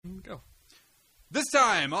Go. This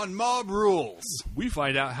time on Mob Rules. We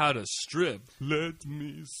find out how to strip. Let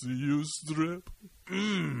me see you strip.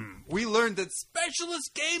 We learned that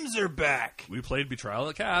specialist games are back. We played Betrayal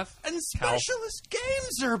at Calf. And specialist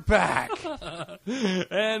games are back.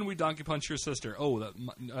 And we donkey punch your sister. Oh,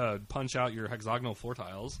 punch out your hexagonal floor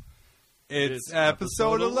tiles. It's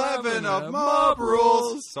episode 11 of Mob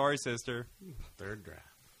Rules. Sorry, sister. Third draft.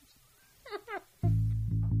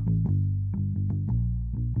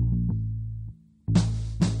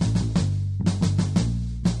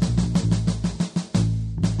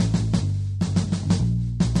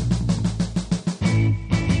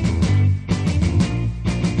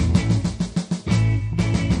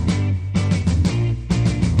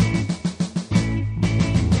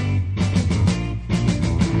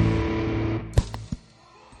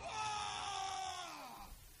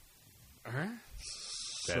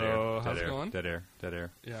 Dead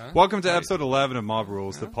air. Yeah. Welcome to episode 11 of Mob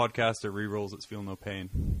Rules, the podcast that re-rolls its Feel No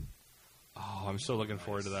Pain. Oh, I'm so looking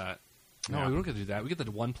forward to that. No, Yeah. we don't get to do that. We get the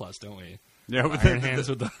 1+, don't we? Yeah, with Iron Hands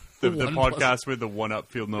with the the 1+. podcast with the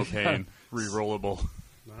 1-up Feel No Pain, re-rollable.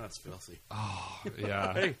 No, that's filthy.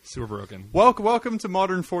 Yeah, super broken. Welcome to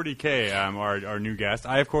Modern 40K, our new guest.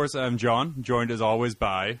 I, of course, am John, joined as always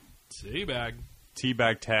by Teabag.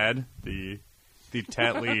 Teabag Tad, the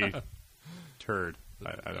Tatley turd.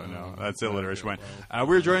 I don't know. That's alliteration.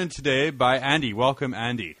 We're joined today by Andy. Welcome,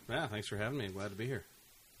 Andy. Yeah, thanks for having me. I'm glad to be here.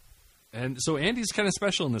 And so Andy's kind of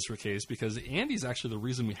special in this case because Andy's actually the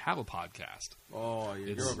reason we have a podcast. Oh,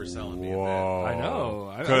 you're overselling me. Whoa. I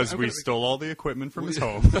know. Because we stole all the equipment from his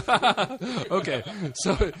home. Okay,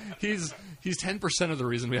 so he's 10% of the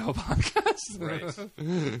reason we have a podcast. Right. It's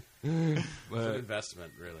an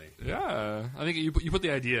investment, really. Yeah, I think you put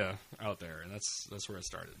the idea out there, and that's where it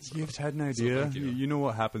started. So. Give Ted an idea. thank you. You know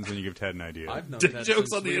what happens when you give Ted an idea. I've known Dick Ted jokes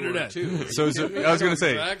since on the we were internet. two. So I was going to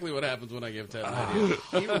say, exactly what happens when I give Ted an idea.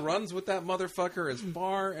 He runs with that motherfucker as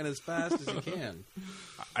far and as fast as he can.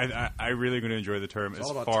 I really going to enjoy the term It's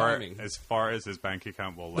all about timing. as far as his bank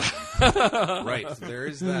account will let him. Right, there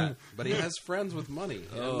is that. But he has friends with money,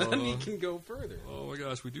 and then he can go further. Oh my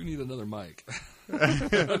gosh, we do need another mic.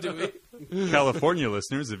 Do we? California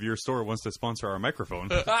listeners, if your store wants to sponsor our microphone,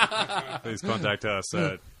 please contact us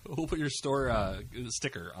at We'll put your store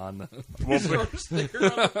sticker on the.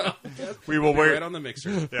 we will Right wait on the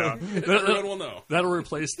mixer. yeah. Everyone will know. That'll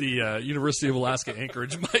replace the University of Alaska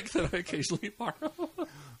Anchorage mic that I occasionally borrow.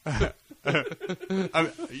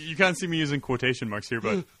 You can't see me using quotation marks here,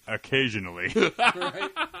 but occasionally, Right?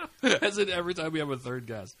 As in every time we have a third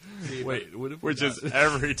guest. Wait, what if we which is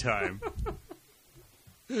every time.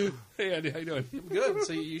 Hey Andy, how you doing? Good.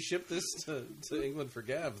 So you shipped this to England for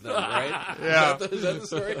Gav, then, right? Yeah. Is that the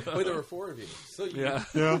story? Wait, there were 4 of you. So you, Yeah,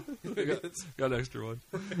 Yeah. got an extra one.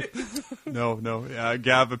 No.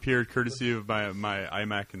 Gav appeared courtesy of my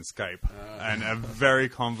iMac and Skype, and a very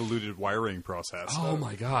convoluted wiring process. Oh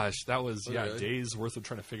my gosh, that was really? days worth of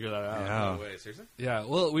trying to figure that out. Yeah. No way, seriously? Yeah,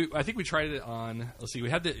 well, I think we tried it on. Let's see, we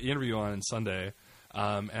had the interview on Sunday,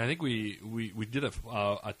 and I think we did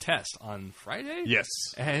a test on Friday. Yes.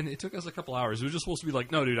 And it took us a couple hours. We were just supposed to be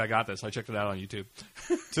like, no, dude, I got this. I checked it out on YouTube.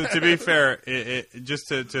 To be fair, just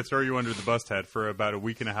to throw you under the bus, Ted, for about a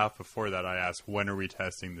week and a half before that, I asked, when are we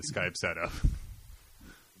testing the Skype setup?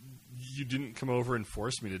 You didn't come over and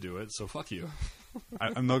force me to do it, so fuck you.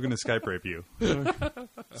 I'm not going to Skype rape you.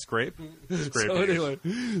 Scrape? Scrape So you.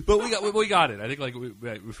 anyway, but we got it. I think like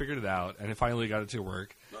we figured it out, and it finally got it to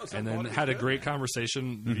work, it's and not then bad. had a Good, great man.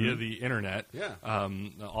 conversation via the internet. Yeah.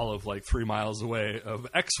 All of like 3 miles away of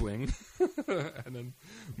X-wing, and then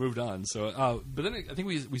moved on. So, but then I think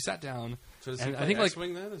we sat down. So does he and play I think like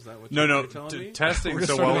X-Wing then? Is that what No, you're telling me? testing. We're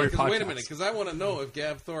So starting while our we podcast. Wait a minute, because I want to know if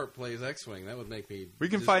Gav Thorpe plays X-Wing. That would make me. we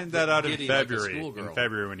can just find that out in giddy like a February. schoolgirl. In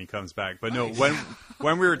February when he comes back. But no, Nice.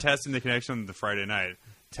 when we were testing the connection on the Friday night,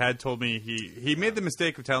 Tad told me he made the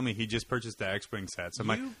mistake of telling me he just purchased the X-Wing set. So I'm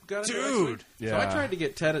You like, got a new dude. X-Wing? Yeah. So I tried to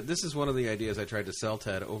get Ted. This is one of the ideas I tried to sell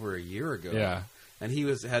Ted over a year ago. Yeah. And he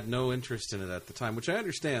had no interest in it at the time, which I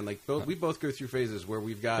understand. Like we both go through phases where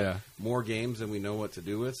we've got more games than we know what to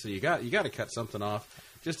do with. So you got to cut something off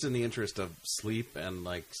just in the interest of sleep and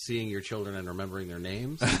like seeing your children and remembering their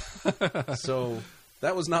names. So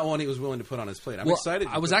that was not one he was willing to put on his plate. I'm excited.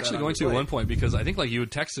 I was actually going to at one point because I think like you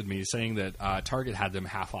had texted me saying that Target had them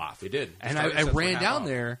half off. They did. And Target I sets were ran half down off.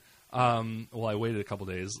 there. Well, I waited a couple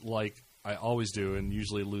days, like I always do, and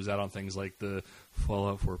usually lose out on things like the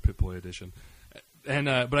Fallout 4 Pip-Boy edition. And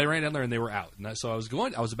but I ran down there and they were out. And so I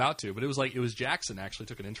was about to, but it was Jackson actually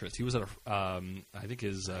took an interest. He was at I think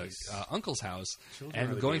his uncle's house, Children are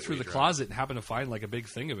and the going through gateway the drug. closet and happened to find like a big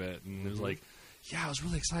thing of it, and it was like yeah, I was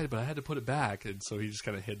really excited, but I had to put it back. And so he just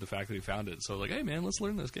kind of hid the fact that he found it. So I was like, hey, man, let's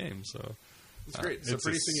learn this game. So it's great. So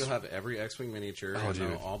pretty soon you'll have every X-Wing miniature, and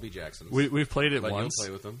they'll all be Jacksons. We've played it but once. You'll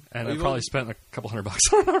play with them. And I probably spent a couple $100 on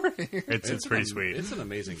it already. It's pretty sweet. It's an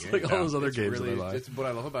amazing game. Like all those other games really, that I like. What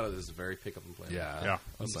I love about it is it's very pick up and play. Yeah.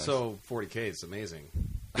 That's nice. So 40K is amazing.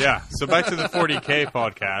 Yeah. So back to the 40K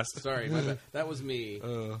podcast. Sorry, my bad. That was me.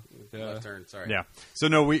 yeah. Left turn. Sorry. Yeah. So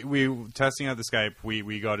no, we testing out the Skype.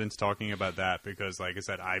 We got into talking about that because, like I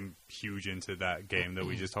said, I'm huge into that game that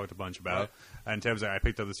we just talked a bunch about. Right. And Tim's like, I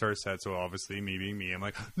picked up the starter set, so obviously me being me, I'm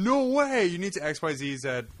like, no way, you need to X, Y, Z,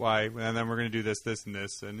 Z, Y, and then we're going to do this, this, and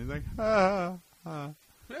this. And he's like,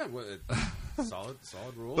 Yeah, well, solid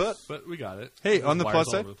rules. But we got it. Hey, on the Wires plus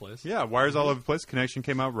all side, over the place. yeah, wires all over the place. Connection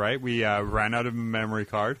came out right. We ran out of a memory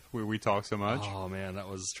card. We talked so much. Oh man, that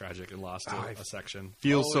was tragic and lost a section.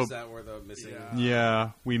 Feels so. Is that where the missing?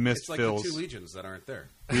 Yeah, we missed It's like Phil's. the 2 legions that aren't there.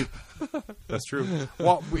 That's true.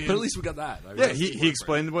 Well, But at least we got that. I mean, yeah, that's he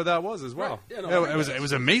explained what that was as well. Right. Yeah, no, I it was got it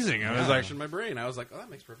was amazing. I was like, in my brain, I was like, oh, that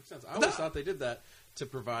makes perfect sense. I always thought they did that to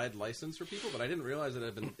provide license for people, but I didn't realize it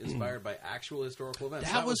had been inspired by actual historical events.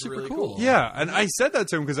 That was super really cool. yeah, and I said that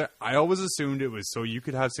to him because I always assumed it was so you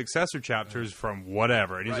could have successor chapters from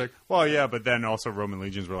whatever. And he's Right. like, well, yeah, but then also Roman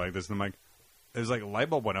legions were like this. And I'm like, it was like a light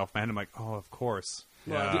bulb went off, man. I'm like, oh, of course.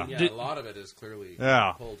 Well, Yeah. a lot of it is clearly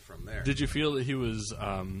Yeah. pulled from there. Did you feel that he was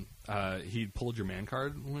he pulled your man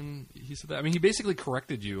card when he said that? I mean, he basically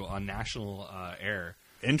corrected you on national air.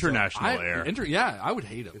 International air. Yeah, I would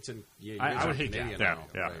hate him. It's in. Yeah, I would hate Canadian that.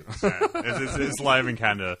 Yeah, now, yeah. right. It's live in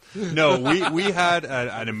Canada. No, we had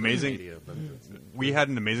an amazing Media, but we had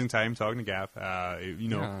an amazing time talking to Gav.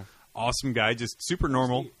 Yeah. Awesome guy, just super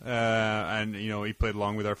normal, and he played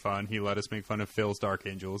along with our fun. He let us make fun of Phil's Dark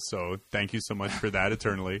Angels, so thank you so much for that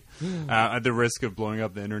eternally. At the risk of blowing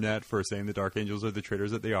up the internet for saying the Dark Angels are the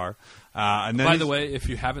traitors that they are. And then By the way, if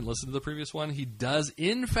you haven't listened to the previous one, he does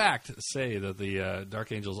in fact say that the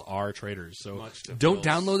Dark Angels are traitors. So Much to don't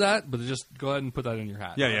Phil's- download that, but just go ahead and put that in your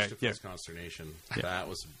hat. Yeah, much to Phil's consternation. That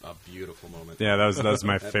was a beautiful moment. yeah, that was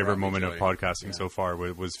my That favorite brought me moment of joy. podcasting so far.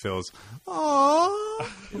 Was Phil's aww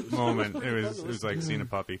moment. It was like seeing a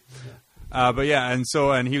puppy. But yeah,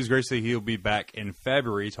 and he was graciously he'll be back in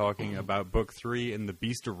February talking about book 3 in the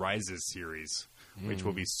Beast Arises series, which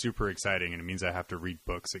will be super exciting, and it means I have to read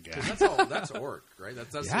books again. That's Orc, right?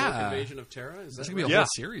 That's Yeah. the Orc invasion of Terra. Is that There's gonna be a Yeah. whole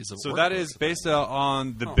series of So orc that books. is based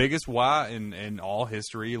on the biggest WA in all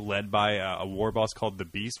history, led by a war boss called the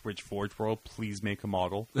Beast, which Forge World, please make a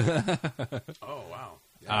model. Oh wow.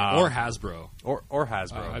 Yeah. or Hasbro. Or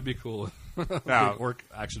Hasbro. I'd be cool. Yeah. Big orc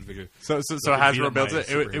action figure. So could beat Hasbro up builds my it.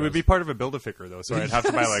 It would be part of a Build-A-Figure, though, so I'd have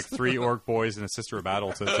to buy like 3 orc boys and a Sister of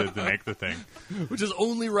Battle to make the thing. Which is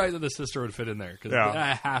only right that the sister would fit in there because Yeah.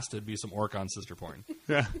 that has to be some orc on sister porn.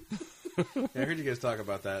 Yeah. Yeah, I heard you guys talk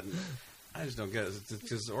about that, and I just don't get it.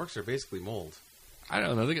 Because orcs are basically mold. I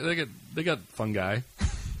don't know. They got fun guy.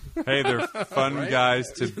 Hey, they're fun Right?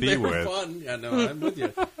 guys to be They were with. fun. Yeah, no, I'm with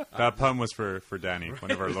you. That pun was for Danny,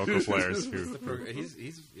 one of our local players who He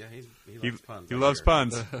loves puns. he I loves hear.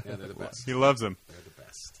 puns. Yeah, they're the best. He loves them. They're the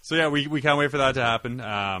best. So yeah, we can't wait for that to happen.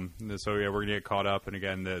 So yeah, we're gonna get caught up, and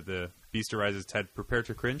again, the Beast Arises. Ted, prepare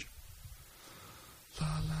to cringe.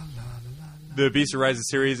 The Beast Arises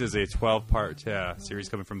series is a 12-part series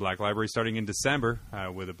coming from Black Library, starting in December,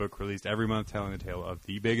 with a book released every month telling the tale of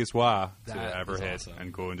the biggest WA to That ever is hit awesome.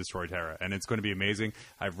 and go and destroy Terra. And it's going to be amazing.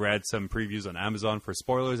 I've read some previews on Amazon for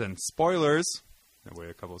spoilers, and spoilers. I'll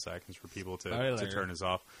wait a couple of seconds for people to Spoiler. turn us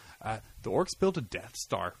off. The orcs built a Death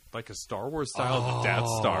Star, like a Star Wars style Death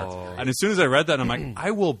Star. And as soon as I read that, I'm like,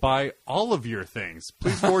 I will buy all of your things.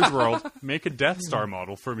 Please, Forge World, make a Death Star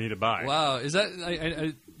model for me to buy. Wow, is that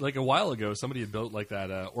I like a while ago? Somebody had built like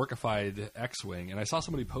that orcified X-wing, and I saw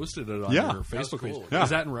somebody posted it on Yeah. your That was Facebook page. cool. Yeah.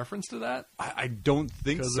 Is that in reference to that? I don't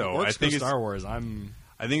think Because so. orcs I think go it's Star Wars.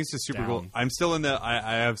 I think it's just super Down. cool. I'm still in the. I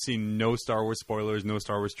have seen no Star Wars spoilers, no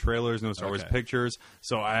Star Wars trailers, no Star Wars Okay. pictures.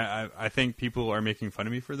 So I think people are making fun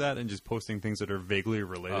of me for that and just posting things that are vaguely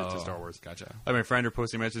related to Star Wars. Gotcha. Like my friend are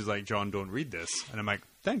posting messages like, "John, don't read this," and I'm like,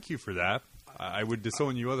 "Thank you for that. I would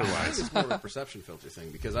disown you I otherwise." think it's more of a perception filter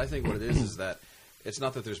thing because I think what it is that it's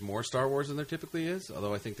not that there's more Star Wars than there typically is,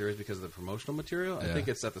 although I think there is because of the promotional material. I Yeah. think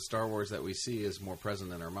it's that the Star Wars that we see is more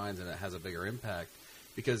present in our minds and it has a bigger impact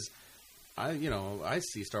because I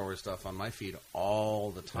see Star Wars stuff on my feed all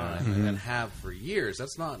the time and have for years.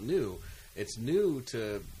 That's not new. It's new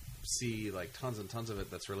to see like tons and tons of it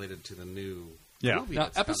that's related to the new Yeah. movie Now,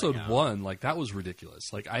 that's episode coming out. 1, like that was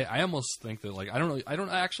ridiculous. Like I almost think that like I don't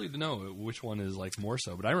actually know which one is like more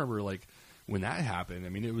so, but I remember like when that happened, I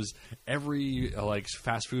mean, it was every like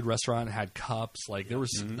fast food restaurant had cups. Like there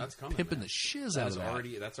was That's coming, pimping man. the shiz out of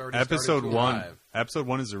that. That's already Episode started to one. arrive. Episode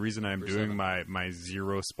 1 is the reason I'm doing 7. my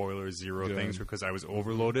zero spoilers, zero Good. things, because I was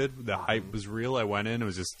overloaded. The hype was real. I went in. It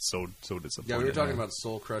was just so disappointed. Yeah, we were talking about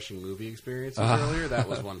soul-crushing movie experiences earlier. That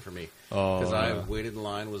was one for me. Because I waited in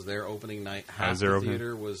line, was there opening night. Half the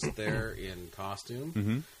theater was there in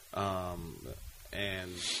costume.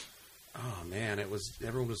 And, oh, man,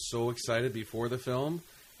 everyone was so excited before the film.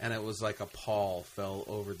 And it was like a pall fell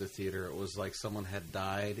over the theater. It was like someone had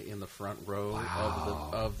died in the front row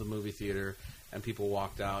of the movie theater. And people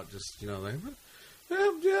walked out just, like,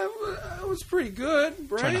 yeah, it was pretty good,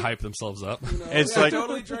 right? Trying to hype themselves up. It's like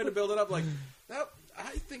totally trying to build it up. Like,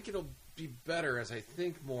 I think it'll be better as I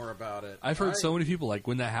think more about it. I've heard so many people, like,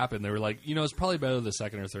 when that happened, they were like, it's probably better the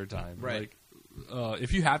second or third time. Right. Like,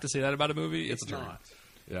 if you have to say that about a movie, it's a not.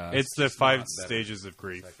 Yeah. it's the just 5 not better. stages of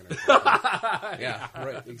grief. Yeah,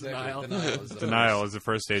 right. Exactly. Denial is the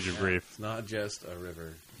first stage of grief. It's not just a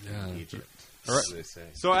river in Egypt. All right. As they say.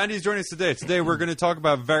 So Andy's joining us today. Today we're going to talk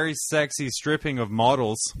about very sexy stripping of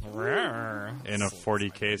models in a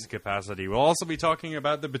 40K capacity. We'll also be talking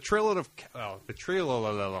about the Betrayal of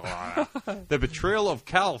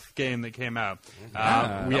Calf game that came out.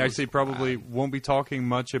 We actually probably won't be talking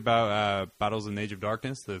much about Battles in Age of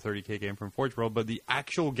Darkness, the 30K game from Forge World, but the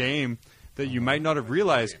actual game that you might not have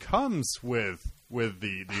realized comes with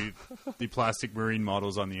the plastic marine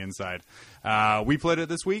models on the inside. We played it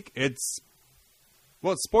this week.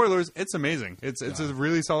 Well, spoilers, it's amazing. It's a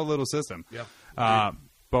really solid little system. Yeah.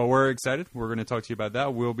 But we're excited. We're going to talk to you about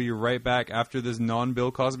that. We'll be right back after this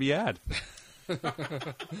non-Bill Cosby ad.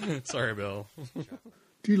 Sorry, Bill.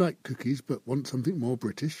 Do you like cookies but want something more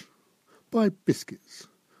British? Buy biscuits.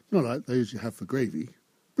 Not like those you have for gravy.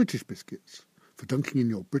 British biscuits. For dunking in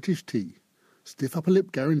your British tea. Stiff upper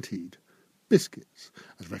lip guaranteed. Biscuits.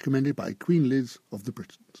 As recommended by Queen Liz of the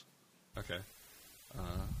Britons. Okay.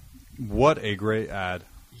 What a great ad.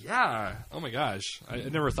 Yeah. Oh, my gosh. I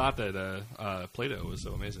never thought that Play-Doh was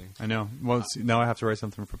so amazing. I know. Well, see, now I have to write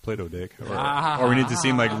something for Play-Doh, Dick. Or we need to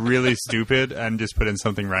seem like really stupid and just put in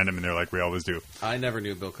something random in there like we always do. I never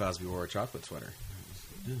knew Bill Cosby wore a chocolate sweater.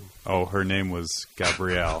 Oh, her name was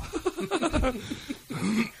Gabrielle.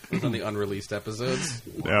 It was on the unreleased episodes.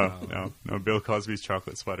 No. Bill Cosby's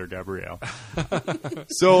chocolate sweater, Gabrielle.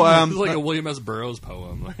 So, It's like a William S. Burroughs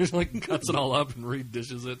poem. He like cuts it all up and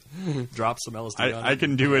redishes it, drops some LSD on it. I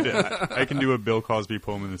can do it. I can do a Bill Cosby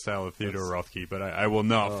poem in the style of Theodore Rothke, but I will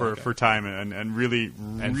not for time and really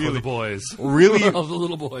And for the boys. really All the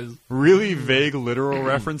little boys. really vague literal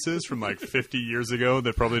references from like 50 years ago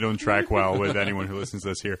that probably don't track well with anyone who listens to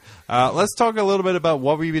this here. Let's talk a little bit about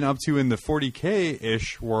what we've been up to in the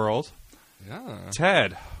 40K-ish world. Yeah.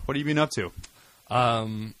 Ted, what have you been up to?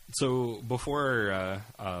 So before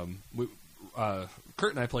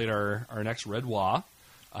Kurt and I played our next Red Wa.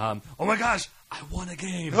 Oh my gosh, I won a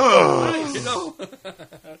game!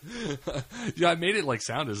 Yeah, I made it like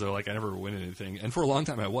sound as though like I never win anything, and for a long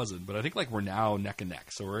time I wasn't. But I think like we're now neck and neck,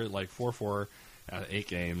 so we're at like 4-4 out of 8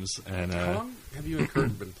 games. And How long have you and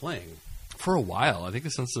Kurt been playing? for a while, I think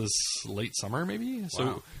since this late summer, maybe. So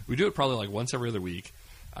Wow. we do it probably like once every other week.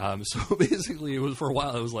 So basically, it was for a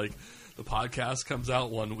while. It was like the podcast comes out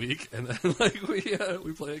one week, and then like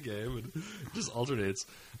we play a game and it just alternates.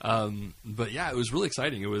 But yeah, it was really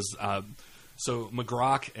exciting. It was so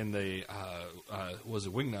McGrock and the was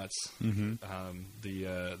it Wingnuts,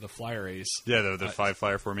 the flyer ace. Yeah, the 5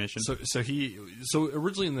 flyer formation. So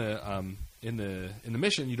originally in the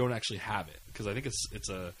mission you don't actually have it because I think it's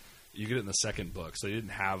a you get it in the second book. So they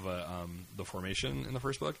didn't have the formation in the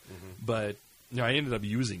first book, but. I ended up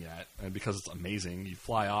using that, and because it's amazing, you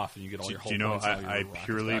fly off and you get all your whole. Do you know, points, all your I rockets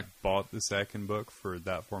purely back. bought the second book for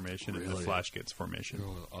that formation and the Really? Flash Gets formation.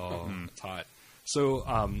 It's hot. So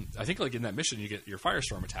I think like in that mission you get your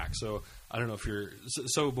Firestorm attack. So I don't know if you're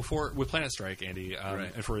so before with Planet Strike, Andy,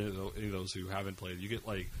 Right. and for any of those who haven't played, you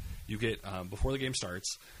get before the game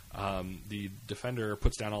starts. The defender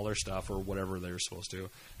puts down all their stuff or whatever they're supposed to,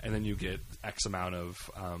 and then you get X amount of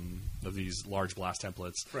these large blast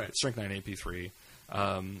templates. Right. Strength 9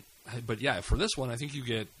 AP3. But yeah, for this one, I think you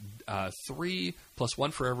get 3 plus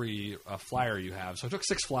 1 for every flyer you have. So I took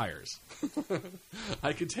 6 flyers.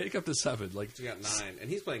 I could take up to 7. Like So you got 9, and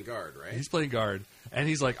he's playing guard, right? he's playing guard, and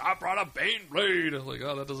he's like, "I brought a Bane Blade." I'm like,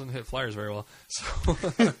 "Oh, that doesn't hit flyers very well." So,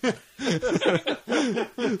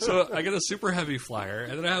 so I get a super heavy flyer,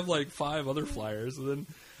 and then I have like 5 other flyers, and then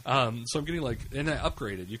so I'm getting like, and I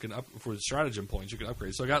upgraded. You can for the stratagem points, you can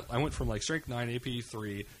upgrade. So I went from like strength 9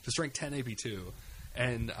 AP3 to strength 10 AP2.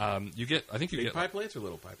 And you get, I think you Big get pie plates or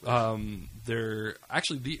little pie plates? they're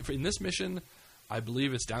actually in this mission, I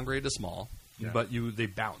believe it's downgraded to small. Yeah. But they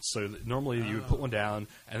bounce. So normally you would put one down,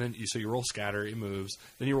 and then you roll scatter, it moves.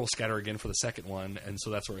 Then you roll scatter again for the second one, and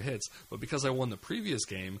so that's where it hits. But because I won the previous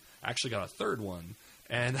game, I actually got a third one,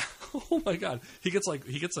 and oh my god, they get so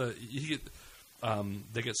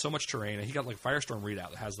much terrain, and he got like Firestorm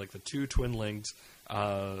Readout that has like the 2 twin-linked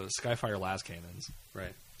Skyfire las cannons,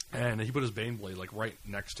 Right. and he put his Baneblade like right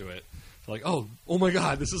next to it. Like, oh my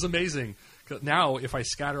god, this is amazing. 'Cause now, if I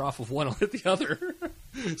scatter off of one, I'll hit the other.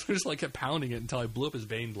 So I just like kept pounding it until I blew up his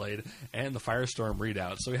Baneblade and the Firestorm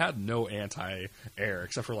Readout. So he had no anti-air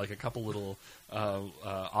except for like a couple little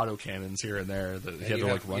auto cannons here and there that he had to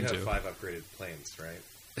like run you to. have 5 upgraded planes, right?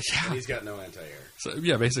 Yeah. And he's got no anti-air. So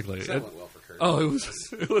yeah, basically. So that went well for Kurt. Oh,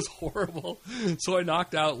 it was horrible. So I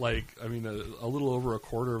knocked out a little over a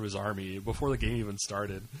quarter of his army before the game even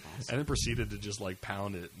started, and then proceeded to just like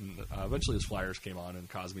pound it. And eventually his flyers came on and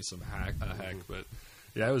caused me some heck. But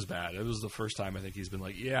yeah, it was bad. It was the first time I think he's been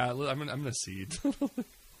like, yeah, I'm gonna cede.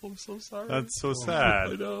 I'm so sorry. That's so I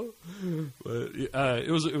sad. know, but it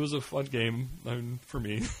was a fun game for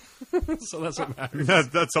me. So that's what matters.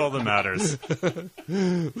 That's all that matters. But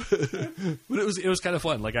it was kind of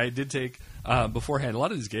fun. Like I did take beforehand a lot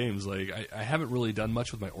of these games. Like I haven't really done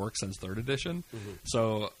much with my orc since 3rd edition. Mm-hmm.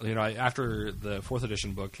 So after the 4th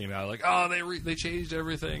edition book came out, like they changed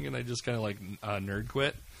everything, and I just kind of like nerd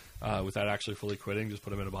quit. Without actually fully quitting, just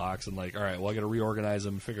put them in a box and like, all right, well, I got to reorganize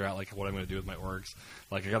them, figure out like what I'm going to do with my orcs.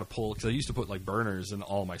 Like I got to pull, because I used to put like burners in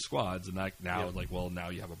all my squads, and now now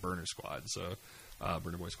you have a burner squad, so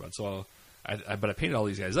burner boy squad. So but I painted all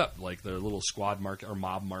these guys up like their little squad or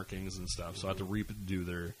mob markings and stuff. So I have to redo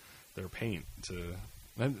their paint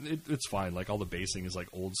and it's fine. Like all the basing is like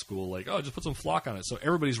old school. Like just put some flock on it, so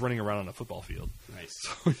everybody's running around on a football field. Nice.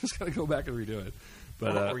 So we just got to go back and redo it.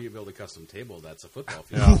 But, or you build a custom table that's a football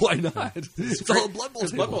field. Why not? It's all Blood Bowl.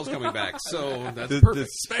 Blood Bowl's coming back, so that's perfect.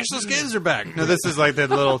 Specialist games are back. No, this is like that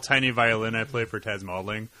little tiny violin I play for Taz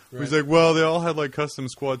modeling. Right. He's like, well, they all had like custom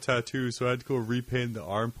squad tattoos, so I had to go repaint the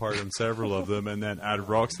arm part on several of them, and then add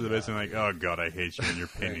rocks to the base. And I'm like, oh god, I hate you and your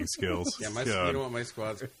painting skills. Yeah, you know what my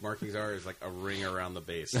squad's markings are is like a ring around the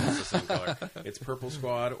base. It's the same color. It's purple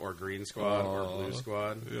squad or green squad or blue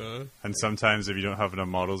squad. Yeah. And sometimes if you don't have enough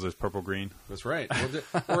models, there's purple green. That's right.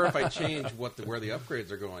 Or if I change where the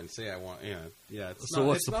upgrades are going, say I want, it's so not,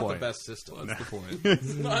 what's it's the not point? the best system. What's the point?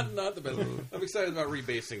 It's not the best. I'm excited about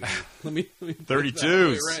rebasing them. Let me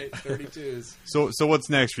 32s. Right, 32s. So what's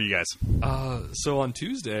next for you guys? So on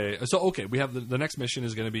Tuesday, we have the next mission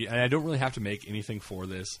is going to be, and I don't really have to make anything for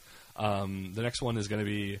this. The next one is going to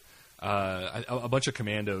be a bunch of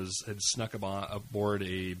commandos had snuck aboard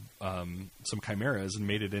some chimeras and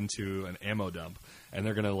made it into an ammo dump, and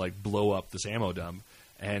they're going to like blow up this ammo dump.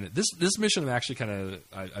 And this mission I'm actually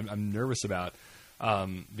I'm nervous about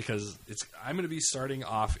because I'm going to be starting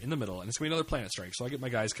off in the middle, and it's going to be another planet strike. So I get my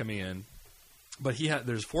guys coming in, but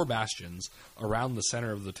there's 4 bastions around the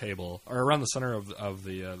center of the table, or around the center of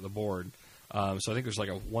the board. So I think there's like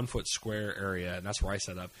a 1 foot square area, and that's where I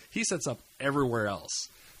set up. He sets up everywhere else.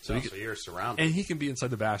 So you're surrounded, and he can be inside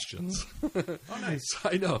the bastions. Oh, nice!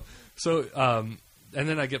 I know. So, and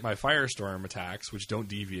then I get my Firestorm attacks, which don't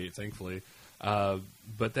deviate, thankfully.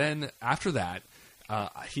 But then after that,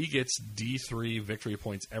 he gets D3 victory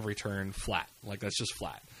points every turn flat. Like that's just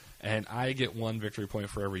flat, and I get 1 victory point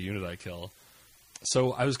for every unit I kill.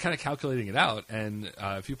 So I was kind of calculating it out, and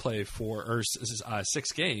if you play 4 or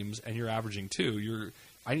 6 games and you're averaging 2,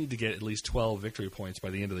 I need to get at least 12 victory points by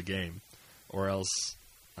the end of the game, or else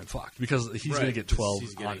I'm fucked, because he's going to get 12.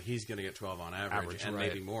 He's going to get 12 on average and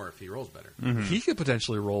maybe more if he rolls better. Mm-hmm. He could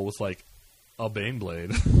potentially roll with like a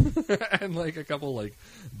Baneblade and like a couple like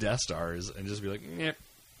Death Stars and just be like, "Yep,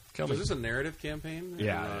 kill me." So is this a narrative campaign?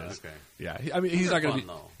 Yeah, it is. Okay. Yeah, I mean, he's not going to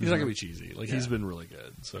be. He's not going to be Mm-hmm. cheesy. Like he's been really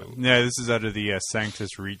good. So yeah, this is out of the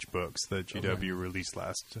Sanctus Reach books that GW released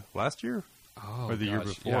last year. Oh, or the year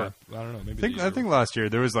before. Yeah. I don't know. Maybe I think last year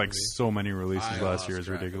there was like so many releases last year. It's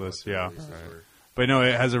ridiculous. Yeah. But no,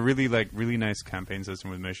 it has a really nice campaign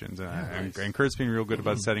system with missions, and Kurt's being real good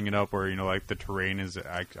about setting it up where like the terrain is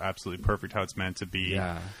absolutely perfect how it's meant to be.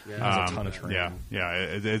 Yeah, there's a ton of terrain.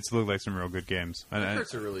 It's looked like some real good games. And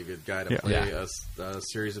Kurt's a really good guy to play a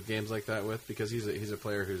series of games like that with, because he's a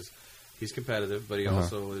player he's competitive, but he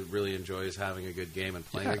also really enjoys having a good game and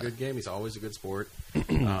playing a good game. He's always a good sport.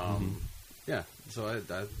 So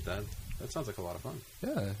that sounds like a lot of fun.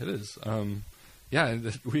 Yeah, it is.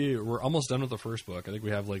 We're almost done with the first book. I think we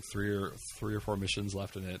have like three or four missions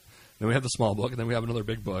left in it, Then we have the small book, and then we have another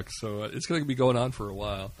big book. So it's going to be going on for a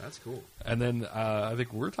while. That's cool. And then I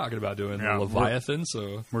think we're talking about doing Yeah, Leviathan.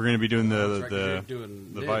 So We're going to be doing That's right, 'cause you're the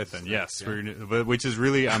doing Leviathan. Nids. Yes, Yeah. we're gonna, which is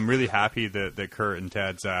really I'm really happy that Kurt and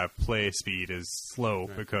Ted's play speed is slow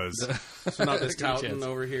because So not this Good Towton chance.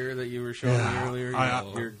 over here that you were showing me earlier.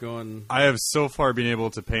 You're going. I have so far been able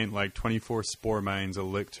to paint like 24 Spore Mines, a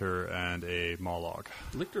Lictor, and a Moloch.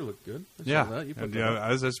 Lichter looked good. I saw Yeah, that. You put and, that yeah, up. I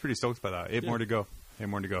was pretty stoked by that. Eight Yeah. more to go.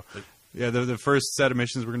 Yeah, the first set of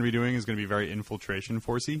missions we're going to be doing is going to be very infiltration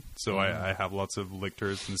forcey. So I have lots of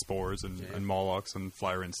Lictors and Spores and Molochs and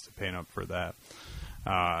Flyrants to paint up for that.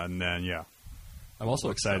 And then, yeah. I'm also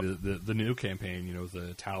excited the new campaign,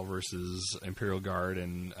 the Tau versus Imperial Guard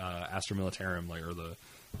and Astra Militarum, or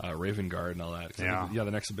the Raven Guard and all that. 'Cause I think,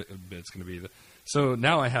 the next bit's going to be so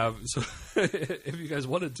now I have. So if you guys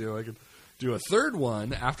wanted to, I could do a third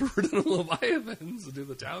one after we're done with Leviathans and do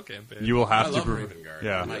the Tau campaign. You will have I to. love Raven Guard.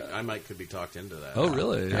 Yeah. I might could be talked into that. Oh,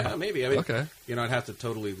 really? Yeah, maybe. I mean, Okay. I'd have to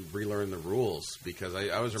totally relearn the rules because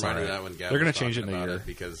I was reminded of that when Gavin They're gonna was change talking it in a about year. it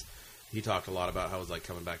because he talked a lot about how it was like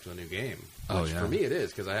coming back to a new game. Oh, Which yeah. for me it is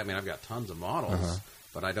because I mean I've got tons of models,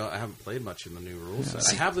 but I haven't played much in the new rules set.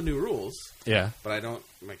 I have the new rules, Yeah. but I don't.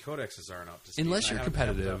 My codexes aren't up to speed. Unless and I you're haven't kept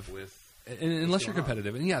competitive. up with Unless you're going on?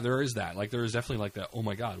 competitive, and there is that. Like, there is definitely like that. Oh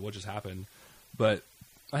my god, what just happened? But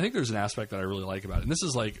I think there's an aspect that I really like about it, and this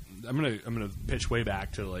is like I'm gonna pitch way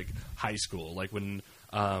back to like high school, like when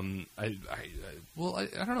I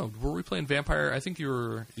don't know, were we playing Vampire? I think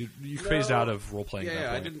you phased No. out of role playing.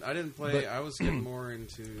 Yeah, I didn't play. But- I was getting more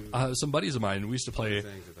into. Some buddies of mine, we used to play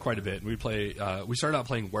things at the quite a time. bit. We play. We started out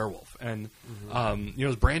playing Werewolf, and it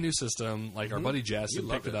was a brand new system. Like our buddy Jess you had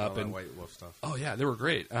loved picked it all up, that and White Wolf stuff. oh yeah, they were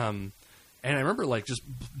great. And I remember like just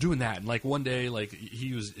doing that, and like one day, like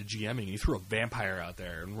he was GMing, he threw a vampire out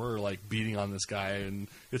there, and we're like beating on this guy, and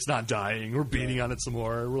it's not dying. We're beating on it some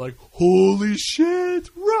more. We're like, holy shit,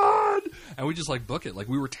 run! And we just like book it, like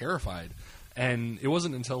we were terrified. And it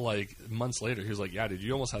wasn't until like months later he was like, "Yeah, dude,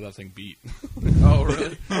 you almost had that thing beat." Oh,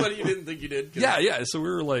 really? What, you didn't think you did? 'Cause- Yeah. So we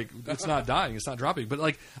were like, "It's not dying, it's not dropping." But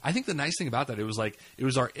like, I think the nice thing about that, it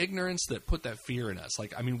was our ignorance that put that fear in us.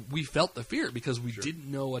 Like, I mean, we felt the fear because we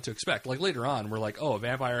didn't know what to expect. Like later on, we're like, "Oh, a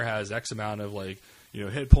vampire has X amount of like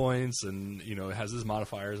hit points, and it has this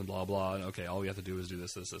modifiers and blah blah." And okay, all we have to do is do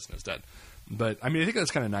this, and it's dead. But I mean, I think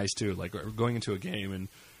that's kind of nice too. Like going into a game and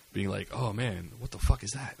being like, "Oh man, what the fuck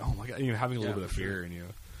is that?" Oh my god, having a little bit of fear in you.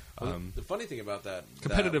 Well, the funny thing about that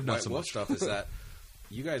Competitive, that not White so Wolf much. stuff is that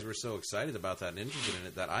you guys were so excited about that and interested in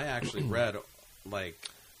it that I actually read like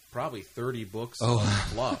probably 30 books of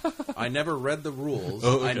fluff. I never read the rules.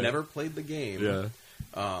 Oh, okay. I never played the game. Yeah.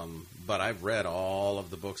 But I've read all of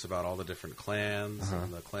the books about all the different clans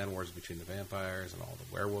and the clan wars between the vampires and all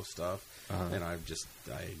the werewolf stuff. And I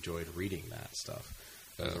enjoyed reading that stuff.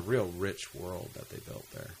 It's a real rich world that they built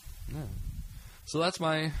there. Yeah. So that's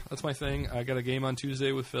my thing. I got a game on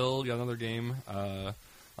Tuesday with Phil. Got another game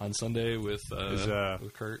on Sunday with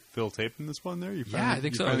Kurt. Phil taping this one there? I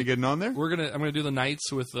think so. Finally getting on there? I'm gonna do the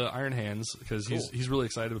Knights with Iron Hands because he's really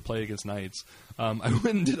excited to play against Knights. I went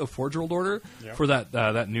and did a Forge World order for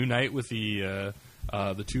that new Knight with the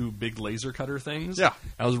two big laser cutter things. Yeah.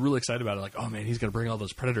 I was really excited about it. Like, oh man, he's gonna bring all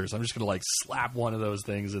those predators. I'm just gonna like slap one of those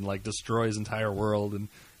things and like destroy his entire world. And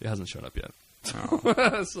it hasn't shown up yet.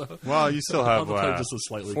 So, Well, you still have I'll play just a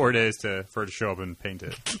slightly 4 days for it to show up and paint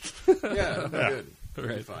it. Yeah, that'd be good. It'd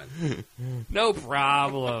be Right. fine. no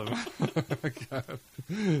problem.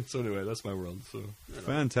 So anyway, that's my world. So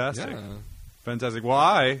Fantastic. yeah. Fantastic. Well,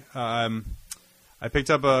 I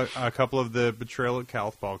picked up a couple of the Betrayal at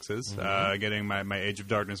Calth boxes, getting my Age of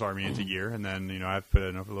Darkness army into gear, and then I've put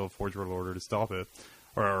in a little Forge World order to stop it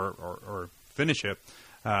or finish it.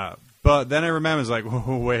 But then I remember, it's like,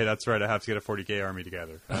 oh, wait, that's right, I have to get a 40k army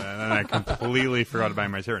together, and then I completely forgot about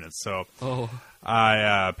my Tyranids. So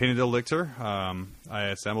I painted a Lictor, I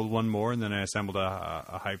assembled one more, and then I assembled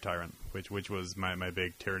a Hive Tyrant, which was my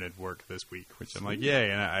big Tyranid work this week. Which I'm like, yay!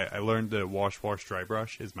 And I learned that wash dry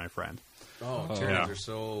brush is my friend. Oh, Tyranids are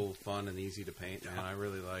so fun and easy to paint, man. I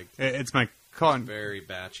really like. It's my con. Very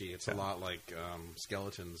batchy. It's a lot like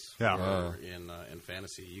skeletons. Yeah. were in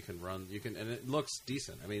fantasy. You can run. And it looks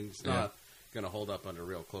decent. I mean, it's not going to hold up under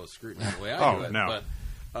real close scrutiny the way I do it. No. But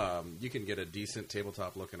you can get a decent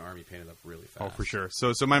tabletop-looking army painted up really fast. Oh, for sure.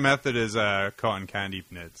 So my method is cotton candy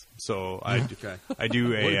knits. So I do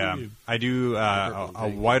a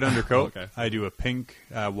white undercoat. Okay. I do a pink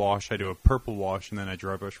wash. I do a purple wash, and then I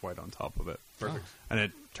dry brush white on top of it. Perfect. And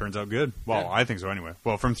it turns out good. Well, I think so anyway.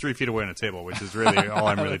 Well, from 3 feet away on a table, which is really all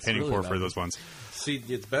I'm really That's painting really for nice. those ones. See,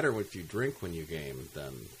 it's better if you drink when you game,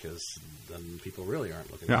 because then people really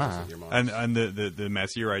aren't looking at this with your mom. And the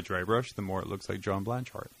messier I dry brush, the more it looks like John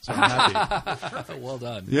Blanchard. So I'm happy. Well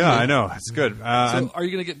done. Yeah, I know. It's good. So are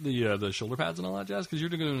you going to get the shoulder pads and all that jazz? Because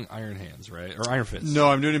you're doing Iron Hands, right? Or Iron Fists? No,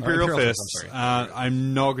 I'm doing Imperial Fists. I'm sorry.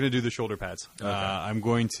 I'm not going to do the shoulder pads. Okay. I'm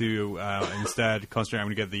going to instead concentrate. I'm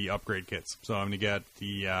going to get the upgrade kits. So I'm going to get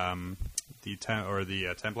the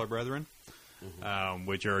Templar Brethren.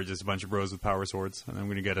 Which are just a bunch of bros with power swords, and I'm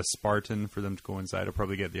going to get a Spartan for them to go inside. I'll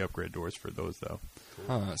probably get the upgrade doors for those, though.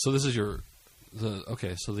 So this is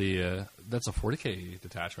that's a 40k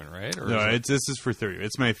detachment, right? Or No, this is for 30.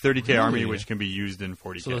 It's my 30k army, which can be used in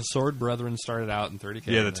 40k. So the Sword Brethren started out in 30k.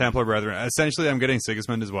 Yeah, the Templar Brethren. Essentially, I'm getting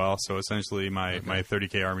Sigismund as well, so essentially my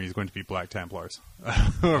 30k army is going to be Black Templars,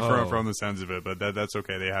 from the sounds of it, but that's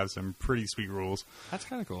okay. They have some pretty sweet rules. That's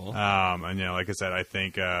kind of cool. And like I said, I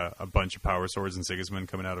think a bunch of power swords and Sigismund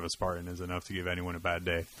coming out of a Spartan is enough to give anyone a bad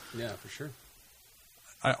day. Yeah, for sure.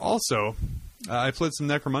 I also I played some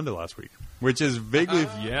Necromunda last week, which is vaguely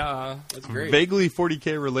that's great. Vaguely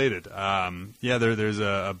 40k related. There's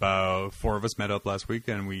about 4 of us met up last week,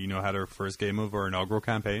 and we had our first game of our inaugural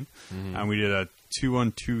campaign, and we did a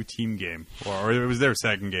 2-on-2 team game, or it was their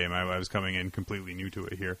second game. I was coming in completely new to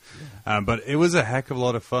it here, but it was a heck of a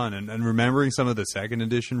lot of fun, and remembering some of the second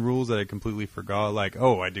edition rules that I completely forgot, like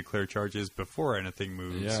I declare charges before anything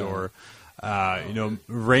moves, or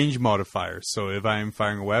range modifiers. So if I'm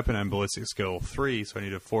firing a weapon, I'm ballistic skill 3, so I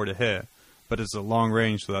need a 4 to hit. But it's a long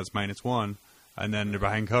range, so that's -1. And then they're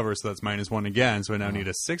behind cover, so that's -1 again. So I now need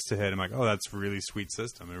a 6 to hit. I'm like, that's a really sweet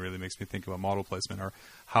system. It really makes me think about model placement or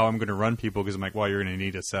how I'm going to run people, because I'm like, you're going to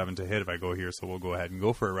need a 7 to hit if I go here, so we'll go ahead and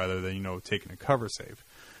go for it rather than, taking a cover save.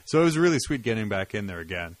 So it was really sweet getting back in there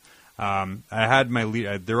again. I had my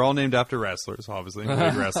lead. They're all named after wrestlers, obviously. I'm a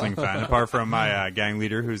big wrestling fan, apart from my gang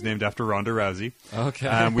leader, who's named after Ronda Rousey.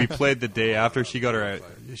 Okay. We played the day after she got her.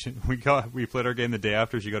 We played our game the day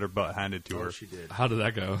after she got her butt handed to her. She did. How did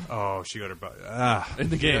that go? Oh, she got her butt in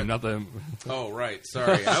the game, not the. Oh, right.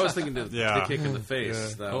 Sorry, I was thinking the kick in the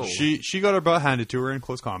face. Yeah. She got her butt handed to her in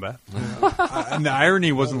close combat, and the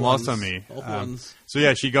irony wasn't lost on me. So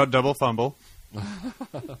yeah, she got double fumble.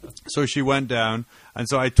 So she went down, and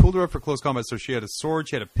so I told her up for close combat. So she had a sword,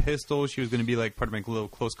 she had a pistol. She was going to be like part of my little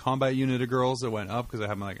close combat unit of girls that went up, because I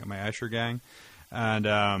have my Asher gang,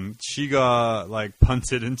 and she got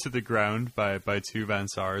punted into the ground by 2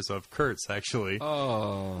 Vansars of Kurt's actually.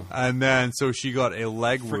 Oh, and then so she got a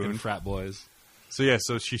leg wound. Frat boys. So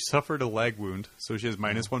so she suffered a leg wound. So she has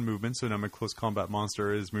 -1 movement. So now my close combat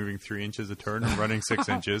monster is moving 3 inches a turn and running 6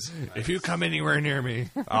 inches. If you come anywhere near me,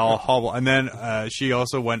 I'll hobble. And then she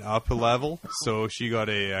also went up a level. So she got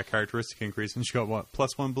a characteristic increase, and she got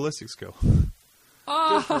 +1 ballistic skill.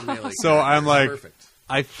 So I'm like, perfect.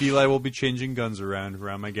 I feel I will be changing guns around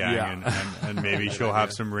my gang, and maybe she'll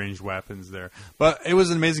have some ranged weapons there. But it was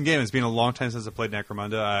an amazing game. It's been a long time since I played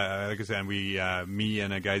Necromunda. Like I said, me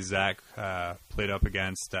and a guy Zach played up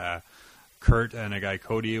against Kurt and a guy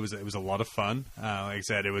Cody. It was a lot of fun. Like I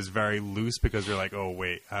said, it was very loose, because they're like, oh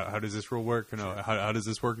wait, how does this rule work? How does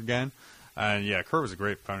this work again? And Kurt was a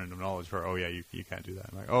great fountain of knowledge for, you can't do that.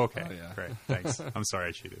 I'm like, okay, great, thanks. I'm sorry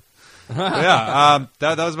I cheated. But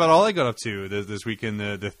that was about all I got up to this week in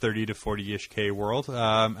the 30 to 40-ish K world.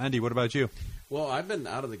 Andy, what about you? Well, I've been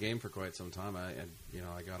out of the game for quite some time. I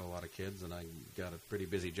got a lot of kids, and I got a pretty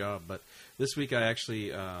busy job. But this week I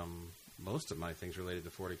actually, most of my things related to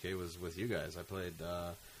 40K was with you guys. I played,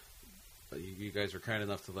 you guys were kind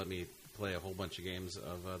enough to let me play a whole bunch of games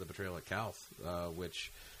of the Betrayal at Calth, which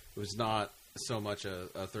was not so much a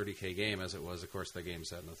 30K game as it was, of course, the game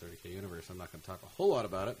set in the 30K universe. I'm not going to talk a whole lot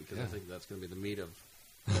about it, because I think that's going to be the meat of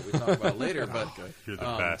what we talk about later. But you're the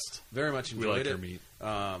best. Very much enjoyed it. We like your meat.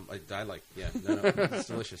 I like, it's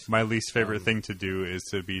delicious. My least favorite thing to do is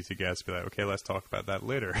to be to guests, be like, okay, let's talk about that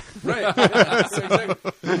later. Right.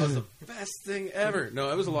 Exactly. That was the best thing ever.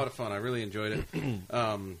 No, it was a lot of fun. I really enjoyed it.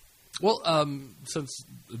 Well, since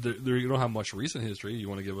you don't have much recent history, you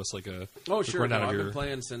want to give us like a sure. rundown of I've your... been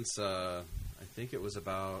playing since I think it was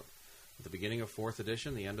about the beginning of 4th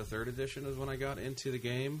edition. The end of 3rd edition is when I got into the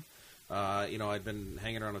game. I'd been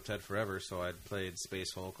hanging around with Ted forever, so I'd played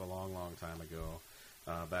Space Hulk a long, long time ago.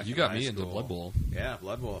 Back you in got high me school. into Blood Bowl. Yeah,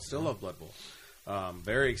 Blood Bowl. Still love Blood Bowl.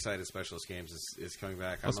 Very excited Specialist Games is coming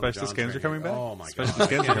back. Specialist Games are coming back? Oh, my Specialist God.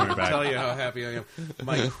 Games are coming back. I can't tell you how happy I am.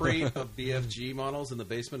 My crate of BFG models in the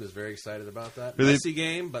basement is very excited about that. Really? Messy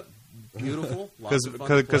game, but beautiful.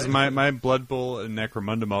 Because my Blood Bowl and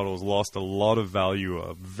Necromunda models lost a lot of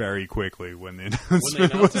value very quickly when the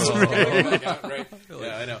announcement was made. Right.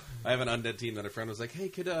 Yeah, I know. I have an undead team that a friend was like,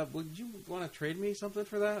 hey, would you want to trade me something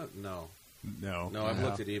for that? No. No, I've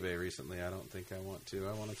looked at eBay recently. I don't think I want to.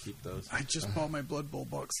 I want to keep those. I just bought my Blood Bowl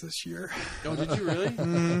box this year. Oh, did you really?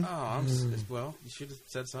 Oh, well, you should have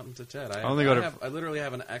said something to Ted. I literally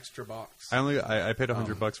have an extra box. I paid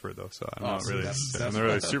 $100 for it though, so I'm not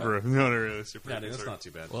really super. Yeah, dude, that's not too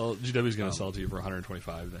bad. Well, GW's going to sell it to you for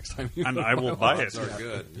 $125 next time. And I will buy it. They're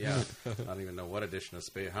good. Yeah, I don't even know what edition of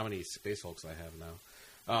Space. How many Space Hulks I have now.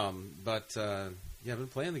 I've been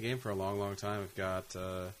playing the game for a long, long time. I've got.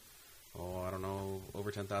 I don't know,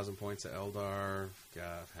 over 10,000 points at Eldar.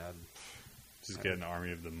 Just get an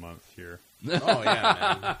Army of the Month here. Oh,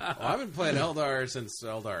 yeah, man. Well, I've been playing Eldar since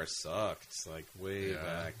Eldar sucked. It's like way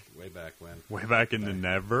back when. Way back into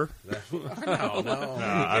never? No.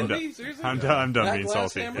 I'm done. Seriously? I'm done being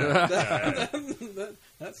salty.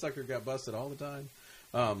 That sucker got busted all the time.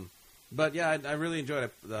 But yeah, I really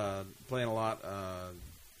enjoyed playing a lot.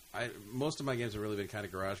 Most of my games have really been kind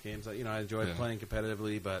of garage games. I enjoy playing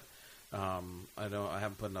competitively, but I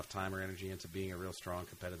haven't put enough time or energy into being a real strong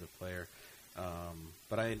competitive player.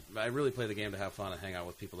 But I really play the game to have fun and hang out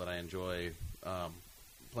with people that I enjoy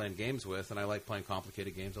playing games with, and I like playing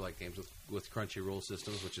complicated games. I like games with crunchy rule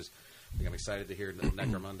systems, which is I think I'm excited to hear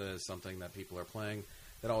Necromunda is something that people are playing.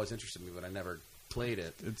 That always interested me, but I never played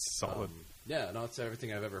it. It's solid. It's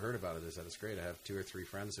everything I've ever heard about it is that it's great. I have 2 or 3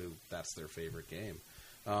 friends who that's their favorite game.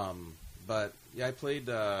 But yeah, I played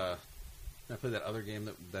that other game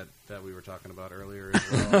that we were talking about earlier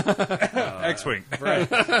as well. X-Wing.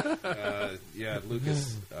 Right.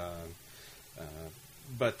 Lucas.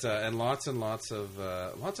 And lots and lots of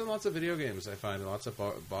video games. I find lots of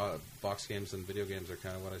box games and video games are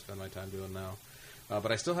kind of what I spend my time doing now.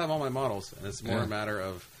 But I still have all my models, and it's more a matter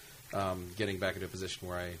of getting back into a position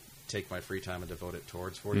where I take my free time and devote it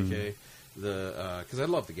towards 40K. Because I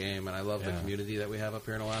love the game and I love the community that we have up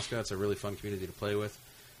here in Alaska. It's a really fun community to play with.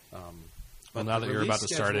 Well, now that you're about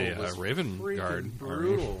to start a Raven Guard,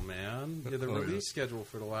 brutal, man. Yeah, the release schedule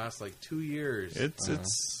for the last 2 years,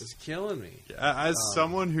 it's killing me. As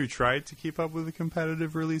someone who tried to keep up with the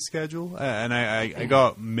competitive release schedule, and I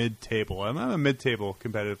got mid-table. I'm a mid-table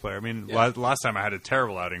competitive player. I mean, last time I had a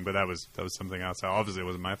terrible outing, but that was something else. Obviously, it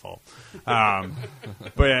wasn't my fault. But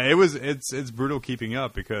yeah, it's brutal keeping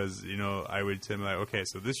up because I would say okay,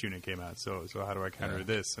 so this unit came out, so how do I counter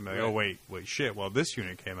this? I'm like, oh wait, shit. Well, this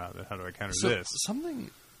unit came out, then how do I counter this? Something.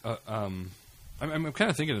 I'm kind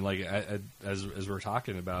of thinking as we're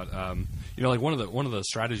talking about one of the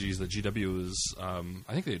strategies that GW is I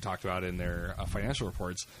think they talked about in their financial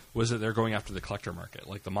reports was that they're going after the collector market.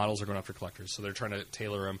 Like the models are going after collectors, so they're trying to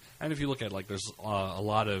tailor them. And if you look at there's a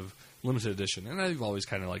lot of limited edition, and I've always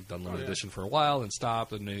kind of done limited edition for a while and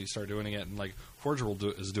stopped, and they start doing it. And Forge World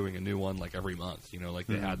is doing a new one every month.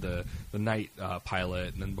 They had the Knight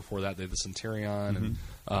pilot, and then before that they had the Centurion,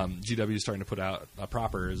 and GW is starting to put out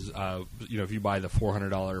propers. If you buy the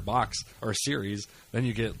 $400 box or series, then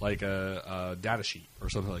you get a data sheet or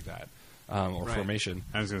something like that. Or formation.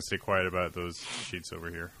 I was going to stay quiet about those sheets over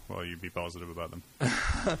here while you be positive about them.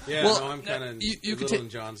 I'm kind of in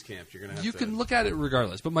John's camp. You're going to have you can look at it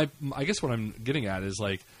regardless. But I guess what I'm getting at is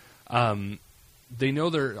they know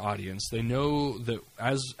their audience. They know that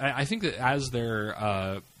I think that as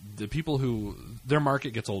their the people who their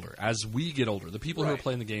market gets older, as we get older, the people who are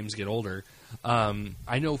playing the games get older.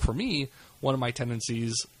 I know for me, one of my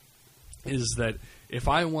tendencies is that if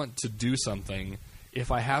I want to do something. If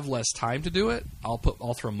I have less time to do it,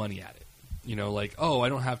 I'll throw money at it. I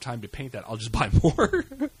don't have time to paint that. I'll just buy more,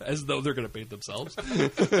 as though they're going to paint themselves.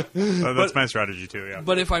 That's my strategy too. Yeah.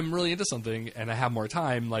 But if I'm really into something and I have more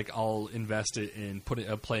time, I'll invest it in putting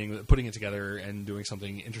it together and doing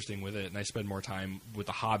something interesting with it, and I spend more time with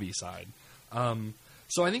the hobby side.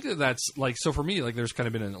 So I think that's so for me. There's kind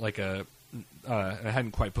of been I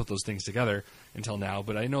hadn't quite put those things together until now,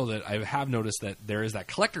 but I know that I have noticed that there is that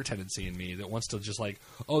collector tendency in me that wants to just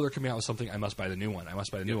they're coming out with something, I must buy the new one. I must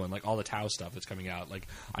buy the new one. All the Tau stuff that's coming out.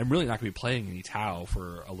 I'm really not going to be playing any Tau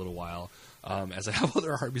for a little while, as I have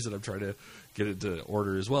other armies that I'm trying to get into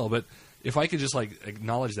order as well. But if I could just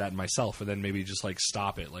acknowledge that in myself and then maybe just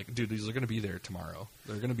stop it, dude, these are going to be there tomorrow.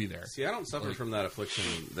 They're going to be there. See, I don't suffer from that affliction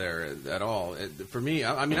there at all. For me,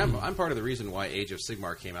 I'm part of the reason why Age of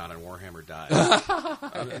Sigmar came out and Warhammer died.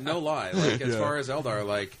 No lie. As far as Eldar,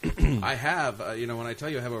 I have, when I tell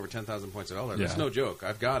you I have over 10,000 points of Eldar, that's no joke.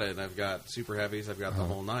 I've got it. I've got super heavies. I've got the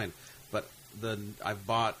whole nine. But I've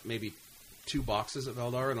bought maybe 2 boxes of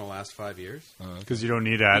Eldar in the last 5 years. Because you don't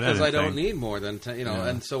need to add anything. Because I don't need more than 10,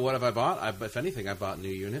 And so what have I bought? If anything, I bought new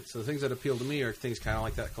units. So the things that appeal to me are things kind of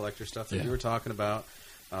like that collector stuff that you were talking about.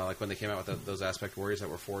 When they came out with those Aspect Warriors that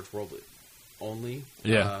were Forge World only.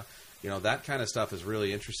 Yeah. That kind of stuff is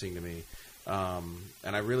really interesting to me.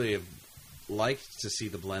 And I really have liked to see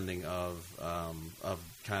the blending of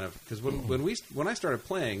kind of because when I started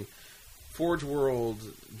playing Forge World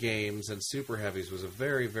games and Super Heavies was a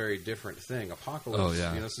very, very different thing. Apocalypse, Oh,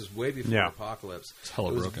 yeah. this is way before Apocalypse. It's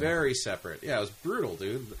hella it was broken. very separate. Yeah, it was brutal,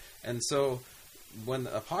 dude. And so when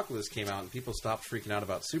Apocalypse came out and people stopped freaking out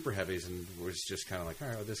about Super Heavies and was just kind of like, all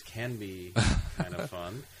right, well, this can be kind of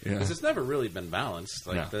fun. Yeah. Because it's never really been balanced.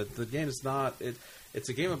 Like No. the game is not. It's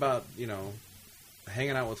a game about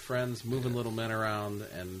hanging out with friends, moving little men around,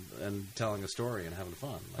 and telling a story and having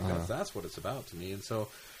fun. Like that's what it's about to me. And so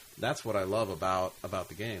that's what I love about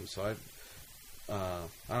the game. So I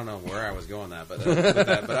don't know where I was going with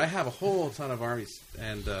that, but I have a whole ton of armies,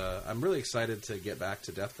 and I'm really excited to get back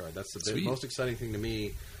to Death Guard. That's the most exciting thing to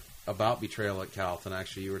me about Betrayal at Calth. And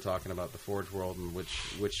actually, you were talking about the Forge World and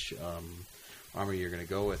which army you're going to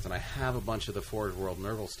go with. And I have a bunch of the Forge World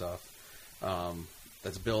Nurgle stuff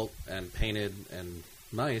that's built and painted and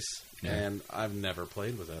nice, and I've never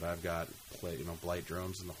played with it. I've got Blight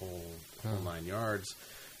drones and the whole 9 yards.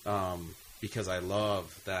 Because I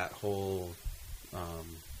love that whole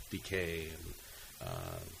decay and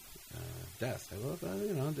death. I love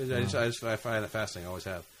that. I find that fascinating. I always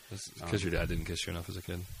have. Because your dad didn't kiss you enough as a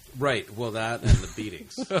kid. Right. Well, that and the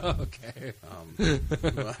beatings. Okay.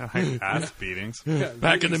 Ass beatings.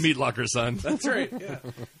 Back in the meat locker, son. That's right. Yeah.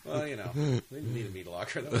 Well, we didn't need a meat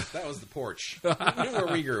locker. That was the porch. We knew where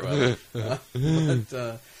we grew up.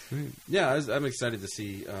 I'm excited to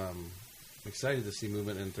see. Excited to see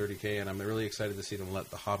movement in 30K, and I'm really excited to see them let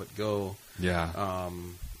the Hobbit go. Yeah.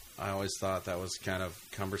 I always thought that was kind of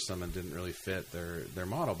cumbersome and didn't really fit their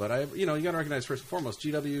model. But you got to recognize first and foremost,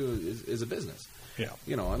 GW is a business. Yeah.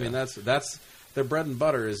 I mean that's their bread and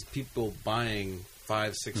butter is people buying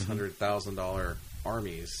 $500,000-$600,000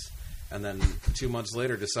 armies, and then 2 months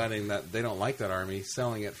later deciding that they don't like that army,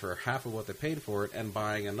 selling it for half of what they paid for it, and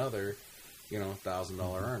buying another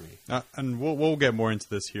 $1,000 army. And we'll get more into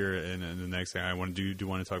this here in the next thing. I want to do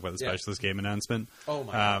want to talk about the specialist game announcement. Oh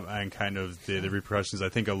my God. And kind of the repercussions. I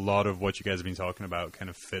think a lot of what you guys have been talking about kind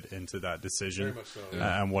of fit into that decision. Very much so.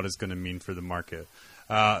 And what it's going to mean for the market.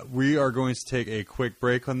 We are going to take a quick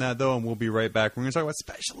break on that, though, and we'll be right back. We're going to talk about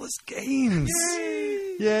specialist games.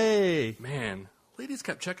 Yay! Man, ladies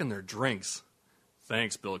kept checking their drinks.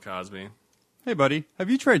 Thanks, Bill Cosby. Hey, buddy, have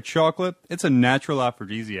you tried chocolate? It's a natural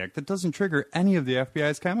aphrodisiac that doesn't trigger any of the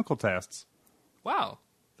FBI's chemical tests. Wow.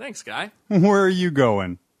 Thanks, guy. Where are you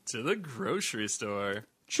going? To the grocery store.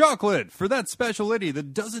 Chocolate for that special lady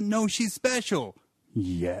that doesn't know she's special.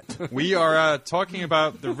 Yet. We are talking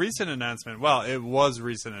about the recent announcement. Well, it was a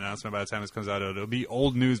recent announcement by the time this comes out. It'll be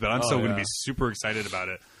old news, but I'm still going to be super excited about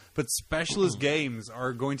it. But specialist games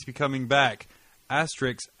are going to be coming back.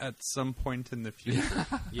 Asterix at some point in the future.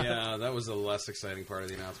 Yeah, that was the less exciting part of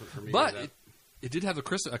the announcement for me. But it did have a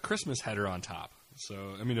Christmas header on top. So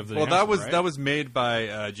of the that was made by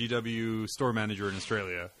a GW store manager in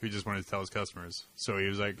Australia who just wanted to tell his customers. So he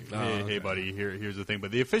was like, "Hey, buddy, here's the thing."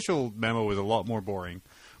 But the official memo was a lot more boring.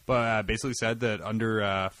 But basically said that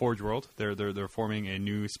under Forge World, they're forming a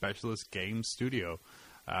new specialist game studio.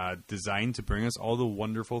 Designed to bring us all the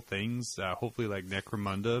wonderful things, hopefully like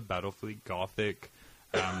Necromunda, Battlefleet, Gothic,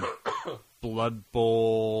 Blood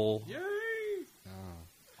Bowl. Yay!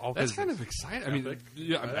 That's kind of exciting. I mean,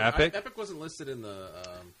 Epic. Epic wasn't listed in the.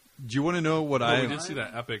 Do you want to know what we did see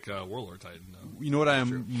that Epic Warlord Titan, though. You know what I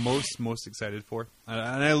am most excited for?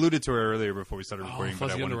 And I alluded to it earlier before we started recording, but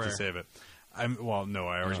I wanted to save it. I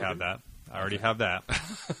already have that. I already have that.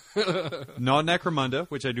 Not Necromunda,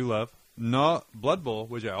 which I do love. Not Blood Bowl,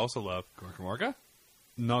 which I also love. Gorka Morka?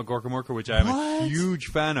 Not Gorka Morka, which I'm a huge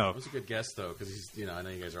fan of. That was a good guess, though, because I know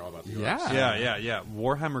you guys are all about the orcs. Yeah.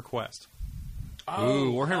 Warhammer Quest.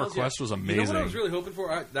 Ooh, Warhammer Quest was amazing. You know what I was really hoping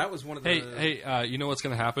for? That was one of the... Hey, you know what's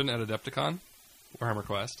going to happen at Adepticon? Warhammer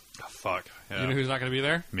Quest. Oh, fuck. Yeah. You know who's not going to be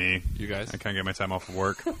there? Me. You guys. I can't get my time off of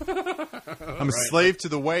work. I'm a slave to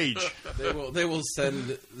the wage. They will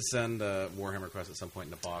send Warhammer Quest at some point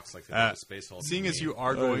in a box like they did Space Hulk. Seeing as you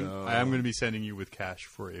are going, I am going to be sending you with cash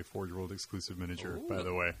for a Forge World exclusive miniature, by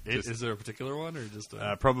the way. Is there a particular one or just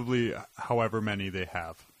probably however many they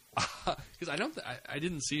have. Because I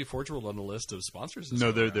didn't see Forge World on the list of sponsors.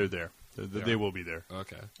 No, they're there. They will be there.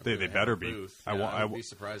 Okay, they better be. Booth. I would be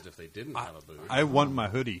surprised if they didn't have a booth. I want my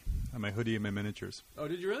hoodie. My hoodie and my miniatures. Oh,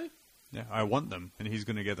 did you really? Yeah, I want them, and he's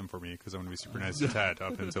going to get them for me because I'm going to be super nice to Tad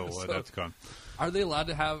up until Adepticon. Are they allowed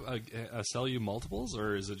to have sell you multiples,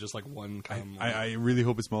 or is it just like one? I really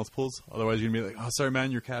hope it's multiples. Otherwise, you're going to be like, oh, sorry,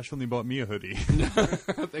 man, your cash only bought me a hoodie.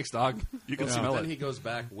 Thanks, dog. You can smell then it. he goes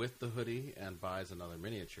back with the hoodie and buys another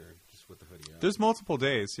miniature just with the hoodie on. There's multiple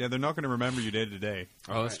days. Yeah, they're not going to remember you day to day.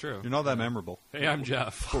 Oh, that's true. You're not that memorable. Hey, I'm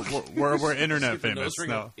Jeff. We're internet Stick the famous nose ring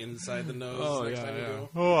now. up inside the nose Oh, next yeah, time yeah. you go.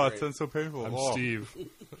 Oh, Great. that sounds so painful. I'm Oh. Steve.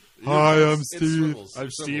 Hi, I'm It Steve. swivels.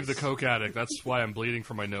 I'm Steve the coke addict. That's why I'm bleeding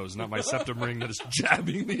from my nose, not my septum ring that is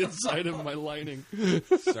jabbing the inside of my lining.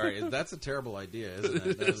 Sorry, that's a terrible idea, isn't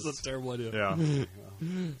it? That It's is- a terrible idea. Yeah.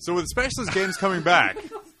 So with specialist games coming back,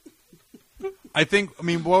 I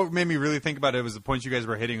mean, what made me really think about it was the point you guys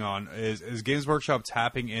were hitting on is Games Workshop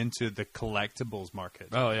tapping into the collectibles market.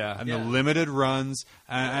 Oh, yeah. And Yeah. the limited runs,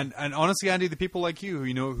 and honestly, Andy, the people like you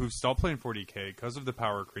who've stopped playing 40K because of the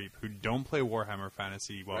power creep, who don't play Warhammer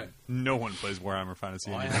Fantasy. Well, Right. no one plays Warhammer Fantasy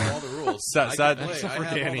Well, I anymore. have all the rules. Sad- I sad- can play. except I for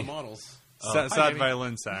have all Danny. the models. Sad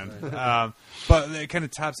violin sound. But it kind of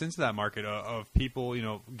taps into that market of people,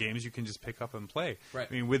 games you can just pick up and play. Right.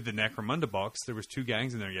 I mean, with the Necromunda box, there was 2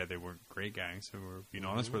 gangs in there. Yeah, they weren't great gangs. We were being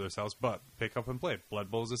honest with ourselves, but pick up and play. Blood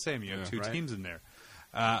Bowl is the same. You have 2 Right. teams in there.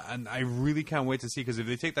 And I really can't wait to see, because if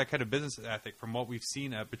they take that kind of business ethic from what we've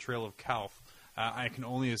seen at Betrayal of Calth, I can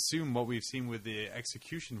only assume what we've seen with the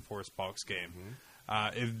Execution Force box game.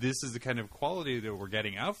 If this is the kind of quality that we're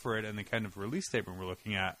getting out for it and the kind of release statement we're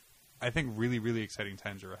looking at, I think really, really exciting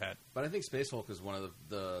times are ahead. But I think Space Hulk is one of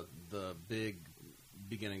the big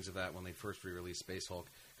beginnings of that when they first re-released Space Hulk,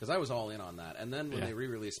 because I was all in on that. And then when they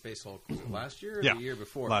re-released Space Hulk, was it last year or Yeah. the year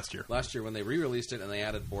before? Last year. Last year when they re-released it and they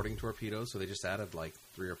added boarding torpedoes, so they just added like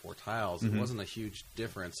 3 or 4 tiles. It wasn't a huge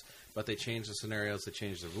difference, but they changed the scenarios, they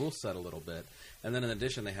changed the rule set a little bit. And then in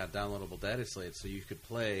addition, they had downloadable data slates, so you could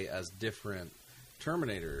play as different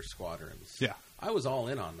Terminator squadrons. Yeah. I was all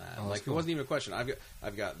in on that. Oh, that's Like cool. it wasn't even a question.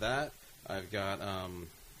 I've got that. I've got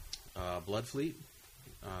Blood Fleet.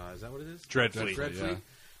 Is that what it is? Dreadfleet, Dreadfleet.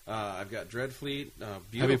 I've got Dreadfleet.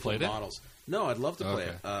 Beautiful Have you played it? models. No, I'd love to play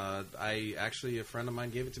Okay. it. I actually, a friend of mine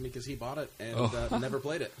gave it to me because he bought it and Oh. never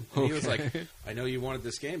played it. And he was like, Okay. "I know you wanted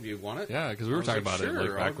this game. Do you want it?" Yeah, because we I were was talking like, about it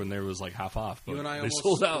 "Sure, back I'll-" when there was like half off. But You and I they almost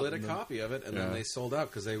sold out. split a and then- copy of it, and then Yeah. they sold out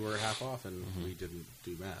because they were half off, and we didn't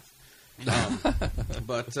do math.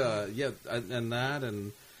 But yeah, and that,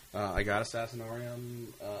 and I got Assassinorium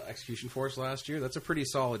Execution Force last year. That's a pretty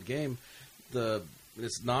solid game.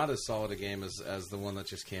 It's not as solid a game as the one that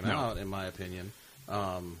just came out, in my opinion.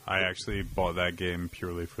 I actually bought that game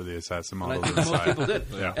purely for the assassin And I model think most inside. people did.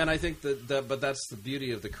 Yeah. And I think that but that's the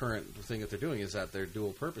beauty of the current thing that they're doing is that they're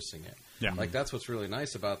dual purposing it. Yeah. Like that's what's really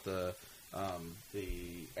nice about the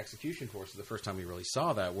Execution Force. The first time we really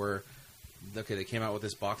saw that, where they came out with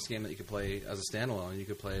this box game that you could play as a standalone. You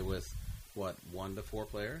could play with 1 to 4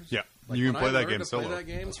 players. Yeah. Like, You can when play I that learned game to solo. Play that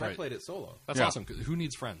game, That's I right. played it solo. That's Yeah. awesome. 'Cause who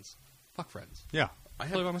needs friends? Fuck friends. Yeah. I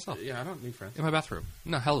Play by myself. Yeah, I don't need friends. In my bathroom.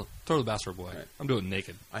 No, hell, throw the bathroom away. Right. I'm doing it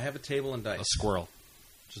naked. I have a table and dice. A squirrel.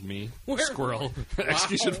 Just me. Where? Squirrel.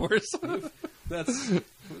 Execution Force.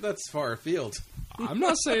 That's far afield. I'm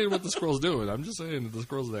not saying what the squirrel's doing. I'm just saying that the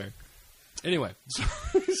squirrel's there. Anyway, So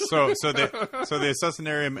the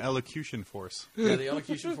Assassinarium Elocution Force. Yeah, the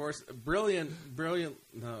Elocution Force, brilliant.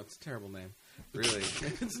 No, it's a terrible name. Really,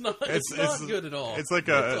 it's not. It's not good at all. it's like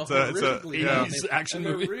It's a horrifically yeah. bad 80s name. action And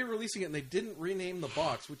they're movie. re-releasing it, and they didn't rename the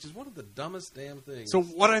box, which is one of the dumbest damn things. So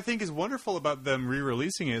what I think is wonderful about them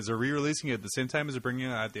re-releasing it is they're re-releasing it at the same time as they're bringing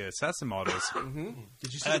out the assassin models.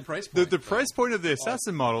 did you see the price The point? price point of the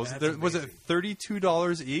assassin models that's was it amazing.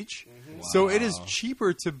 $32 each. So it is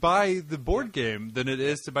cheaper to buy the board game than it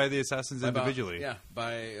is to buy the assassins About- individually. Yeah,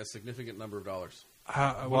 by a significant number of dollars.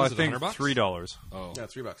 Well, What I is it, think $100? $3. oh, Yeah,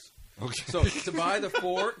 $3. okay. So to buy the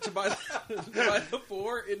 4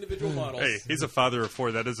 individual models. Hey, he's a father of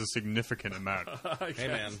 4. That is a significant amount. Hey,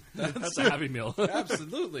 man, That's a Happy Meal.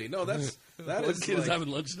 absolutely no. That What is kid is like- having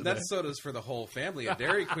lunch today? That's sodas for the whole family. A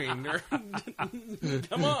Dairy Queen.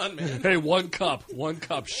 Come on, man. Hey, one cup,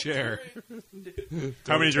 share.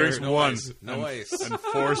 How many drinks? No One. ice. No ice. And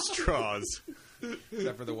 4 straws.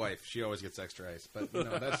 Except for the wife. She always gets extra ice. But,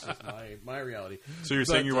 that's just my reality. So you're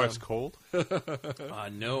saying But, your wife's cold?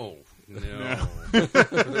 No. For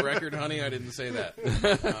the record, honey, I didn't say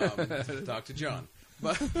that. Talk to John.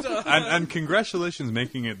 But, And congratulations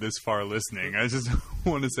making it this far listening. I just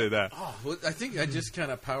want to say that. well, I think I just kind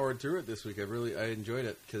of powered through it this week. I enjoyed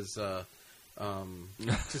it because Ted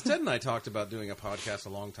and I talked about doing a podcast a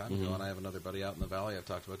long time ago, and I have another buddy out in the valley. I've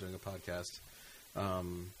talked about doing a podcast,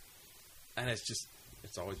 and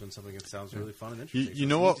it's always been something that sounds really fun and interesting. You So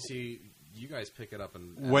know it's what? neat to see you guys pick it up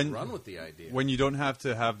and run with the idea. When you don't have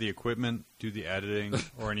to have the equipment, do the editing,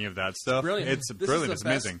 or any of that stuff. Brilliant. It's brilliant. It's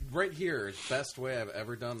amazing. Right here is the best way I've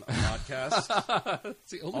ever done a podcast.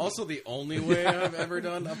 It's the the only way I've ever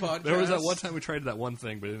done a podcast. There was that one time we tried that one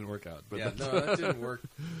thing, but it didn't work out. But yeah, no, that didn't work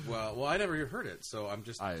well. I never heard it, so I'm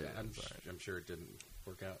sure it didn't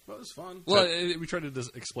work out. But it was fun. Well, we tried to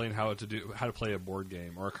just explain how to play a board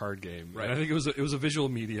game or a card game. Right. And I think it was a visual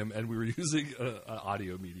medium, and we were using an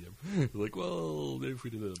audio medium. Like, well, maybe if we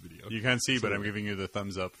did a video. You can't see, but I'm giving you the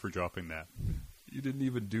thumbs up for dropping that. You didn't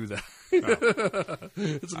even do that. Oh.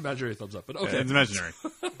 It's an imaginary thumbs up, but okay. Yeah, it's imaginary.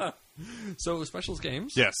 So, Specials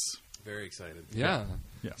Games? Yes. Very excited. Yeah.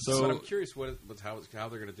 So I'm curious how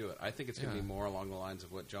they're going to do it. I think it's going to be more along the lines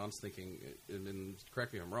of what John's thinking, and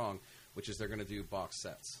correct me if I'm wrong, which is they're going to do box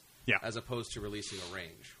sets. Yeah. As opposed to releasing a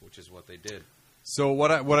range, which is what they did. So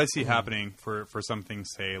what I see happening for something,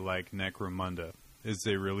 say, like Necromunda, is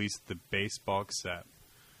they release the base box set.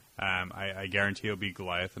 I guarantee it'll be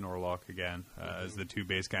Goliath and Orlok again as the two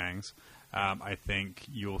base gangs. I think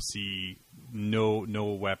you'll see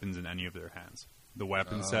no weapons in any of their hands. The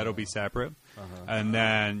weapon set will be separate, and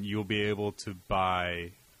then you'll be able to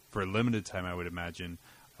buy, for a limited time, I would imagine,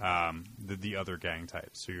 the other gang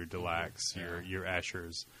types. So your Delax, your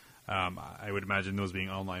Ashers. I would imagine those being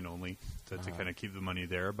online only to kind of keep the money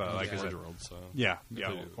there. But like I said, World, so.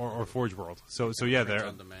 or Forge World. So yeah,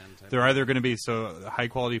 they're either going to be high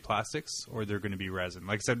quality plastics or they're going to be resin.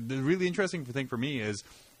 Like I said, the really interesting thing for me is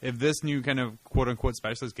if this new kind of quote unquote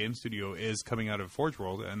specialist game studio is coming out of Forge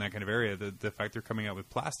World and that kind of area, the fact they're coming out with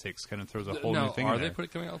plastics kind of throws a whole new thing. Are in they there.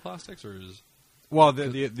 coming out with plastics or is? Well,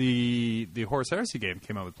 the Horus Heresy game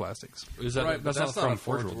came out with plastics. Is that right? That's not from a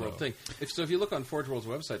Forge World World thing. If you look on Forge World's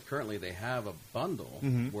website, currently they have a bundle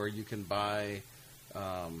where you can buy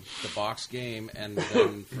the box game, and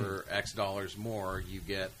then for X dollars more, you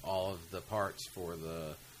get all of the parts for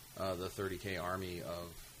the 30K army of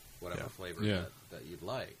whatever flavor that you'd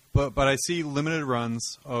like. But I see limited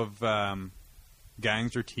runs of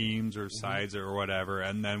gangs or teams or sides or whatever,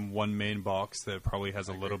 and then one main box that probably has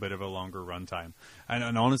a little bit of a longer runtime.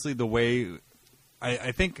 And honestly, the way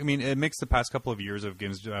I think, it makes the past couple of years of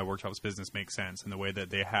Games Workshop's business make sense in the way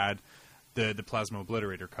that they had the Plasma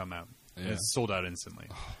Obliterator come out. And it's sold out instantly.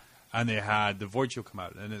 And they had the Void Shield come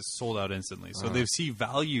out, and it's sold out instantly. So they see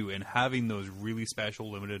value in having those really special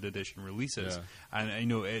limited edition releases.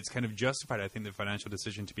 And, it's kind of justified, I think, the financial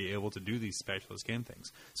decision to be able to do these specialist game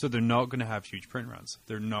things. So they're not going to have huge print runs.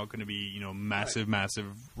 They're not going to be,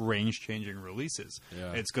 massive range-changing releases.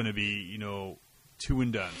 It's going to be,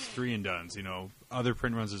 2-and-dones, 3-and-dones, other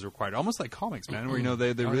print runs is required. Almost like comics, man, where,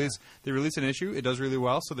 they release an issue, it does really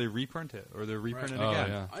well, so they reprint it, or they reprint it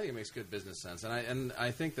again. I think it makes good business sense. And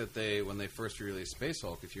I think that when they first released Space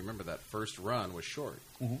Hulk, if you remember, that first run was short.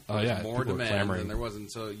 More demand than there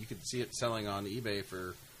wasn't, so you could see it selling on eBay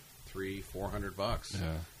for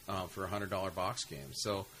 $300-400 for a $100 box game.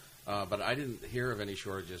 So, but I didn't hear of any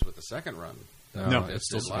shortages with the second run. No, it's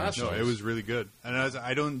still last. No, it was really good, and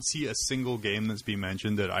I don't see a single game that's being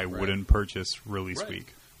mentioned that I wouldn't purchase release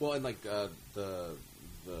week. Well, and like the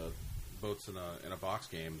boats in a box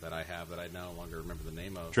game that I have that I no longer remember the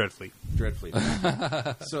name of. Dreadfleet.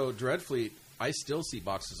 So Dreadfleet, I still see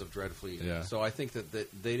boxes of Dreadfleet. Yeah. So I think that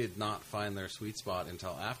they did not find their sweet spot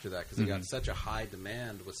until after that because they got such a high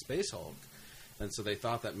demand with Space Hulk. And so they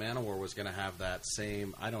thought that Manowar was going to have that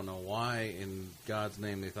same. I don't know why, in God's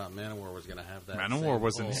name, they thought Manowar was going to have that. Manowar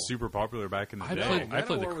wasn't super popular back in the day. I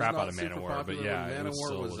played the crap out of Manowar, but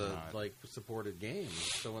Manowar was a supported game.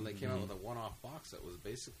 So when they came out with a one-off box, that was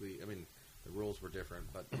basically. The rules were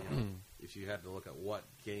different, but if you had to look at what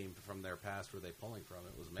game from their past were they pulling from,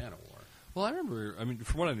 it was Manowar. Well, I remember.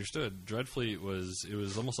 From what I understood, Dreadfleet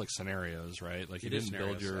was almost like scenarios, right? Like you didn't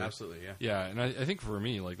build your absolutely, and I think for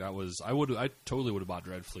me, like that was I totally would have bought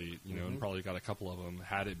Dreadfleet, and probably got a couple of them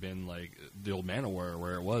had it been like the old Manowar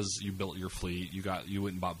where it was you built your fleet, you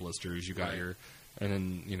went and bought blisters, you got your, and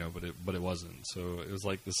then but it wasn't. So it was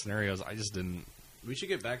like the scenarios. I just didn't. We should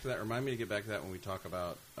get back to that. Remind me to get back to that when we talk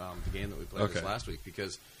about the game that we played this last week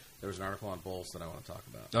because there was an article on Bolts that I want to talk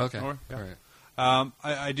about. Okay, all right.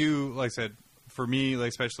 I do, like I said, for me,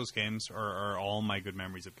 like specialist games are all my good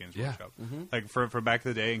memories of Games Workshop. Like for back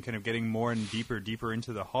in the day and kind of getting more and deeper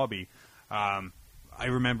into the hobby. I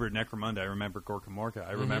remember Necromunda. I remember Gorka Morka.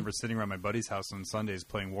 I remember sitting around my buddy's house on Sundays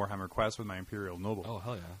playing Warhammer Quest with my Imperial Noble. Oh,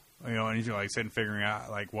 hell yeah. And like sitting figuring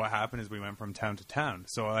out like what happened as we went from town to town.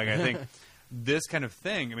 So like I think this kind of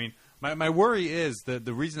thing. My worry is that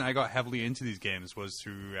the reason I got heavily into these games was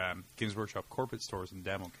through Games Workshop corporate stores and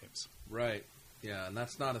demo games. Right. Yeah, and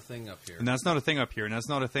that's not a thing up here. And that's not a thing up here, and that's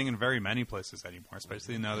not a thing in very many places anymore,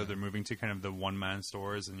 especially now that they're moving to kind of the one-man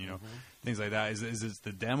stores and, things like that. Is it's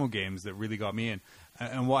the demo games that really got me in.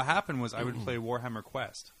 And what happened was I would play Warhammer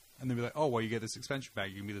Quest, and they'd be like, oh, well, you get this expansion pack.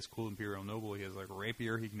 You can be this cool Imperial Noble. He has, like, a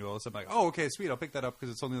rapier. He can do all this stuff. I'm like, oh, okay, sweet. I'll pick that up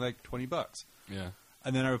because it's only, like, $20. Yeah.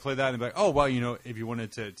 And then I would play that and be like, oh, well, if you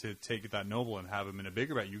wanted to take that noble and have him in a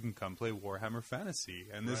bigger bet, you can come play Warhammer Fantasy.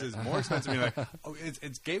 And this is more expensive. You're like, oh,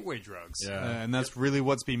 it's gateway drugs. Yeah. And that's really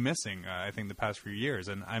what's been missing, I think, the past few years.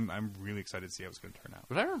 And I'm really excited to see how it's going to turn out.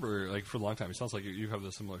 But I remember, like, for a long time, it sounds like you have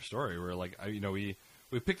a similar story where, like,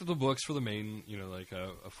 we picked up the books for the main, like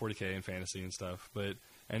a 40K and fantasy and stuff,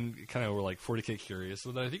 and kind of were like 40K curious.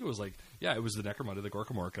 So then I think it was like, it was the Necromunda, the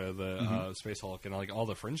Gorkamorka, the Space Hulk, and like all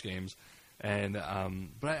the fringe games. And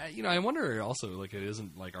but I wonder also, like, it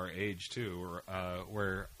isn't like our age too, or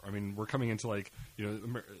where we're coming into, like,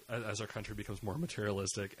 as our country becomes more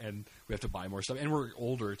materialistic and we have to buy more stuff, and we're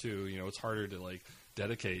older too. It's harder to, like,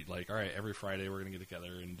 dedicate, like, all right, every Friday we're going to get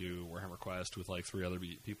together and do Warhammer Quest with like 3 other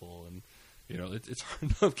people, and it's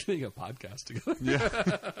hard enough getting a podcast together.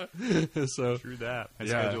 Yeah. So True that. My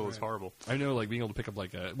schedule is horrible. I know, like, being able to pick up,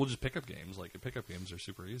 like, just pick up games. Like, pickup games are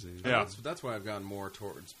super easy. Yeah. That's why I've gone more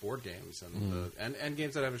towards board games and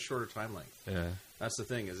games that have a shorter time length. Yeah. That's the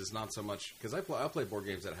thing, is it's not so much... Because I'll play board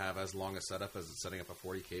games that have as long a setup as setting up a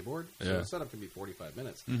 40K board. So the setup can be 45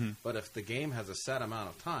 minutes. Mm-hmm. But if the game has a set amount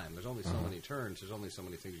of time, there's only so many turns, there's only so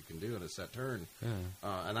many things you can do in a set turn.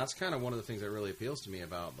 Yeah. And that's kind of one of the things that really appeals to me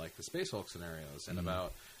about, like, the Space Hulk scenarios and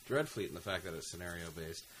about Dreadfleet and the fact that it's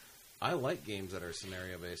scenario-based. I like games that are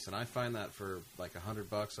scenario-based, and I find that for, like, $100,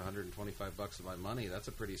 $125 of my money, that's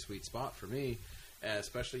a pretty sweet spot for me. And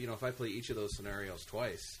especially, if I play each of those scenarios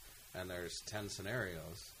twice, and there's 10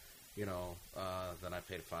 scenarios, then I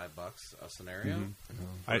paid $5 a scenario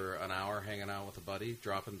for an hour hanging out with a buddy,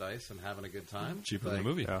 dropping dice and having a good time. Cheaper than a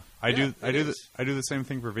movie. Yeah. I do the same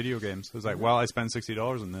thing for video games. It was like, well, I spent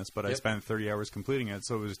 $60 on this, but I spent 30 hours completing it,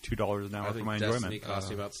 so it was $2 an hour for my Destiny enjoyment. cost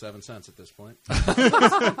me about 7 cents at this point.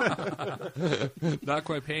 Not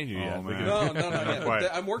quite paying you yet. Man. No, Not quite.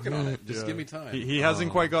 I'm working on it. Just give me time. He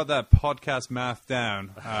hasn't quite got that podcast math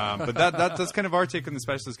down, but that's kind of our take on the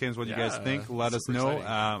specialist games. What you guys think? Let us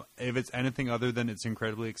know. If it's anything other than it's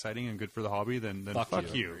incredibly exciting and good for the hobby, then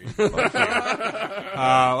fuck you. Fuck you.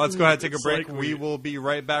 Let's go ahead and take a break. Like we will be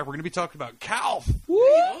right back. We're going to be talking about Calf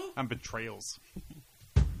and betrayals.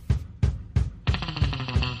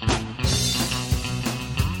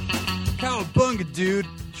 Cowabunga, dude.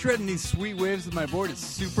 Shredding these sweet waves with my board is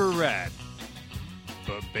super rad.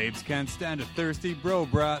 But babes can't stand a thirsty bro,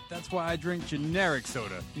 brah. That's why I drink generic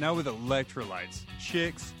soda, now with electrolytes.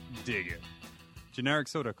 Chicks dig it. Generic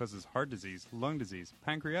soda causes heart disease, lung disease,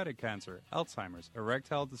 pancreatic cancer, Alzheimer's,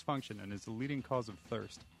 erectile dysfunction, and is the leading cause of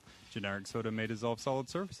thirst. Generic soda may dissolve solid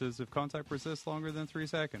surfaces if contact persists longer than 3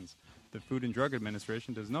 seconds. The Food and Drug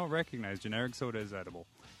Administration does not recognize generic soda as edible.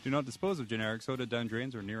 Do not dispose of generic soda down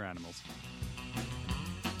drains or near animals.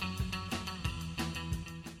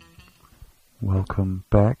 Welcome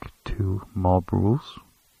back to Mob Rules.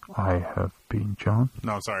 I have been John.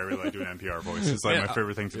 No, sorry, I really like doing NPR voice. It's like my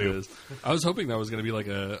favorite thing to do. I was hoping that was going to be like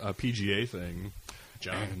a PGA thing.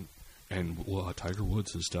 John. And Tiger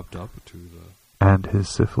Woods has stepped up to the... And his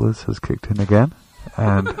syphilis has kicked in again.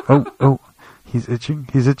 And, he's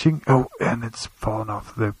itching. Oh, and it's fallen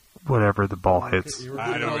off the ball hits.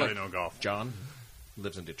 I don't really know golf. John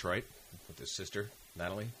lives in Detroit with his sister,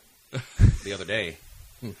 Natalie. The other day,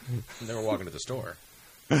 they were walking to the store.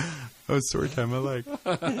 Oh, story time I like.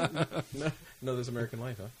 No, This American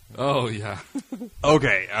Life, huh? Oh, yeah.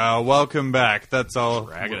 Okay, welcome back. That's all.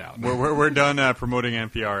 Drag it out. We're done promoting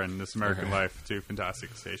NPR and This American Life, 2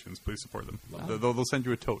 fantastic stations. Please support them. They'll send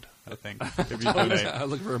you a tote, I think. If you donate. I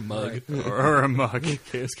look for a mug. Right. Or a mug.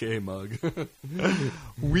 KSK mug.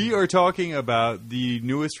 We are talking about the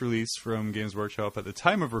newest release from Games Workshop at the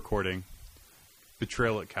time of recording,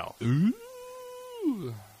 Betrayal at Cal.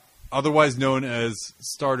 Ooh. Otherwise known as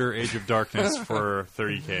Starter Age of Darkness for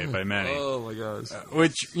 30K by many. Oh my gosh.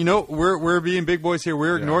 Which, we're being big boys here.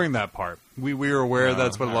 We're ignoring that part. We are aware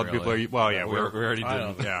that's what a lot of people are... Well, yeah. We already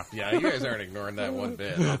did. Yeah. Yeah, you guys aren't ignoring that one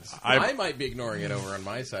bit. I might be ignoring it over on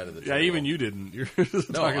my side of the table. Yeah, even you didn't. You're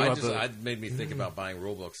just talking about it made me think about buying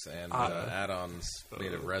rulebooks and add-ons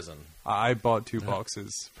made of resin. I bought 2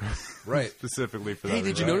 boxes right, specifically for that. Hey,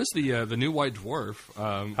 did you notice the new White Dwarf?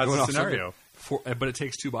 Has a scenario. But it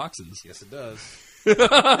takes 2 boxes. Yes, it does. You're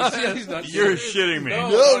shitting me.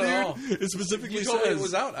 No, dude. It specifically you told me says it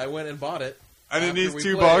was out. I went and bought it. And it after needs we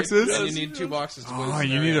 2 played, boxes? And you need 2 boxes to win the Oh, you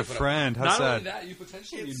scenario need a to put up. friend. How Not sad. only that, you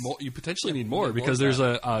potentially need more. You potentially need you more need because more there's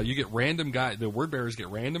a you get random guy. The word bearers get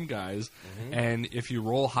random guys, and if you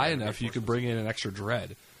roll high enough, you can bring in an extra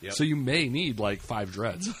dread. Yep. So you may need like 5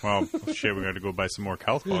 dreads. Well, shit, we got to go buy some more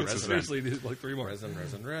Calth boxes then. Seriously, need like 3 more. Resin.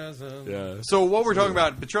 Yeah. So what we're talking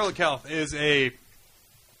about, Betrayal at Calth, is a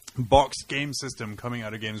boxed game system coming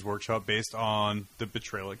out of Games Workshop based on the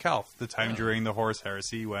Betrayal at Calth, the time during the Horus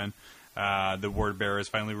Heresy when the word bearers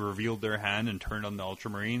finally revealed their hand and turned on the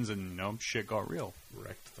Ultramarines, and shit got real.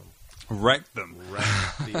 Wrecked them. Wrecked them. Wrecked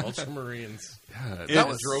the Ultramarines.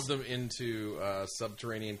 It Drove them into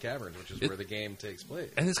subterranean caverns, which is where the game takes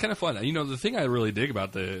place. And it's kind of fun. The thing I really dig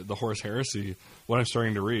about the Horus Heresy, what I'm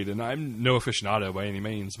starting to read, and I'm no aficionado by any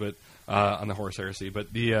means, but on the Horus Heresy,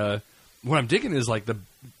 but the what I'm digging is like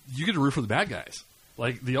you get to root for the bad guys.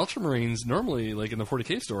 Like the Ultramarines, normally, like in the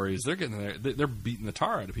 40K stories, they're getting there, they're beating the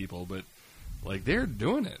tar out of people, but like they're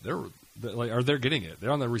doing it. They're getting it.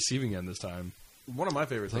 They're on the receiving end this time. One of my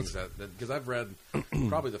favorite things because I've read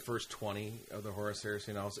probably the first 20 of the Horus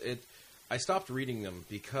Heresy novels. I stopped reading them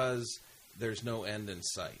because there's no end in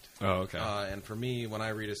sight. Oh, okay. And for me, when I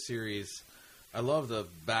read a series, I love the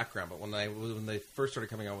background, but when they first started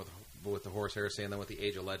coming out with the Horus Heresy and then with the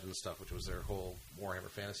Age of Legends stuff, which was their whole Warhammer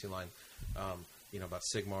Fantasy line, about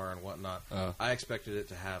Sigmar and whatnot, I expected it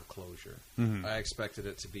to have closure. Mm-hmm. I expected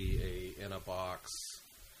it to be a in a box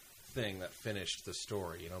thing that finished the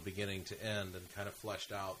story, beginning to end, and kind of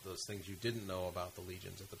fleshed out those things you didn't know about the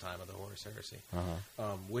legions at the time of the Horus Heresy,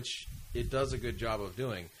 which it does a good job of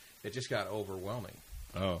doing. It just got overwhelming.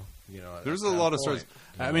 Oh, there's a lot of stories.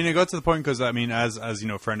 I mean, it got to the point because as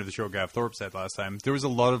friend of the show Gav Thorpe said last time, there was a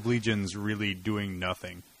lot of legions really doing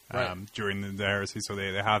nothing during the heresy, so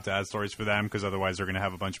they have to add stories for them because otherwise they're going to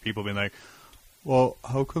have a bunch of people being like, "Well,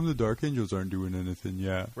 how come the Dark Angels aren't doing anything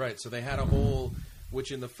yet?" Right. So they had a whole,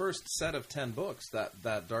 which in the first set of 10 books,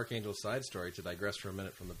 that Dark Angel side story, to digress for a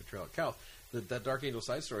minute from the Betrayal at Calth, that Dark Angel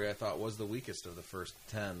side story I thought was the weakest of the first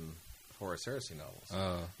 10 Horus Heresy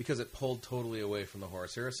novels because it pulled totally away from the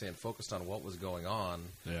Horus Heresy and focused on what was going on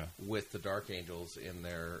with the Dark Angels in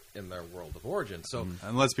their world of origin. So,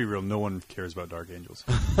 and let's be real, no one cares about Dark Angels.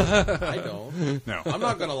 I don't. No, I'm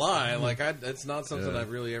not going to lie. Like, it's not something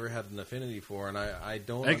I've really ever had an affinity for, and I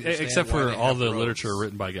don't. Except for all the literature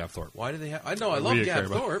written by Gav Thorpe. Why do they have? I know I love Gav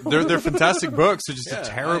Thorpe. They're fantastic books. They're just a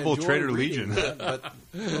terrible traitor legion. But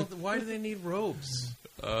why do they need robes?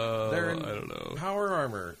 They're in I don't know. power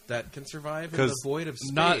armor that can survive in the void of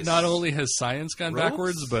space. Not only has science gone Ropes?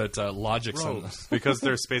 backwards, but logic's on Ropes. Because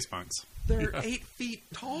they're space monks. They're 8 feet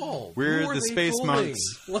tall. We're Who are the they space fooling?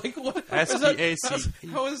 monks. Like what?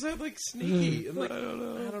 SPAC. How is that like sneaky? And, like, I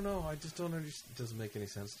don't know. I just don't understand. It doesn't make any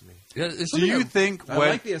sense to me. Yeah, Do you think I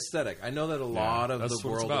like the aesthetic. I know that a lot of that's the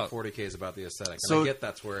what it's world of about. 40K is about the aesthetic, and So- I get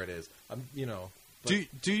that's where it is.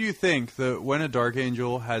 Do you think that when a Dark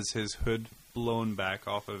Angel has his hood blown back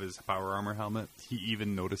off of his power armor helmet, he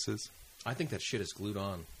even notices? I think that shit is glued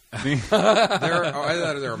on. I mean, there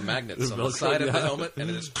are magnets on the Velcro, side of the yeah. helmet, and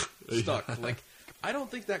it is stuck. Like, I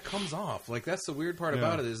don't think that comes off. Like, that's the weird part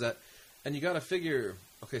about it is that, and you got to figure.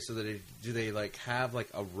 Okay, so do they like have like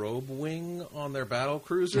a robe wing on their battle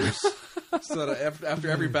cruisers, so that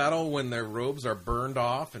after every battle, when their robes are burned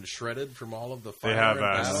off and shredded from all of the fire they have and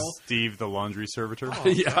battle, Steve the laundry servitor. oh,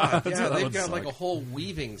 Yeah, God, that's yeah, how that they've would got like suck. a whole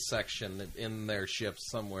weaving section in their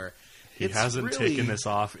ships somewhere. He It's hasn't really- taken this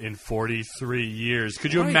off in 43 years.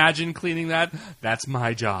 Could you Right. imagine cleaning that? That's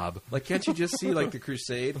my job. Like, can't you just see like the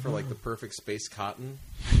Crusade for like the perfect space cotton?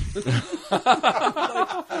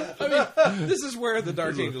 I mean, this is where the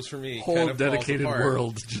Dark Angels for me Whole kind of falls dedicated apart.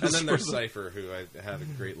 world And just then there's for Cypher, who I have a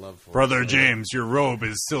great love for. Brother So- James, your robe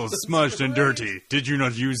is still smudged and dirty. Did you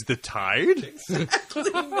not use the tide?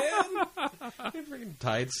 Exactly, man. Freaking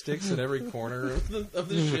tide sticks at every corner of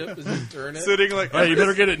the ship as you turn it. Sitting like Hey, you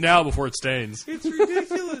better get it now before it stains. It's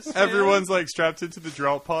ridiculous. man. everyone's like strapped into the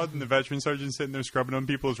drought pod, and the veteran sergeant sitting there scrubbing on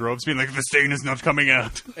people's robes, being like, "The stain is not coming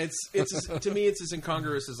out." It's to me, it's as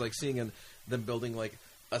incongruous as like seeing them building like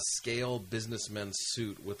a scale businessman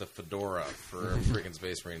suit with a fedora for a freaking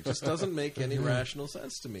Space Marine. It just doesn't make any rational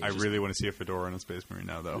sense to me. I Just really want to see a fedora on a Space Marine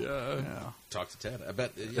now, though. Yeah. talk to Ted. I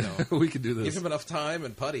bet We could do give this. him enough time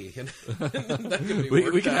and putty, and that could be We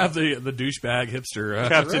worked can out. have the douchebag hipster.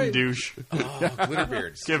 Captain right. Douche. Oh,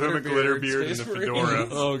 Glitterbeards. Give him a glitter beard and a Space fedora. Marines.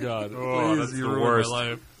 Oh God! Oh, that's you the ruined worst. my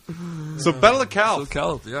life. So Battle of Calth.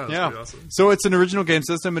 Calth, yeah, that's Yeah. pretty awesome. So it's an original game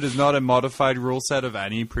system. It is not a modified rule set of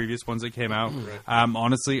any previous ones that came out.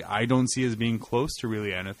 Honestly, I don't see as being close to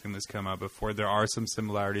really anything that's come out before. There are some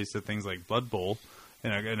similarities to things like Blood Bowl,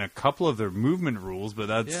 and a couple of their movement rules, but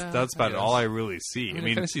that's about all I really see. I mean,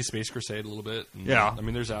 I kind of see Space Crusade a little bit. And, yeah. I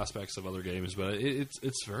mean, there's aspects of other games, but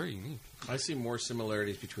it's very unique. I see more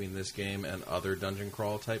similarities between this game and other dungeon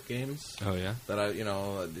crawl type games. Oh yeah. That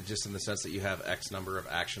just in the sense that you have X number of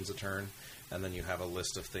actions a turn, and then you have a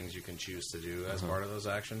list of things you can choose to do as part of those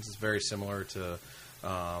actions. It's very similar to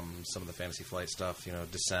some of the Fantasy Flight stuff.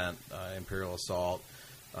 Descent, Imperial Assault.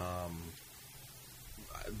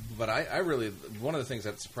 But I really, one of the things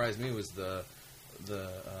that surprised me was the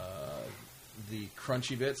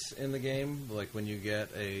crunchy bits in the game, like when you get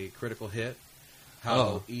a critical hit,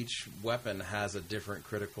 how each weapon has a different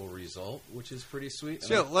critical result, which is pretty sweet.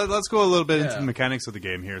 So let's go a little bit into the mechanics of the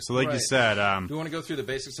game here. So like you said... do you want to go through the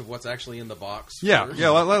basics of what's actually in the box first? Yeah,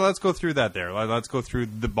 let's go through that there. Let's go through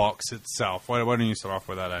the box itself. Why don't you start off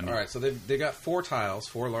with that, Andy? All right, so they got 4 tiles,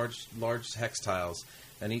 4 large hex tiles,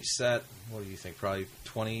 and each set, what do you think, probably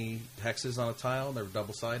 20 hexes on a tile? They're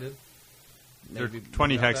double-sided? They're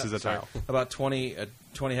 20 hexes a tile. About 20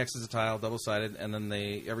 hexes a tile, double-sided, and then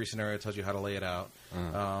every scenario tells you how to lay it out.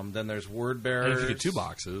 Then there's word bearers. And if you get 2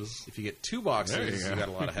 boxes. If you get 2 boxes, you got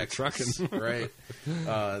a lot of hexes. Right.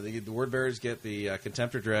 The word bearers get the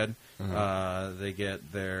Contemptor Dread. They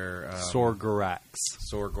get their... Sorgorax.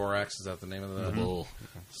 Sorgorax, is that the name of the... bull?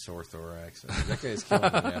 Sorthorax. That guy's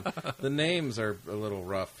killing me, man. The names are a little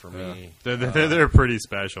rough for me. They're pretty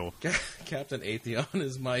special. Captain Atheon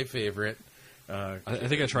is my favorite. I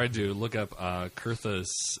think I tried to look up Kurtha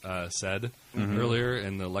said earlier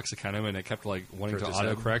in the Lexicanum, and it kept wanting to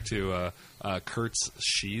autocorrect to Kurt's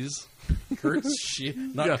Shees. Kurt's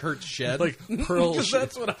Shees? Not Kurt's Shed? Like Pearl Because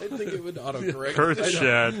that's what I think it would autocorrect. Kurt's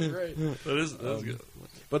Shed. Right. That is good.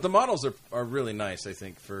 But the models are really nice, I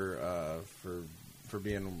think, for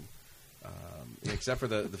being... except for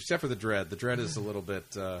the Dread. The Dread is a little bit...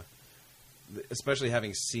 especially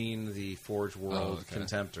having seen the Forge World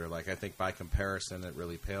Contemptor, I think by comparison it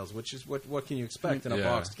really pales. Which is what can you expect in a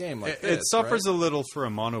boxed game like this? It suffers a little for a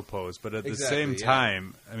monopose, but at the same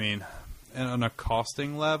time, I mean, on a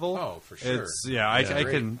costing level, for sure.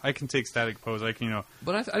 I can take static pose.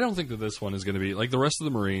 But I don't think that this one is going to be like the rest of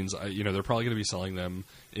the Marines. They're probably going to be selling them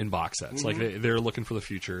in box sets. Like they're looking for the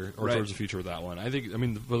future or towards the future with that one. I think. I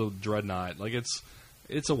mean, for the Dreadnought,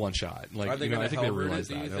 it's a one shot. Are they I think they realize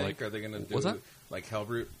that. Are they going to do what's that? Like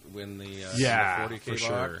Hellbrute win the 40K for box?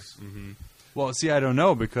 Sure. Mm-hmm. Well, see, I don't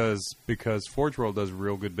know because Forge World does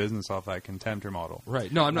real good business off that Contemptor model.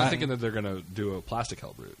 Right. No, I'm not thinking that they're going to do a plastic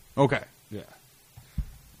Hellbrute. Okay. Yeah.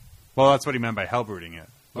 Well, that's what he meant by Hellbruting it.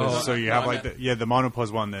 Oh, so you have the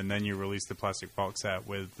monopose one, and then you release the plastic box set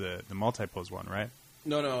with the multipose one, right?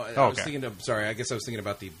 No. I was thinking of. Sorry, I guess I was thinking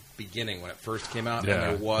about the beginning when it first came out, and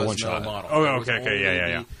there was no model. Oh, okay,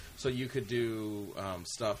 yeah. So you could do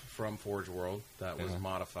stuff from Forge World that was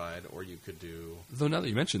modified, or you could do. Though now that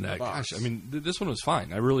you mentioned that, gosh, I mean, this one was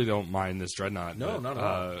fine. I really don't mind this Dreadnought. No, not at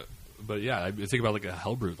all. But yeah, I think about a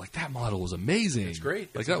Hellbrute. That model was amazing. It's great.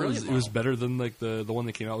 It was better than the one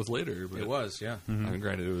that came out with later. But it was, yeah. I mean,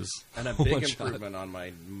 granted, it was and a big improvement on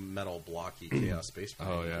my metal blocky Chaos Space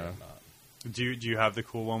Marine. Oh yeah. Do you have the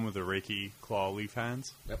cool one with the Reiki claw leaf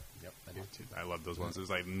hands? Yep, I do. Dude, I love those ones. It was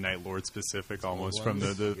like Night Lord specific, almost from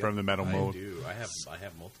the metal mode. I do. I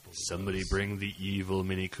have multiple. Somebody bring the evil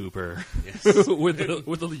Mini Cooper yes. with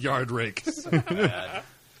a yard rake. So bad.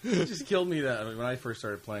 It just killed me that when I first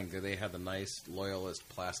started playing. They had the nice Loyalist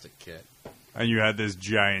plastic kit, and you had this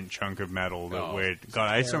giant chunk of metal that weighed. God,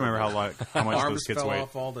 I still remember how much those kits fell weighed.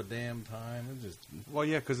 off all the damn time. It just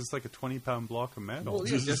because it's like a 20-pound block of metal. Well,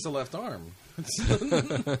 yeah, just the left arm.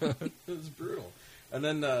 It's brutal. And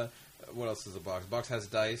then what else is the box? The box has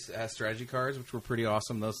dice. It has strategy cards, which were pretty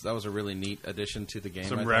awesome. That was a really neat addition to the game.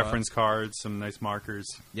 Some reference cards, some nice markers.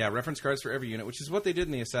 Yeah, reference cards for every unit, which is what they did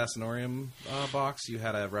in the Assassinorium box. You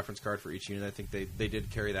had a reference card for each unit. I think they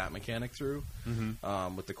did carry that mechanic through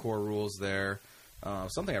with the core rules there.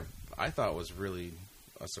 Something I thought was really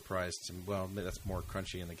a surprise to me. Well, that's more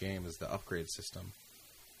crunchy in the game is the upgrade system,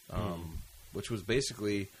 which was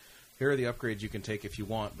basically here are the upgrades you can take if you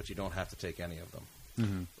want, but you don't have to take any of them.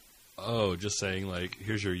 Mm-hmm. Oh, just saying,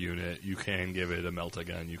 here's your unit. You can give it a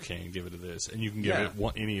Melta-Gun. You can give it a this. And you can give it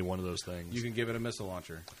any one of those things. You can give it a missile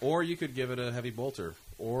launcher. Or you could give it a heavy bolter.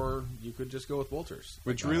 Or you could just go with bolters.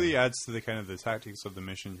 Which really adds to the kind of the tactics of the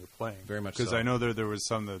mission you're playing. Very much Because I know there was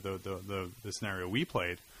some, the scenario we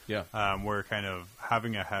played, where kind of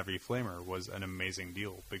having a heavy flamer was an amazing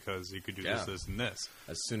deal because you could do this, and this.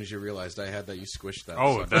 As soon as you realized I had that, you squished that.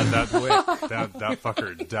 Oh, that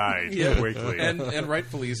fucker died quickly. And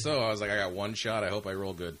rightfully so. I was like, I got one shot. I hope I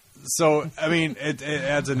roll good. So, I mean, it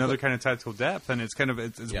adds another kind of tactical depth, and it's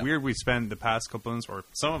Yeah. weird. We spent the past couple of months, or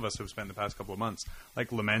some of us have spent the past couple of months,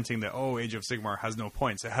 like lamenting that Age of Sigmar has no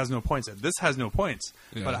points. It has no points. This has no points.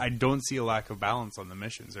 Yeah. But I don't see a lack of balance on the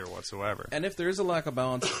missions there whatsoever. And if there is a lack of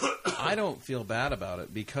balance, I don't feel bad about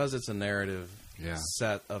it because it's a narrative Yeah.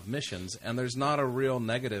 set of missions, and there's not a real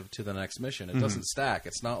negative to the next mission. It doesn't stack.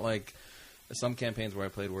 It's not like some campaigns where I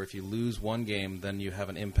played where if you lose one game, then you have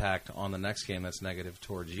an impact on the next game that's negative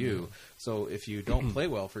towards you. So if you don't play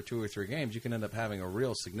well for 2 or 3 games, you can end up having a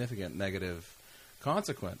real significant negative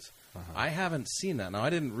consequence. I haven't seen that. Now, I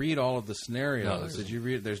didn't read all of the scenarios. Did you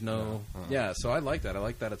read? There's no... Yeah, so I like that. I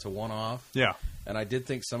like that it's a one-off. Yeah. And I did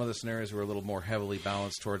think some of the scenarios were a little more heavily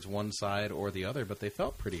balanced towards one side or the other, but they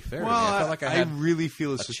felt pretty fair to me. I felt like I had really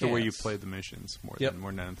feel it's a just the way you chance. play the missions more Yep.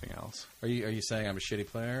 than anything else. Are you saying I'm a shitty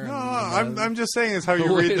player? No, And- I'm just saying it's how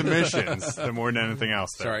you read the missions the more than anything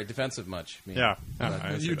else. There. Sorry, defensive much. Me. Yeah.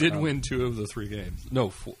 I see You that. did win 2 of the 3 games.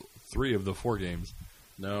 No, 3 of the 4 games.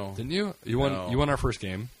 No. Didn't you? You won. No. You won our first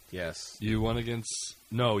game. Yes. You won against.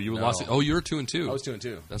 No, you No. lost. Oh, you were 2 and 2. I was 2 and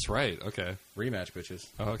 2. That's right. Okay. Rematch, bitches.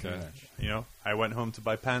 Oh, okay. Rematch. You know, I went home to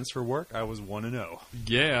buy pants for work. I was 1-0.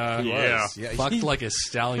 Yeah. Yeah. Yeah. Fucked like a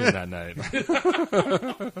stallion that night.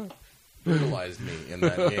 Brutalized me in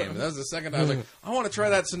that game. And that was the second time I was like, I want to try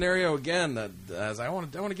that scenario again. As I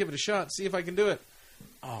want to give it a shot, see if I can do it.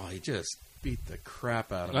 Oh, he just beat the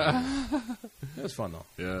crap out of me. It was fun though.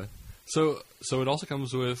 Yeah. So it also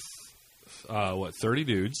comes with 30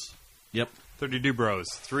 dudes. Yep. 32 bros.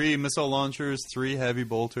 3 missile launchers, 3 heavy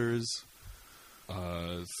bolters.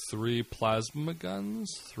 3 plasma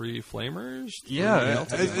guns, 3 flamers. 3 Yeah,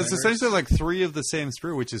 melting it's flamers. essentially like 3 of the same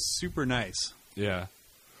sprue, which is super nice. Yeah.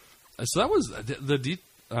 So that was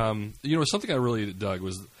something I really dug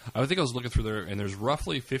was I think I was looking through there and there's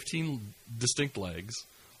roughly 15 distinct legs.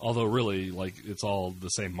 Although really, like it's all the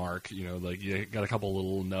same mark. You know, like you got a couple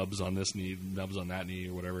little nubs on this knee, nubs on that knee,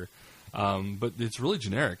 or whatever. But it's really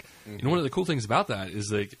generic. Mm-hmm. You know, one of the cool things about that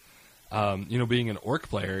is like, being an orc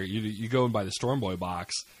player, you go and buy the Stormboy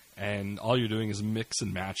box, and all you're doing is mix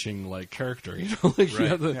and matching like character. You know, like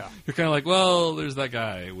Right. you're kind of like, well, there's that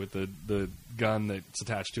guy with the gun that's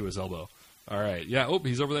attached to his elbow. All right, yeah. Oh,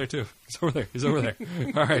 he's over there too. He's over there. He's over there.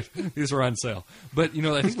 All right, these were on sale. But you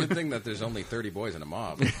know, I It's a think good thing that there's only 30 boys in a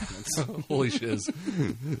mob. holy shiz.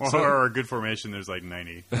 Or a good formation, there's like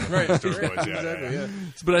 90. Right. Those boys, yeah, Exactly, yeah.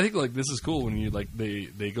 But I think like this is cool when you like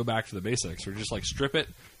they go back to the basics or just like strip it.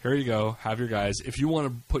 Here you go, have your guys. If you want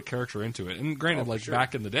to put character into it, and granted, like sure.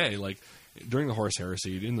 back in the day, like during the Horus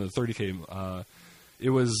Heresy in the 30K, it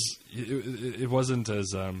wasn't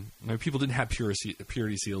as people didn't have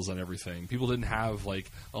purity seals on everything. People didn't have like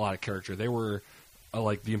a lot of character. They were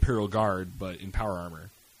like the Imperial Guard, but in power armor.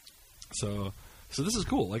 So this is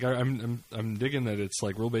cool. Like I'm digging that it's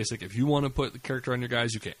like real basic. If you want to put the character on your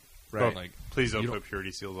guys, you can. Right. Like, Please don't you put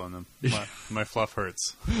purity seals on them. My fluff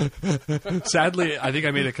hurts. Sadly, I think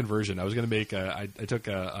I made a conversion. I was going to make I took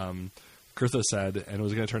a Kurtha said and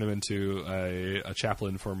was going to turn him into a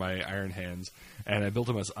chaplain for my Iron Hands, and I built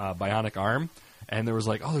him a bionic arm. And there was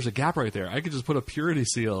like, oh, there's a gap right there. I could just put a purity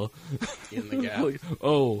seal In the gap. like,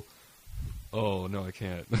 oh no, I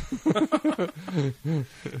can't.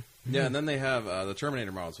 Yeah, and then they have the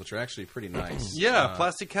Terminator models, which are actually pretty nice. Yeah,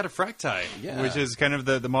 plastic cataphracti, yeah. which is kind of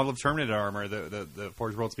the model of Terminator armor that the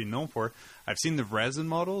Forge World's been known for. I've seen the resin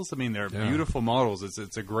models. I mean, they're Yeah. beautiful models.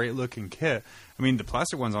 It's a great looking kit. I mean, the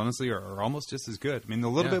plastic ones, honestly, are almost just as good. I mean, a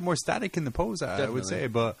little Yeah. bit more static in the pose, I would Definitely. say,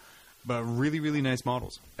 but really, really nice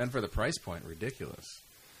models. And for the price point, ridiculous.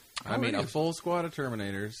 I Oh, mean, it a is. full squad of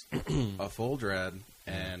Terminators, a full Dread,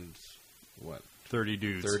 and what, 30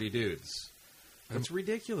 dudes. 30 dudes. That's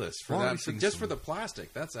ridiculous for Well, that. I think Just so. for the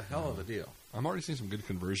plastic, that's a hell of a deal. I'm already seeing some good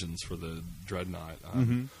conversions for the Dreadnought.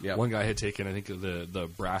 Yep. One guy had taken, I think, the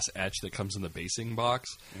brass etch that comes in the basing box,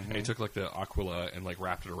 and he took like the Aquila and like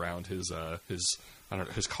wrapped it around his I don't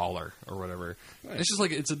know, his collar or whatever. Nice. It's just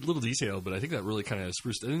like it's a little detail, but I think that really kind of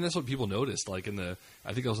spruced. I think that's what people noticed. Like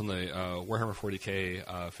I think I was on the Warhammer 40K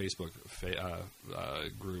Facebook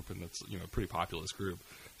group, and that's a pretty populous group.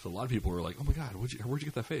 So a lot of people were like, "Oh my god, where'd you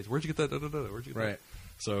get that face? Where'd you get that? Where'd you get Right. that?"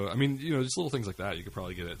 So I mean, just little things like that, you could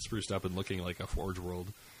probably get it spruced up and looking like a Forge World,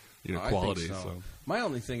 I quality. think So. My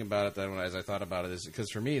only thing about it, then, as I thought about it, is because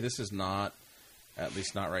for me, this is not, at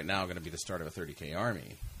least not right now, going to be the start of a 30K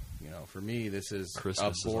army. For me, this is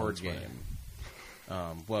Christmas is a on board its way.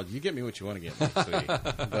 game. Well, you get me what you want to get me, sweetie.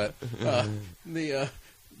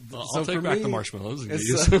 But I'll so take for back me, the marshmallows and get it's,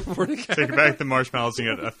 you some 40K. Take back the marshmallows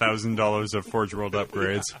and get $1,000 of Forge World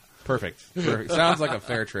upgrades Perfect. Sounds like a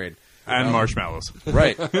fair trade. and marshmallows.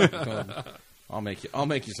 Right. I'll make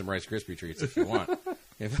you some Rice Krispie treats if you want.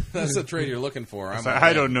 If that's the trade you're looking for, I'm.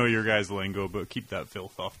 I don't know your guys' lingo, but keep that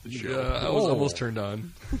filth off the show. Yeah, I was almost turned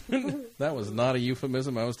on. That was not a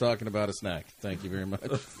euphemism. I was talking about a snack. Thank you very much.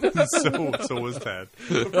 so was that.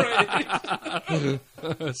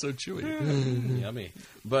 So chewy. Yummy.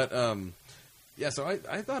 But yeah, so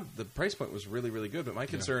I thought the price point was really, really good. But my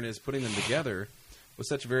concern is putting them together with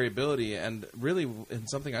such variability, and really, and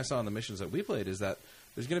something I saw in the missions that we played is that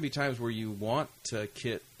there's going to be times where you want to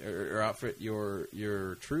kit or outfit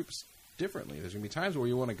your troops differently. There's going to be times where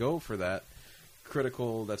you want to go for that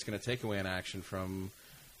critical that's going to take away an action from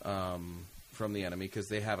the enemy because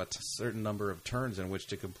they have a certain number of turns in which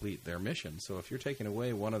to complete their mission. So if you're taking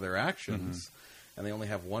away one of their actions and they only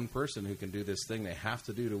have one person who can do this thing they have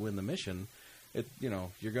to do to win the mission,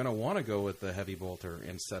 you're going to want to go with the heavy bolter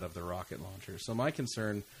instead of the rocket launcher. So my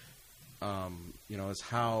concern, is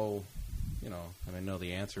how. And I know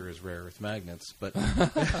the answer is rare earth magnets, but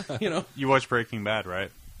You watch Breaking Bad,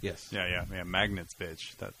 right? Yes. Yeah. Magnets,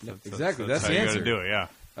 bitch. That's exactly. That's That's how the you answer. gotta do it.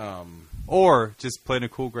 Yeah. Or just playing a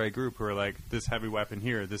cool gray group who are like, this heavy weapon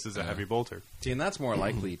here, this is a heavy bolter. See, and that's more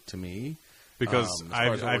likely to me Because as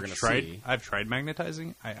far as what we're gonna see. I've tried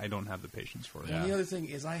magnetizing. I don't have the patience for it. And the other thing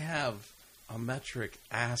is, I have a metric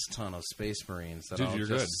ass ton of Space Marines that I'll you're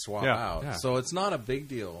just good. swap Yeah. out. Yeah. So it's not a big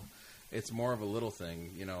deal. It's more of a little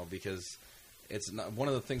thing, because it's not one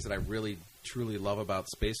of the things that I really truly love about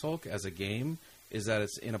Space Hulk as a game is that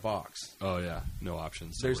it's in a box. Oh yeah, no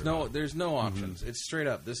options. There's no options. It's straight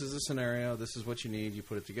up. This is a scenario. This is what you need. You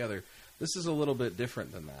put it together. This is a little bit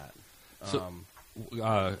different than that. So,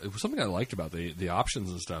 something I liked about the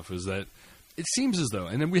options and stuff is that it seems as though,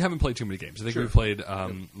 and then we haven't played too many games. I think we played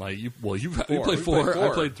you played four.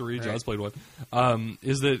 I played three. Right. John's played one.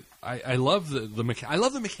 Is that I love I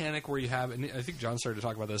love the mechanic where you have, and I think John started to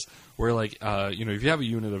talk about this, where if you have a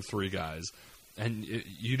unit of 3 guys, and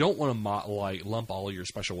you don't want to lump all your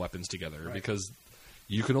special weapons together because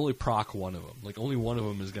you can only proc one of them. Like only one of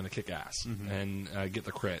them is going to kick ass and get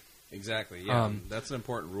the crit. Exactly. Yeah, that's an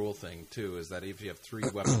important rule thing too. Is that if you have 3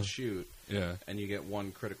 weapons shoot, and you get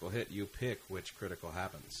 1 critical hit, you pick which critical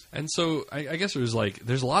happens. And so I guess there's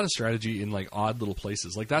a lot of strategy in odd little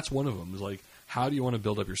places. Like that's one of them. Is how do you want to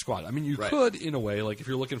build up your squad? I mean, you could in a way if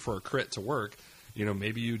you're looking for a crit to work.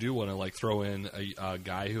 Maybe you do want to throw in a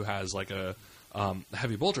guy who has a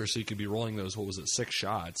heavy bolter, so you could be rolling those 6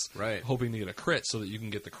 shots, right? Hoping to get a crit, so that you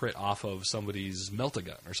can get the crit off of somebody's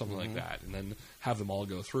melt-a-gun or something like that, and then have them all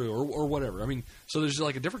go through or whatever. I mean, so there's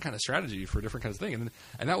a different kind of strategy for different kinds of thing,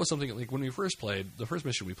 and that was something when we first played the first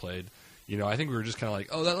mission we played. I think we were just kind of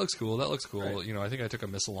oh, that looks cool. That looks cool. Right. I think I took a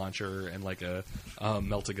missile launcher and a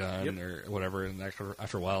melt-a-gun or whatever, and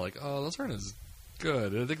after a while, oh, those aren't as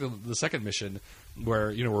good. And I think the second mission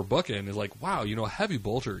where we're booking is wow, a heavy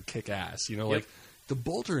bolter kick ass. The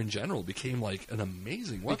bolter in general became an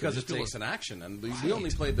amazing weapon because it takes an action, and we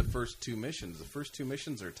only played the first 2 missions. The first 2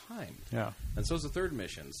 missions are timed, and so is the third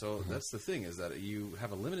mission. So that's the thing, is that you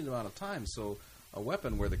have a limited amount of time. So a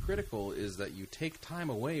weapon where the critical is that you take time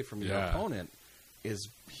away from your opponent is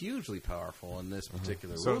hugely powerful in this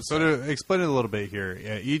particular rule So to explain it a little bit here,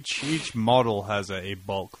 each model has a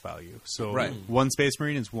bulk value. So one Space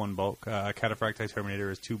Marine is 1 bulk, Cataphracti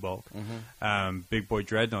Terminator is 2 bulk, Big Boy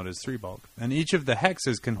Dreadnought is 3 bulk, and each of the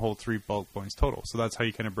hexes can hold 3 bulk points total. So that's how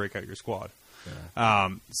you kind of break out your squad.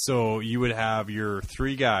 So you would have your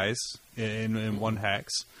 3 guys in 1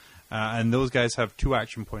 hex, and those guys have 2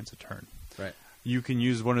 action points a turn. Right. You can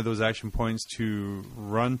use one of those action points to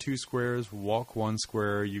run 2 squares, walk 1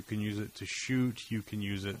 square. You can use it to shoot. You can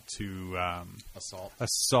use it to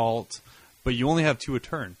assault. But you only have 2 a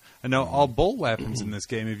turn. And now all bolt weapons in this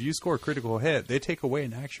game, if you score a critical hit, they take away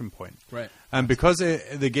an action point. Right. And because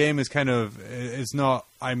the game is it's not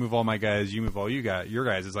I move all my guys, you move all your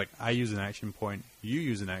guys. It's I use an action point, you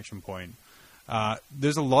use an action point.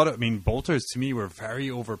 There's a lot of, bolters to me were very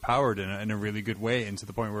overpowered in a really good way, and to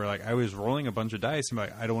the point where I was rolling a bunch of dice and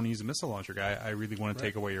I don't want to use a missile launcher guy. I really want to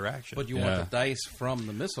take away your action. But you want the dice from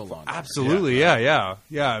the missile launcher. Absolutely, yeah.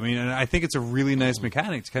 And I think it's a really nice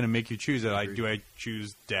mechanic to kind of make you choose that. Do I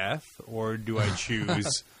choose death or do I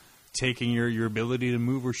choose taking your ability to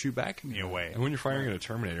move or shoot back me away? And when you're firing at a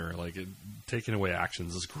Terminator, taking away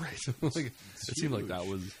actions is great. It seemed like that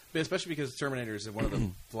was... Especially because Terminator is one of the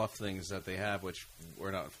fluff things that they have,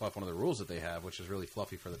 or not fluff, one of the rules that they have, which is really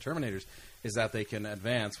fluffy for the Terminators, is that they can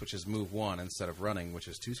advance, which is move 1, instead of running, which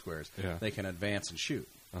is 2 squares. Yeah. They can advance and shoot.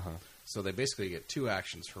 So they basically get 2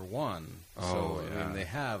 actions for 1.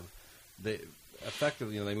 They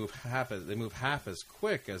effectively, they move half as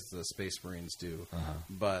quick as the Space Marines do,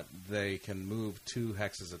 but they can move 2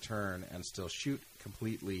 hexes a turn and still shoot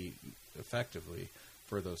completely effectively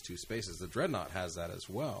for those two spaces. The Dreadnought has that as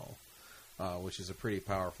well, which is a pretty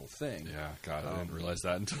powerful thing. Yeah, God, I didn't realize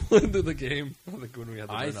that until into the game. When we had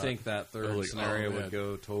the I Dreadnought. think that third Like, scenario oh, would man.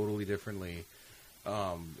 go totally differently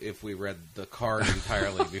if we read the card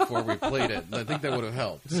entirely before we played it. And I think that would have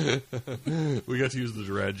helped. We got to use the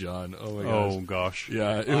Dredge on. Oh my Oh gosh. gosh.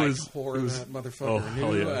 Yeah, it I was. tore It was that motherfucker oh,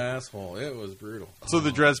 hell new yeah. asshole. It was brutal. So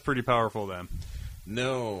the Dred's pretty powerful then.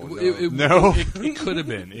 No, No. It could have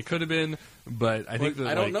been. It could have been, but I think that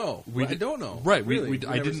I don't like, know. I don't know. Right. Really, We we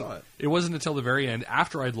I never didn't. saw it. It wasn't until the very end,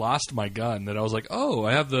 after I'd lost my gun, that I was like, "Oh,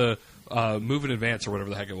 I have the move and advance or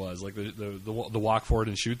whatever the heck it was, like the walk forward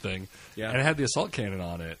and shoot thing." Yeah. And it had the assault cannon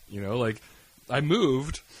on it. You know, like I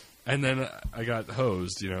moved. And then I got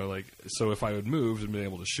hosed, you know, like, so if I had moved and been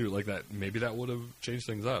able to shoot like that, maybe that would have changed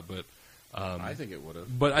things up, but I think it would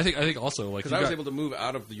have. but I think also, like, Because you I was got- able to move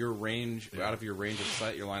out of your range, out of your range of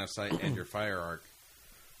sight, your line of sight, and your fire arc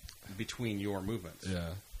between your movements. yeah.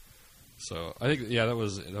 So I think, yeah, that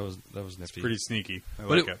was nifty. Pretty sneaky. I but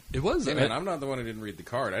like it. it was, Hey, man, I'm not the one who didn't read the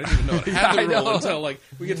card. I didn't even know it had the I rule know. until like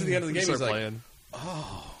we get to the end of the game. start He's like, playing.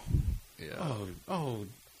 Yeah. oh,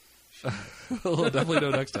 We'll definitely know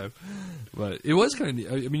next time. But it was kind of neat.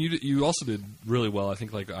 I mean, you also did really well, I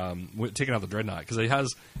think, like taking out the Dreadnought, because it has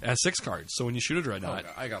 6 cards. So when you shoot a Dreadnought,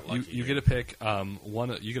 I got lucky, you get to pick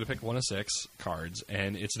one. You get to pick one of 6 cards,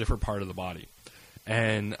 and it's a different part of the body.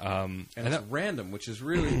 And and it's random, which is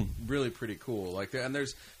really really pretty cool. Like, and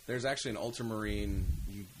there's actually an Ultramarine.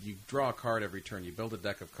 You draw a card every turn. You build a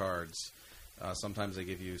deck of cards. Sometimes they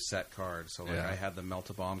give you set cards. So like Yeah. I had the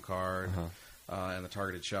Melt-A-Bomb card. And the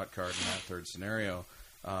targeted shot card in that third scenario.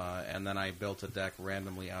 And then I built a deck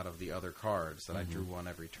randomly out of the other cards that I drew one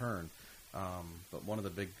every turn. But one of the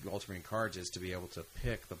big Ultramarine cards is to be able to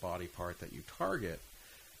pick the body part that you target.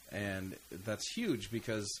 And that's huge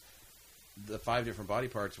because the 5 different body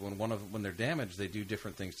parts, when they're damaged, they do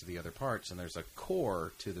different things to the other parts. And there's a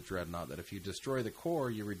core to the Dreadnought that if you destroy the core,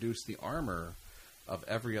 you reduce the armor of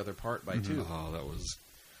every other part by 2. oh, that was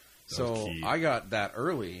So key. I got that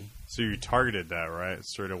early. So you targeted that, right?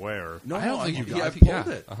 Straight away, or No, I don't think you got- I I think- pulled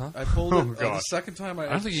yeah, it. uh-huh. I pulled Oh, it the gosh. second time I I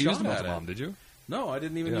don't think you shot used the at Melt-A-Bomb, it. did you? No, I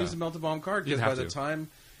didn't even Yeah. use the Melt-A-Bomb card You because didn't by have the to. time,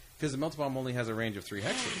 because the Melt-A-Bomb only has a range of 3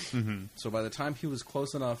 hexes. So by the time he was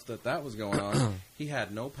close enough that was going on, he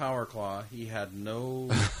had no power claw, he had no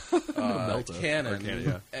Melta. cannon, Or cannon,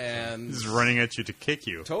 yeah. and he's running at you to kick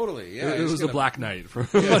you. totally. Yeah, It he's was the gonna- Black Knight. From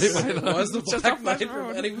Yes, it was the Just Black off that Knight,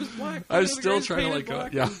 road. and he was black. I was He the still guys trying to, painted like,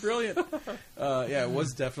 black. yeah. It was brilliant. Yeah, it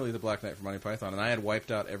was definitely the Black Knight from Monty Python, and I had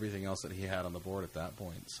wiped out everything else that he had on the board at that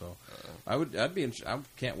point. So I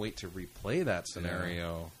can't wait to replay that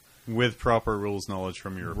scenario. With proper rules knowledge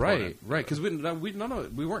from your opponent. Right, because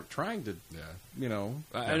we weren't trying to, Yeah. you know,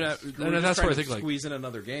 And we were that's just where I trying think, to like, squeeze in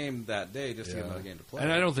another game that day just to get another game to play.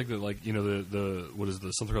 And I don't think that, like, you know, the what is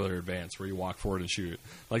the something or other advance where you walk forward and shoot,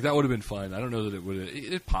 like, that would have been fun. I don't know that it would.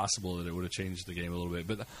 It's possible that it would have changed the game a little bit,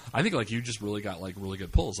 but I think, like, you just really got, like, really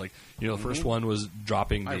good pulls. Like, you know, the first one was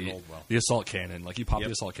dropping I the rolled well. the assault cannon. Like, you pop Yep.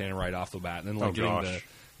 the assault cannon right off the bat, and then, like, Oh, getting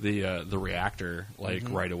gosh. the reactor, like,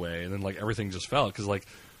 right away, and then, like, everything just fell because, like,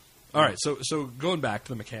 all right, so going back to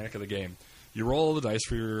the mechanic of the game. You roll the dice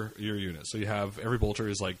for your unit. So you have every bolter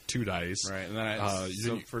is like 2 dice. Right, and then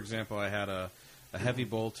then you- for example, I had a heavy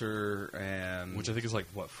bolter and which I think is like,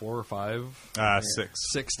 what, 4 or 5? 6.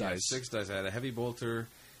 6 yeah, dice. 6 dice. I had a heavy bolter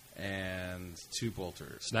and 2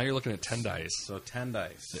 bolters. So now you're looking at 10 dice. So 10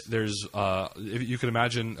 dice. There's, if you can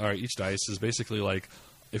imagine, all right, each dice is basically like,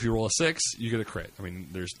 if you roll a 6, you get a crit. I mean,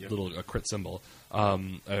 there's a crit symbol.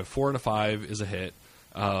 A 4 and a 5 is a hit.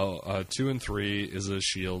 2 and 3 is a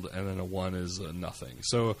shield, and then a 1 is a nothing.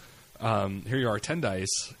 So here you are, 10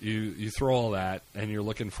 dice. You throw all that, and you're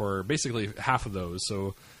looking for basically half of those.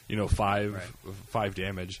 So 5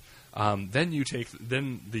 damage. Then you take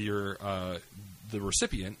the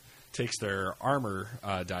recipient takes their armor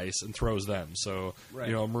dice and throws them. So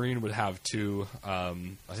Right. a Marine would have 2. I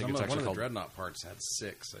think it's One actually of the called dreadnought parts had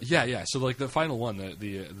 6. I think. yeah. So like the final one,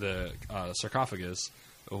 the sarcophagus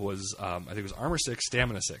was I think it was armor 6,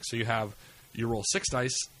 stamina 6. So you roll 6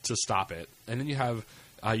 dice to stop it, and then you have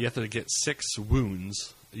to get 6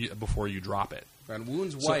 wounds before you drop it. And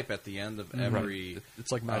wounds wipe at the end of every. Right.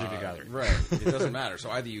 It's like Magic the Gathering. Right. It doesn't matter. So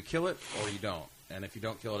either you kill it or you don't. And if you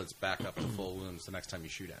don't kill it, it's back up to full wounds the next time you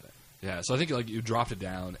shoot at it. Yeah. So I think like you dropped it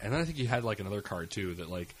down, and then I think you had like another card too that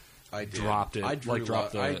like I did. dropped it, I drew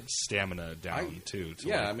dropped the I- stamina down too. To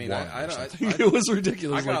yeah, like I mean, 1 I or don't- something. I- It was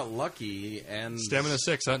ridiculous. I Like, got lucky and stamina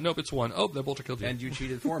 6. Nope, it's 1. Oh, that bolter killed you. and you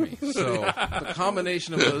cheated for me. So the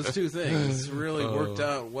combination of those two things really worked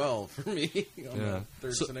out well for me on Yeah. the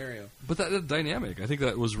third So- scenario. But that dynamic, I think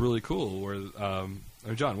that was really cool. Where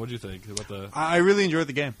John, what do you think about the? I really enjoyed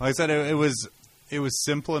the game. Like I said, it was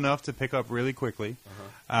simple enough to pick up really quickly.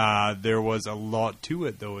 There was a lot to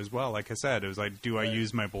it, though, as well. Like I said, it was like, do I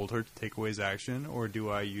use my bolter to take away his action, or do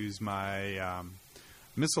I use my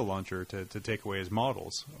missile launcher to take away his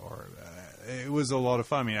models? Or it was a lot of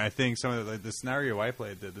fun. I mean, I think some of the scenario I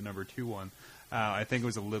played, the number 2 one, I think it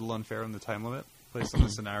was a little unfair on the time limit placed on the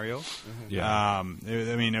scenario. Yeah. I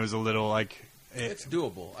mean, it was a little like. It's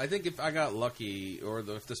doable. I think if I got lucky, or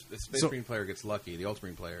if the Space Marine player gets lucky, the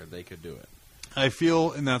Ultramarine player, they could do it. I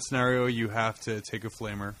feel in that scenario you have to take a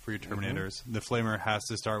flamer for your Terminators. The flamer has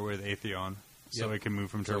to start with Atheon, so it can move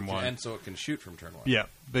from turn 1. And so it can shoot from turn 1. Yeah,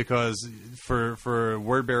 because for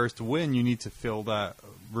word bearers to win, you need to fill that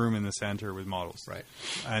room in the center with models. Right.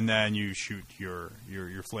 And then you shoot your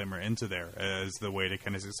flamer into there as the way to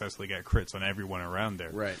kind of successfully get crits on everyone around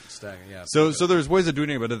there. Right, stagger, yeah. So there's ways of doing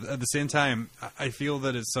it, but at the same time, I feel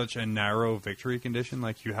that it's such a narrow victory condition.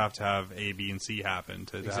 Like, you have to have A, B, and C happen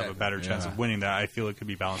to have a better chance of winning that. I feel it could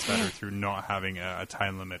be balanced better through not having a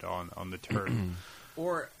time limit on the turn.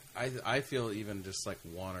 Or I feel even just like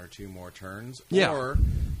 1 or 2 more turns. Yeah. Or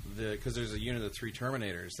because there's a unit of 3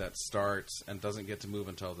 Terminators that starts and doesn't get to move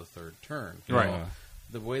until the 3rd turn. Right.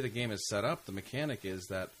 The way the game is set up, the mechanic is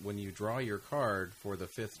that when you draw your card for the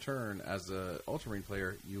 5th turn as a Ultramarine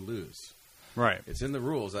player, you lose. Right. It's in the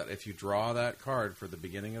rules that if you draw that card for the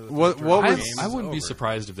beginning of the What turn, was- the game I is wouldn't be over.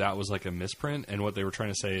 surprised if that was like a misprint, and what they were trying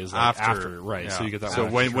to say is like after, right? Yeah. So you get that. So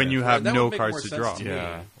one when you have That no would make cards more to sense draw. to me.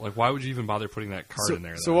 yeah, like why would you even bother putting that card in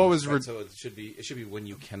there? So then? what was Right, so it should be when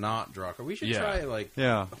you cannot draw a card. We should Yeah. try like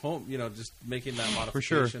home, just making that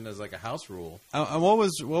modification as like a house rule. And what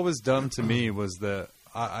was dumb to me was that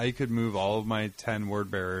I could move all of my 10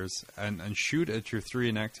 word bearers and shoot at your 3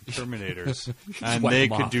 inactive Terminators, and wipe they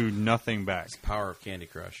them could off. do nothing back. Power of Candy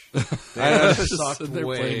Crush. I- Just Sucked sitting there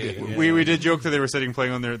away. playing games. We did joke that they were sitting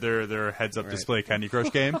playing on their heads up display Candy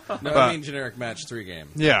Crush game. No, but, I mean generic match 3 game.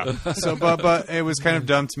 yeah. So, but it was kind of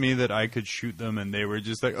dumb to me that I could shoot them, and they were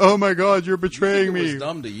just like, "Oh my God, you're betraying It was me."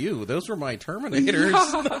 dumb to you. Those were my Terminators.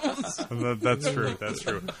 That's true. That's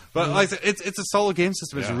true. But like I said, it's a solid game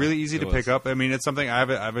system. It's Yeah, really easy to it pick was. up. I mean, it's something I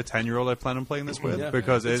have a 10-year-old I plan on playing this with Yeah.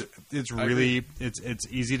 because it's I really it's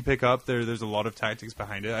easy to pick up. There's a lot of tactics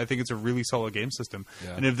behind it. I think it's a really solid game system.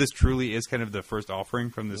 Yeah. And if this truly is kind of the first offering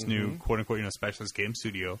from this new quote unquote specialist game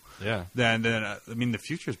studio, Yeah. then I mean the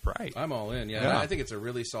future's bright. I'm all in. Yeah, Yeah. I think it's a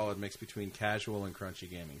really solid mix between casual and crunchy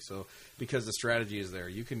gaming. So because the strategy is there,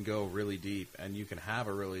 you can go really deep and you can have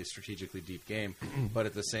a really strategically deep game. But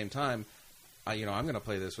at the same time, I'm going to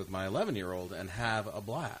play this with my 11-year-old and have a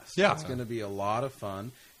blast. Yeah. It's going to be a lot of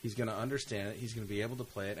fun. He's going to understand it. He's going to be able to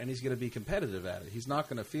play it, and he's going to be competitive at it. He's not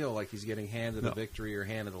going to feel like he's getting handed a victory or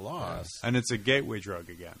handed a loss. And it's a gateway drug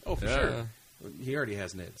again. Oh, for Yeah. sure. He already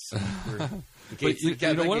has NIDS. The gate's, you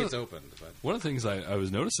know, one of gate's the- opened. But. One of the things I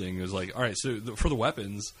was noticing is like, all right, so for the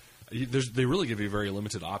weapons, they really give you very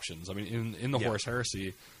limited options. I mean, in the Horus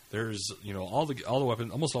Heresy, there's almost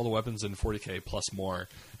all the weapons in 40K plus more,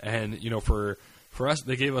 and for us,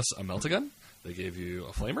 they gave us a meltagun, they gave you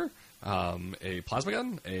a flamer, a plasma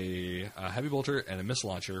gun, a heavy bolter, and a missile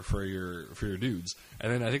launcher for your dudes.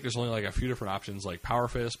 And then I think there's only like a few different options like power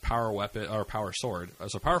fist, power weapon, or power sword.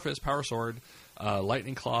 So power fist, power sword,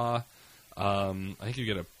 lightning claw. I think you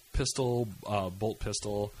get a pistol, bolt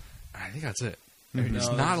pistol. I think that's it. I mean,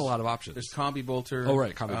 there's not a lot of options. There's combi bolter. Oh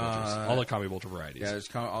right, combi bolters. All the combi bolter varieties. Yeah, there's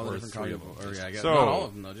all the Or different 3 combi of them. bolters. Yeah, I guess So not all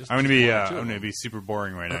of them though. Just I'm gonna be one or two I'm of gonna them. be super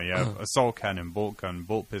boring right now. You have assault cannon, bolt gun,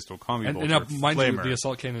 bolt pistol, combi bolter, And mind you, flamer. the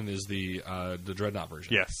assault cannon is the dreadnought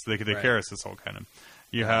version. Yes, the Right. Karis assault cannon.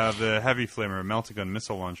 You have the heavy flamer, meltagun,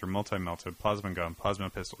 missile launcher, multi-melta, plasma gun, plasma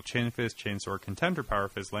pistol, chain fist, chain sword, contender power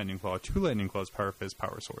fist, lightning claw, 2 lightning claws, power fist,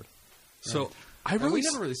 power sword. So I And really we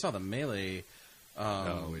never really saw the melee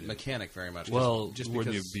we didn't. mechanic very much. well just when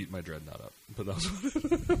because you beat my dreadnought up, but that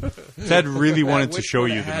was Ted really wanted to which show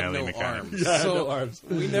one you the had melee no mechanic. arms. Yeah, so no arms.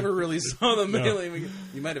 we never really saw the melee.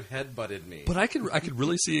 You might have headbutted me. But I could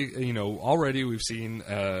really see, already we've seen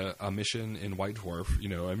a mission in White Dwarf,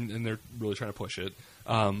 and they're really trying to push it.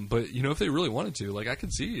 But if they really wanted to, like I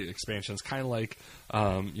could see expansions, kind of like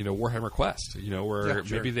Warhammer Quest, where Yeah,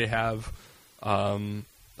 sure. maybe they have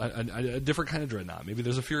a different kind of dreadnought. Maybe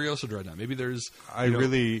there's a Furiosa dreadnought. Maybe there's I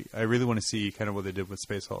really want to see kind of what they did with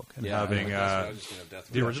Space Hulk and Yeah, having That's what I was just gonna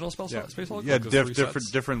Death the Wish. original Space Hulk. yeah like the 3 different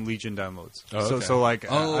sets? different Legion downloads. Oh, okay. So like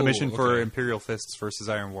a mission for okay. Imperial Fists versus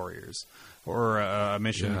Iron Warriors, or a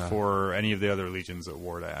mission Yeah. for any of the other legions at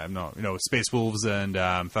war. I'm not Space Wolves and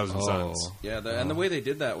Thousand Suns. Yeah, and the way they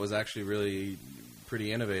did that was actually really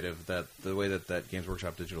pretty innovative. That the way that Games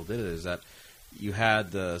Workshop Digital did it is that you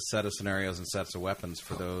had the set of scenarios and sets of weapons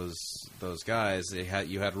for those guys.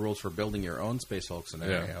 You had rules for building your own Space Hulk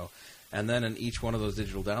scenario, and then in each one of those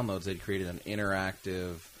digital downloads, they'd created an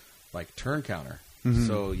interactive like turn counter.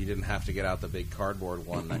 So you didn't have to get out the big cardboard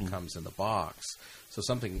one that comes in the box. So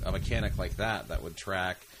a mechanic like that would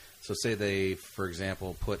track. So say they, for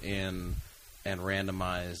example, put in and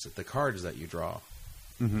randomized the cards that you draw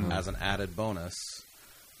as an added bonus.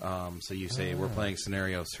 So you say, we're playing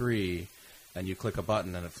scenario 3, and you click a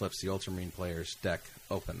button and it flips the Ultramarine player's deck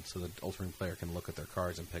open. So the Ultramarine player can look at their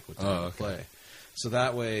cards and pick what they want to play. So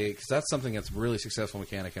that way, because that's something that's really successful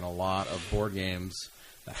mechanic in a lot of board games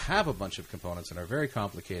that have a bunch of components and are very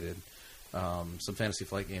complicated. Some Fantasy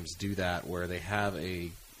Flight games do that, where they have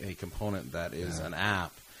a component that is an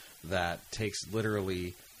app that takes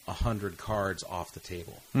literally 100 cards off the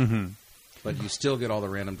table. But you still get all the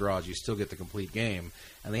random draws. You still get the complete game.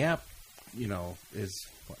 And the app, is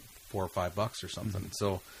what, $4 or $5 or something.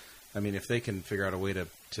 So, I mean, if they can figure out a way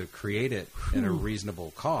to create it at a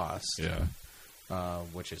reasonable cost,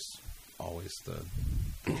 which is always the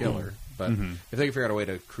killer. But if they can figure out a way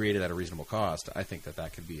to create it at a reasonable cost, I think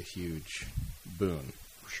that could be a huge boon.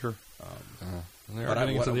 Sure. And they are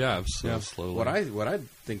getting into the apps slowly. What I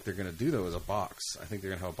think they're going to do, though, is a box. I think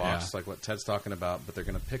they're going to have a box like what Ted's talking about, but they're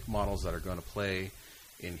going to pick models that are going to play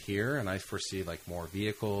in here, and I foresee like more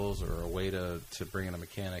vehicles or a way to bring in a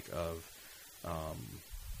mechanic of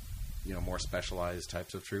more specialized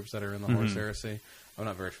types of troops that are in the Horus Heresy. I'm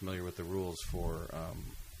not very familiar with the rules for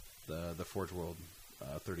the Forge World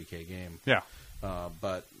 30K game. Yeah.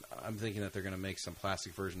 But I'm thinking that they're going to make some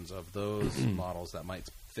plastic versions of those models that might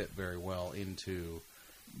fit very well into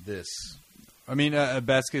this. I mean, a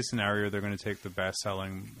best case scenario, they're going to take the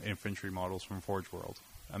best-selling infantry models from Forge World,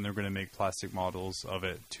 and they're going to make plastic models of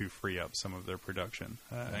it to free up some of their production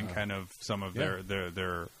and kind of some of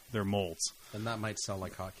their molds. And that might sell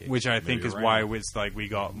like hotcakes. Which I think is why it's like we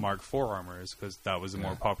got Mark IV armors, because that was a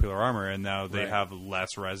more popular armor, and now they have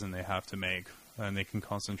less resin they have to make, and they can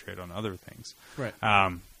concentrate on other things. Right.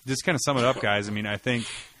 Just kind of sum it up, guys. I mean, I think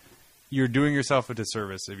you're doing yourself a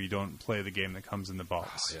disservice if you don't play the game that comes in the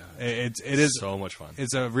box. It is so much fun.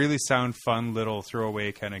 It's a really sound, fun little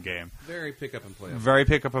throwaway kind of game. Very pick up and play. Very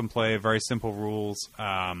pick up and play. Very simple rules.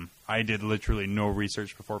 I did literally no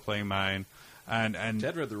research before playing mine. And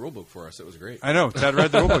Ted read the rulebook for us. It was great. I know Ted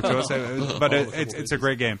read the rulebook to us, but it's a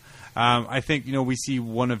great game. I think we see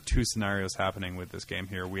one of two scenarios happening with this game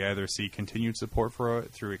here. We either see continued support for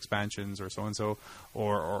it through expansions or so and so,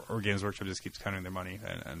 or Games Workshop just keeps counting their money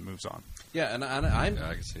and moves on. Yeah, and I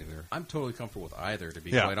can see there. I'm totally comfortable with either, to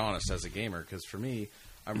be quite honest, as a gamer. Because for me,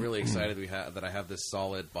 I'm really excited that I have this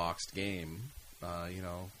solid boxed game.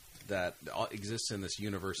 That exists in this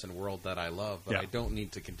universe and world that I love, but I don't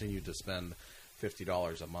need to continue to spend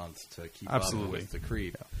 $50 a month to keep up with the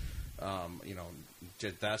creep.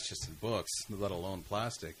 That's just in books, let alone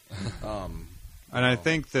plastic. And I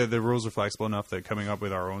think the rules are flexible enough that coming up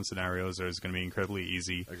with our own scenarios is going to be incredibly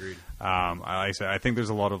easy. Agreed. I think there's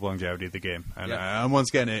a lot of longevity to the game. And once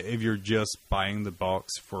again, if you're just buying the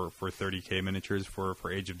box for 30K miniatures for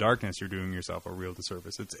Age of Darkness, you're doing yourself a real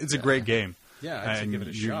disservice. It's a great game. Yeah, I'd say give it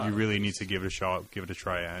a shot. You really need to give it a shot, give it a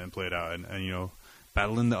try, and play it out. And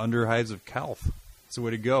battle in the Underhives of Calth. It's the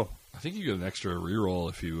way to go. I think you get an extra reroll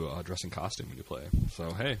if you dress in costume when you play.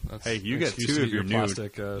 So you get two of your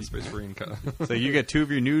plastic Space Marine. So you get two of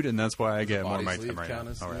your nude, and that's why I get more of my time right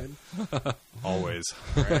now. All right. Always,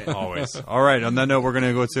 always. All right. On that note, we're going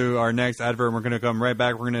to go to our next advert. And we're going to come right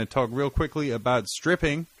back. We're going to talk real quickly about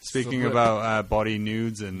stripping. Speaking about body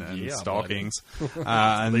nudes and stockings,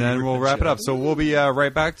 and then we'll wrap it up. So we'll be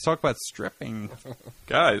right back to talk about stripping.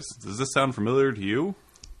 Guys, does this sound familiar to you?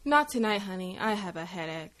 Not tonight, honey. I have a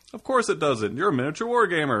headache. Of course it doesn't. You're a miniature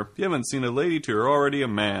wargamer. You haven't seen a lady till you're already a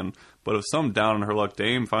man. But if some down-on-her-luck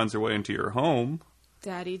dame finds her way into your home...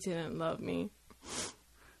 Daddy didn't love me.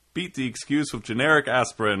 Beat the excuse with generic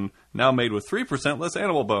aspirin, now made with 3% less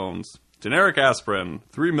animal bones. Generic aspirin.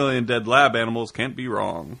 3 million dead lab animals can't be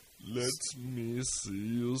wrong. Let me see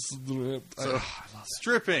you strip.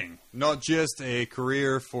 Stripping, not just a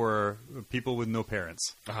career for people with no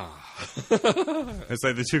parents. It's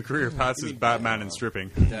like the two career paths is Batman and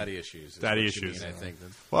stripping. Daddy issues. Daddy issues. I think.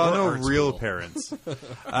 Well, no real parents.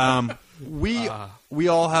 We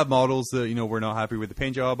all have models that we're not happy with the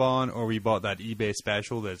paint job on, or we bought that eBay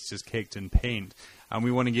special that's just caked in paint, and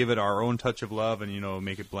we want to give it our own touch of love and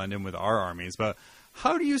make it blend in with our armies, but.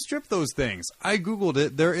 How do you strip those things? I Googled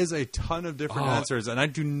it. There is a ton of different answers, and I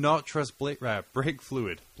do not trust Blake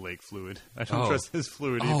Fluid. I don't trust his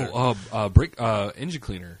fluid either. Brake engine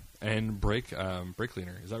cleaner and brake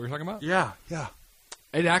cleaner. Is that what you're talking about? Yeah.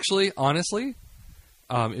 It actually, honestly,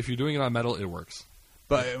 if you're doing it on metal, it works.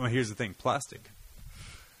 But here's the thing: plastic.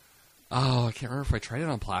 Oh, I can't remember if I tried it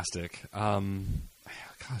on plastic.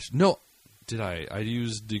 Gosh, no. Did I? I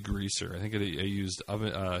used degreaser. I think I used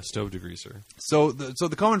stove degreaser. So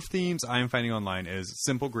the common themes I'm finding online is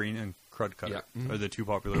Simple Green and Crud Cutter are the two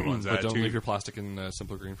popular ones. But don't leave your plastic in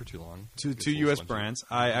Simple Green for too long. Two U.S. brands.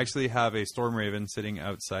 I actually have a Storm Raven sitting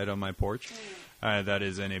outside on my porch. That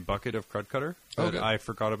is in a bucket of Crud Cutter that I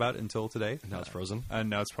forgot about until today. Now it's frozen. And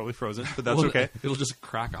now it's probably frozen, but that's okay. It'll just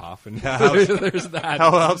crack off, and helps, there's that.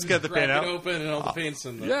 Helps get the Crack paint out. it open and all the paint's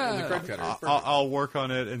in the Crud Cutter. I'll work on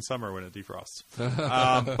it in summer when it defrosts.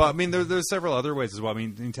 But I mean, there's several other ways as well. I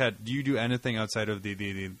mean, Ted, do you do anything outside of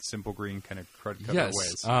the Simple Green kind of Crud Cutter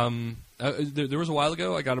ways? There was a while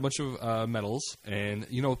ago, I got a bunch of metals, and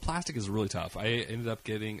plastic is really tough. I ended up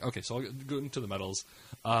getting so I'll go into the metals.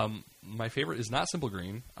 My favorite is not Simple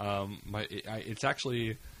Green. It's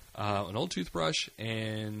actually an old toothbrush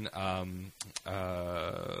and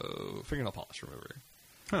fingernail polish remover.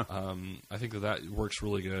 Huh. I think that works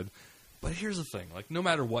really good. But here's the thing: like, no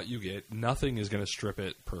matter what you get, nothing is going to strip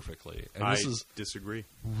it perfectly. And I disagree.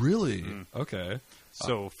 Really okay.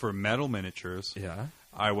 So for metal miniatures,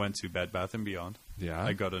 I went to Bed Bath & Beyond. Yeah,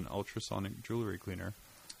 I got an ultrasonic jewelry cleaner.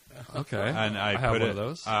 Okay, and I have put one of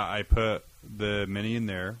those. I put the mini in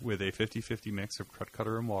there with a 50-50 mix of Crud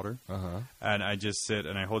Cutter and water, and I just sit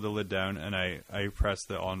and I hold the lid down and I press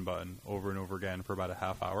the on button over and over again for about a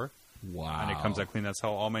half hour. Wow! And it comes out clean. That's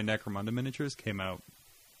how all my Necromunda miniatures came out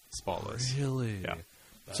spotless. Really? Yeah.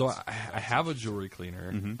 So I have a jewelry cleaner,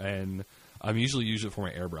 and I'm usually use it for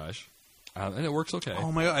my airbrush. And it works okay. Oh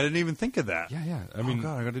my god! I didn't even think of that. Yeah. I mean,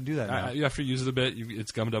 I got to do that now. You have to use it a bit.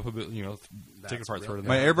 It's gummed up a bit. Take it apart, throw it in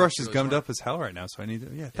My there. airbrush is gummed up as hell right now, so I need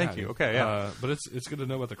to. Yeah, thank you. Okay, yeah. But it's good to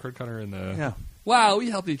know about the Crud Cutter and the. Yeah. Wow, we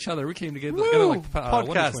helped each other. We came together like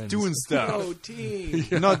Wonder podcast Twins. doing stuff. Oh, team.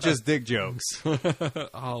 Not just dick jokes.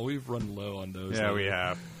 Oh, we've run low on those. Yeah, we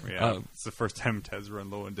have. It's the first time Ted's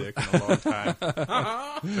run low on dick in a long time.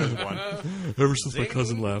 There's one. Ever since my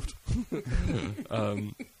cousin left.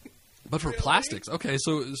 But for plastics, okay,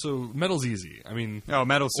 so metal's easy. I mean,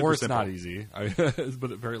 metal's super or it's simple. not easy.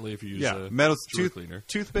 But apparently, if you use metal's jewelry cleaner,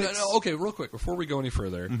 toothpicks. No, okay, real quick before we go any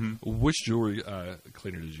further, which jewelry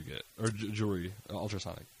cleaner did you get, or jewelry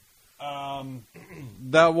ultrasonic?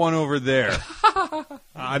 That one over there.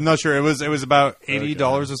 I'm not sure. It was about $80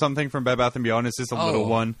 or something from Bed Bath & Beyond. It's just a little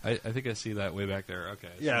one. I think I see that way back there. Okay.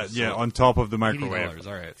 Yeah, on top of the microwave. $80,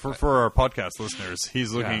 all right. For our podcast listeners,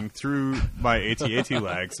 he's looking through my AT-AT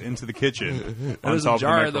lags into the kitchen on There's top a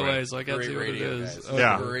jar of the of the microwave. way, so I can't see what it is.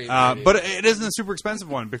 Yeah, but it isn't a super expensive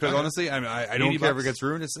one because honestly, I don't care if it gets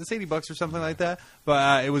ruined. It's $80 or something like that.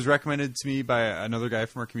 But it was recommended to me by another guy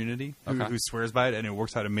from our community who swears by it, and it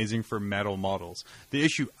works out amazing for metal models. The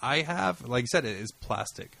issue I have, like I said, is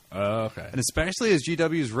plastic. Okay. And especially as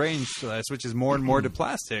GW's range switches more and more to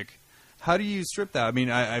plastic, how do you strip that? I mean,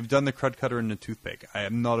 I've done the Crud Cutter and the toothpick. I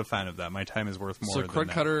am not a fan of that. My time is worth more. So than Crud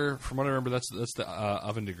that. Cutter, from what I remember, that's the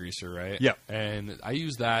oven degreaser, right? Yeah. And I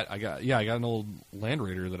used that. I got an old Land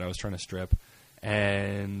Raider that I was trying to strip,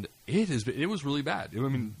 and it was really bad. I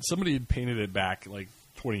mean, somebody had painted it back like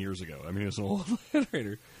 20 years ago. I mean, it was an old Land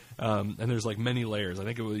Raider. And there's like many layers. I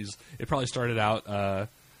think it probably started out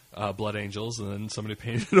Blood Angels, and then somebody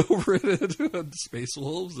painted over it Space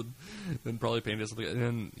Wolves, and then probably painted something. And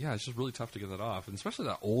then, it's just really tough to get that off, and especially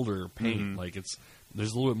that older paint. Like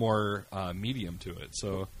there's a little bit more medium to it.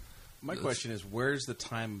 So my question is, where's the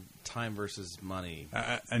time versus money?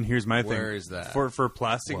 And here's my thing. Where is that? For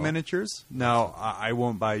plastic miniatures? Now, I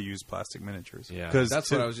won't buy used plastic miniatures. Yeah, because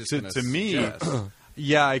that's what I was just going to to me,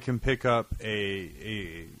 I can pick up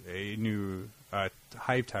a new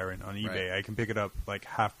Hive Tyrant on eBay. Right. I can pick it up like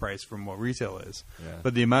half price from what retail is. Yeah.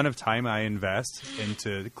 But the amount of time I invest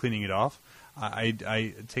into cleaning it off,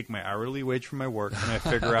 I take my hourly wage from my work and I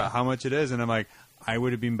figure out how much it is, and I'm like, I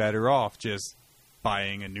would have been better off just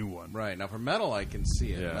buying a new one. Right. Now for metal, I can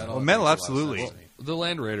see it. Yeah. Metal absolutely. The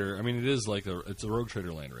Land Raider, I mean, it is like it's a Rogue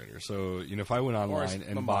Trader Land Raider. So if I went online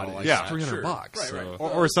and bought it, it's $300. Right, so.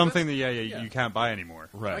 Or something that you can't buy anymore.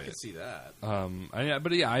 Right. I can see that.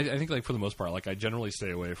 I think like for the most part, like I generally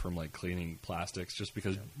stay away from like cleaning plastics just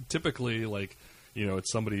because typically like.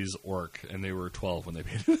 It's somebody's orc, and they were 12 when they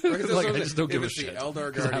painted it. Like, I just don't give a shit. The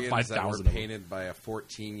Eldar Guardians that were painted by a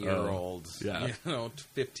 14-year-old,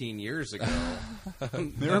 15 years ago.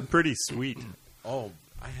 They were pretty sweet. Oh,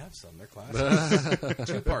 I have some. They're classic.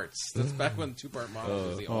 2 parts. That's back when 2-part models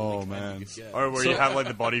was the only kind you could get. Or where you have like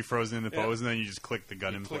the body frozen in the pose, and then you just click the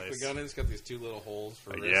gun in place. Click the gun in. It's got these 2 little holes for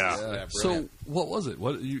wrists. Yeah. So what was it?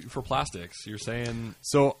 For plastics? You're saying?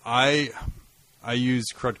 So I use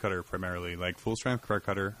Crud Cutter primarily, like full strength Crud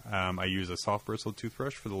Cutter. I use a soft bristle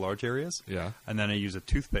toothbrush for the large areas. Yeah. And then I use a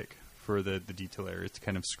toothpick for the detail areas to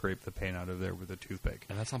kind of scrape the paint out of there with a toothpick.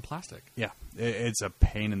 And that's on plastic. Yeah. It's a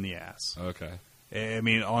pain in the ass. Okay. I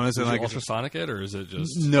mean, honestly, Did you like ultrasonic it, or is it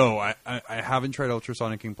just... No, I haven't tried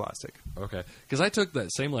ultrasonicing plastic. Okay. Because I took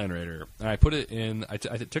that same Land Raider, and I put it in... I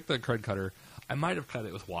took the Crud Cutter. I might have cut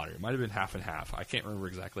it with water. It might have been half and half. I can't remember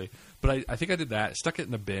exactly. But I think I did that, stuck it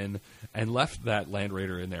in a bin, and left that Land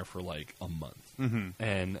Raider in there for like a month. Mm-hmm.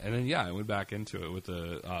 And then, yeah, I went back into it with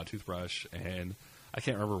a toothbrush, and I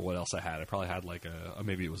can't remember what else I had. I probably had like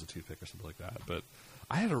maybe it was a toothpick or something like that. But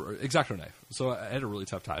I had an X-Acto knife, so I had a really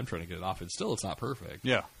tough time trying to get it off. And still, it's not perfect.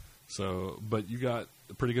 Yeah. So, but you got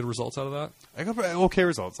pretty good results out of that? I got okay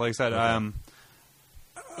results. Like I said,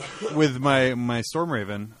 with my Storm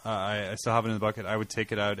Raven, I still have it in the bucket. I would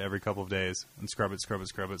take it out every couple of days and scrub it. Yeah.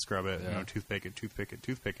 You know, toothpick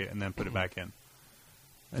it, and then put it back in.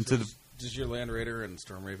 And So does your Land Raider and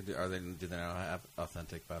Storm Raven do they now have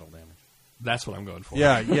authentic battle damage? That's what I'm going for.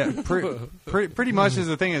 yeah, pretty much is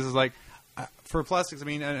the thing is like for plastics. I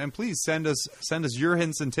mean, and please send us your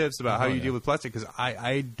hints and tips about how you deal with plastic because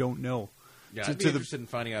I don't know. Yeah, I'd be interested in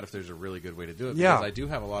finding out if there's a really good way to do it. Yeah. Because I do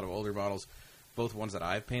have a lot of older models, both ones that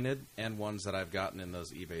I've painted and ones that I've gotten in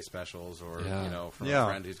those eBay specials or, from a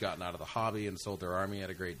friend who's gotten out of the hobby and sold their army at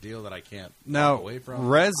a great deal that I can't walk away from.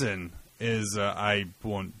 Resin is, I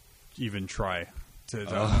won't even try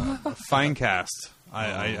to fine cast.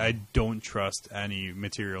 I don't trust any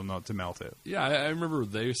material not to melt it. Yeah, I remember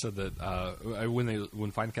they said that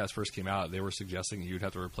when Finecast first came out, they were suggesting you'd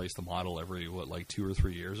have to replace the model every, 2 or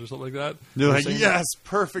 3 years or something like that. They're like, saying yes,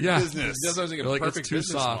 perfect business. That's what I was thinking. Like, Perfect it's too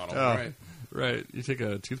business soft. model, right? Right. You take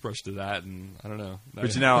a toothbrush to that, and I don't know.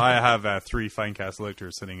 But now I have 3 Finecast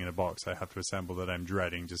electors sitting in a box I have to assemble that I'm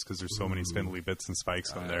dreading just because there's so many spindly bits and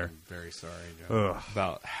spikes on there. I'm very sorry, Joe. Ugh.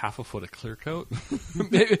 About half a foot of clear coat.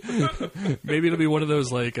 maybe it'll be one of those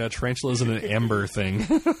tarantulas in an amber thing.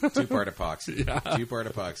 2-part epoxy. Yeah.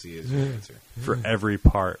 2-part epoxy is your answer. For every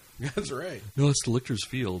part. That's right. No, it's the Lichter's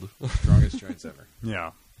Field. Strongest joints ever.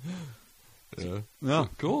 Yeah. Yeah. No.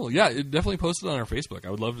 Cool. Yeah, it definitely posted on our Facebook. I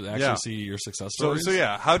would love to actually see your success stories. So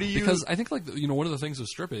yeah, how do you... Because I think, one of the things with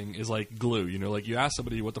stripping is, glue. You ask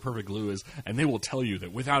somebody what the perfect glue is, and they will tell you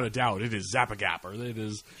that, without a doubt, it is Zap-A-Gap, or it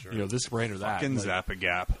is, this brand or that. Fucking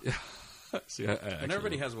Zap-A-Gap. See, and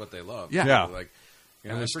everybody has what they love. Yeah.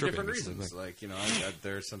 And with for different stripping, reasons.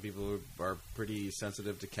 There's some people who are pretty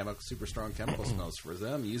sensitive to super strong chemical smells. For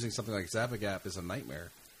them, using something like Zap-A-Gap is a nightmare.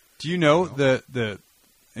 Do you know the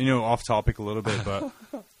off topic a little bit, but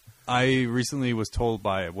I recently was told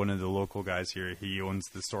by one of the local guys here, he owns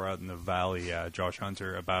the store out in the valley, Josh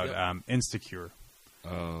Hunter, about Instacure.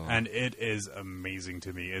 Oh. And it is amazing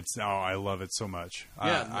to me. I love it so much.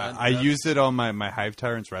 Yeah, I used it on my Hive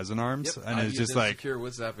Tyrant's resin arms, and it's just Insecure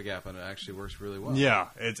with Zap-A-Gap, and it actually works really well. Yeah,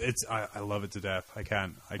 I love it to death. I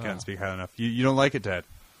can't speak high enough. You don't like it, Ted?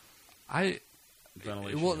 It's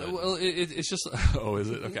just is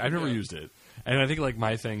it okay? I've never used it, and I think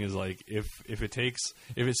my thing is if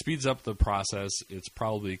it speeds up the process, it's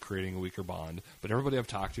probably creating a weaker bond. But everybody I've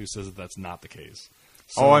talked to says that that's not the case.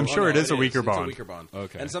 So, I'm sure it is a weaker bond. It's a weaker bond.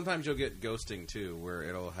 Okay. And sometimes you'll get ghosting, too, where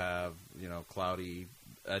it'll have, cloudy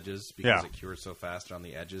edges because it cures so fast on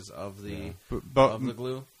the edges of the of the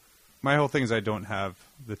glue. My whole thing is I don't have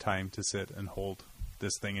the time to sit and hold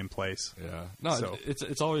this thing in place. Yeah. No,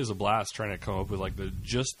 it's always a blast trying to come up with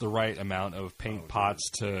just the right amount of paint pots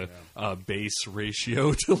to base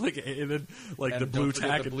ratio to the blue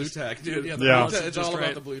tack. The blue tack, dude. It's all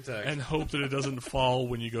about the blue tack. And hope that it doesn't fall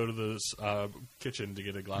when you go to the kitchen to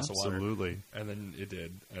get a glass of water. Absolutely. And then it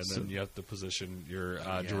did. And then you have to position your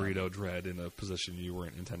Dorito Dread in a position you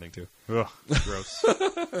weren't intending to. Ugh, gross.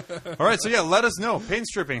 All right, so let us know. Paint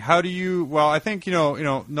stripping. How do you? Well, I think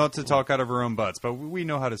not to talk out of our own butts, but we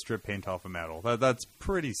know how to strip paint off a metal. That's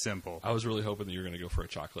pretty simple. I was really hoping that you were going to go for a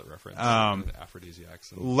chocolate reference. And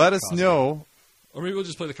aphrodisiacs. And let us know. Or maybe we'll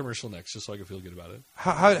just play the commercial next, just so I can feel good about it.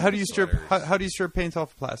 How do you strip? How do you strip paint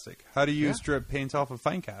off of plastic? How do you strip paint off of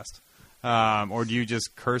Finecast? Or do you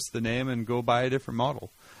just curse the name and go buy a different model?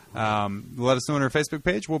 Let us know on our Facebook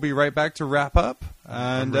page. We'll be right back to wrap up. And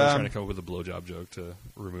I'm really trying to come up with a blowjob joke to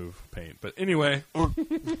remove paint. But anyway.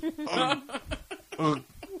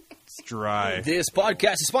 It's dry. This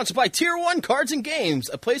podcast is sponsored by Tier 1 Cards and Games,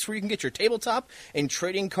 a place where you can get your tabletop and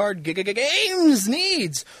trading card games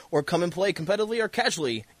needs, or come and play competitively or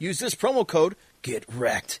casually. Use this promo code,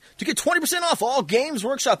 GETWRECKED, to get 20% off all Games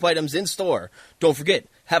Workshop items in store. Don't forget,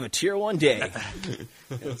 have a Tier 1 day.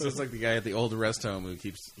 So it's like the guy at the old rest home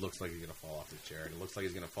who looks like he's going to fall off his chair, and it looks like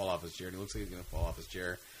he's going to fall off his chair, and it looks like he's going to fall off his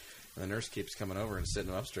chair. And the nurse keeps coming over and sitting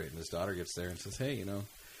him up straight. And his daughter gets there and says, "Hey, you know,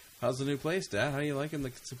 how's the new place, Dad? How are you liking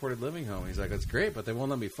the supported living home?" He's like, "It's great, but they won't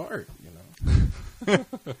let me fart." You know.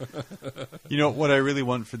 You know what I really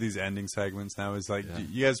want for these ending segments now is like, do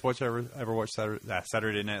you guys ever watch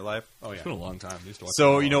Saturday Night Live? Oh yeah, It's been a long time. I used to watch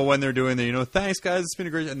So it you know when they're doing the thanks guys, it's been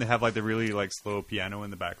a great, and they have like the really like slow piano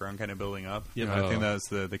in the background, kind of building up. You know, I think that's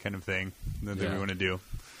the kind of thing that we want to do.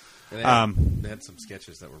 They had some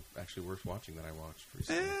sketches that were actually worth watching that I watched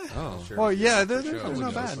recently. Sure. Well, yeah, they're Sure, not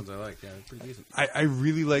those bad. ones I like. Yeah, they're pretty decent. I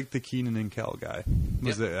really like the Keenan and Kel guy.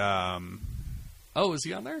 Was it? Oh, is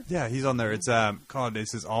he on there? Yeah, he's on there. It's God,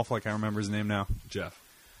 this is awful. I can't remember his name now. Jeff.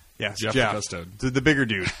 Yes, Jeff Jeff, the Custode. the bigger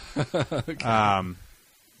dude.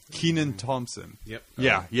 Keenan Thompson. Yep.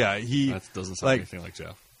 Yeah. He That doesn't sound like anything like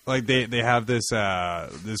Jeff. like they have this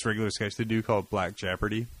this regular sketch they do called Black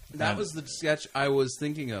Jeopardy. That was the sketch I was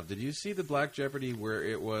thinking of. Did you see the Black Jeopardy where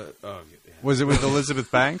it was? Oh, yeah. Was it with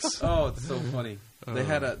Elizabeth Banks? Oh, it's so funny. They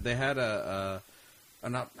had a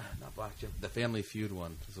not Black Jeopardy. The Family Feud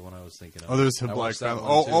one is the one I was thinking of. Oh, there's a I Black watched that family.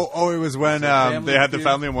 one, too. Oh, it was when Family they had the Feud.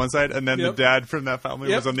 family on one side, and then the dad from that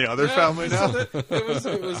family was on the other family now. It was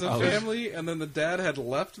a family, and then the dad had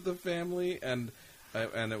left the family, and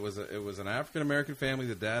it was an African American family.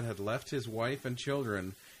 The dad had left his wife and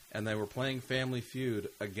children, and they were playing Family Feud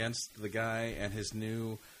against the guy and his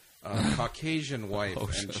new Caucasian wife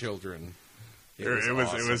and children. It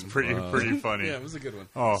was pretty funny. Yeah, it was a good one.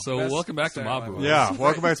 Oh, So welcome back to Mob Rules. yeah,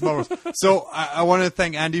 welcome back to Mob Rules. So I want to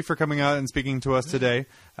thank Andy for coming out and speaking to us today.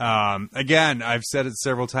 Again, I've said it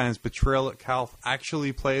several times, Betrayal at Calth.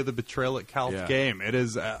 Actually play the Betrayal at Calth game. It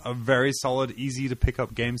is a very solid, easy to pick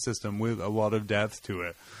up game system with a lot of depth to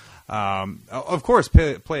it. Of course,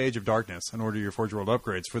 play Age of Darkness and order your Forge World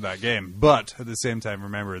upgrades for that game. But at the same time,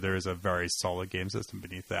 remember, there is a very solid game system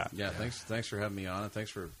beneath that. Yeah, thanks for having me on, and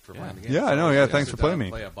thanks for playing the game. Yeah, I know. Yeah, thanks for playing me.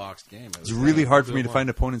 Play a boxed game. It's really hard for me to find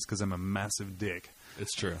opponents because I'm a massive dick.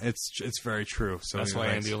 It's true. It's very true. So That's why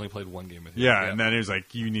anyways. Andy only played one game with you. Yeah, and then he was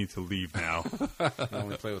like, "You need to leave now." I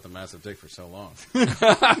only play with a massive dick for so long. Then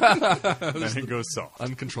it goes soft.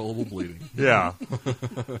 Uncontrollable bleeding. Yeah.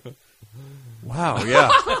 Wow. Yeah.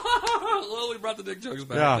 Well, we brought the dick jokes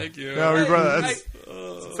back. Yeah. Thank you. Yeah, we brought that.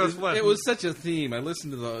 It was such a theme. I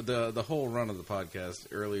listened to the whole run of the podcast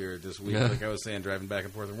earlier this week. Yeah. Like I was saying, driving back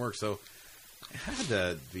and forth from work. So it had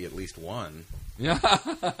to be at least one. Yeah.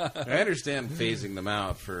 I understand phasing them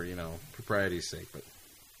out for propriety's sake, but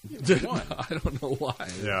one. I don't know why.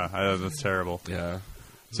 Yeah, that's terrible. Yeah.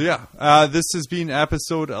 So yeah, this has been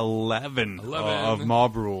episode 11 of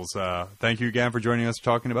Mob Rules. Thank you again for joining us,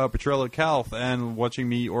 talking about Betrayal at Calth and watching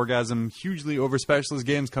me orgasm hugely over specialist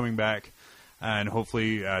games coming back, and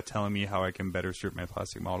hopefully telling me how I can better strip my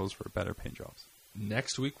plastic models for better paint jobs.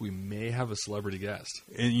 Next week we may have a celebrity guest.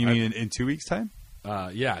 You mean in 2 weeks' time?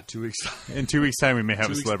 Yeah, 2 weeks. In 2 weeks' time, we may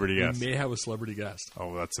have a celebrity guest. We may have a celebrity guest.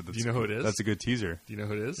 Oh, that's Do you know who it is? That's a good teaser. Do you know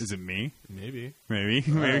who it is? Is it me? Maybe. Maybe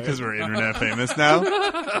because we're internet famous now.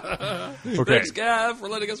 Okay. Thanks, Gav, for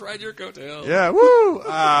letting us ride your coattails. Yeah, woo!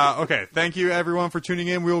 Okay, thank you everyone for tuning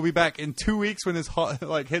in. We will be back in 2 weeks when this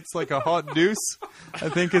hits like a hot deuce. I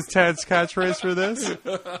think is Tad's catchphrase for this.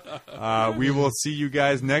 We will see you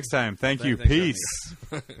guys next time. Thank you. Peace.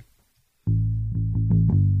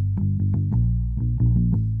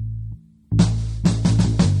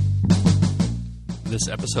 This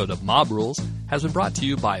episode of Mob Rules has been brought to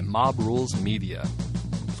you by Mob Rules Media.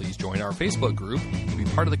 Please join our Facebook group to be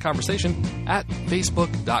part of the conversation at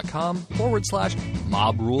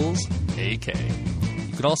facebook.com/MobRulesAK.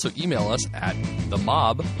 You can also email us at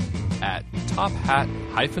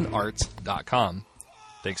themob@tophat-arts.com.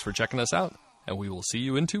 Thanks for checking us out, and we will see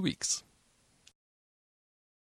you in 2 weeks.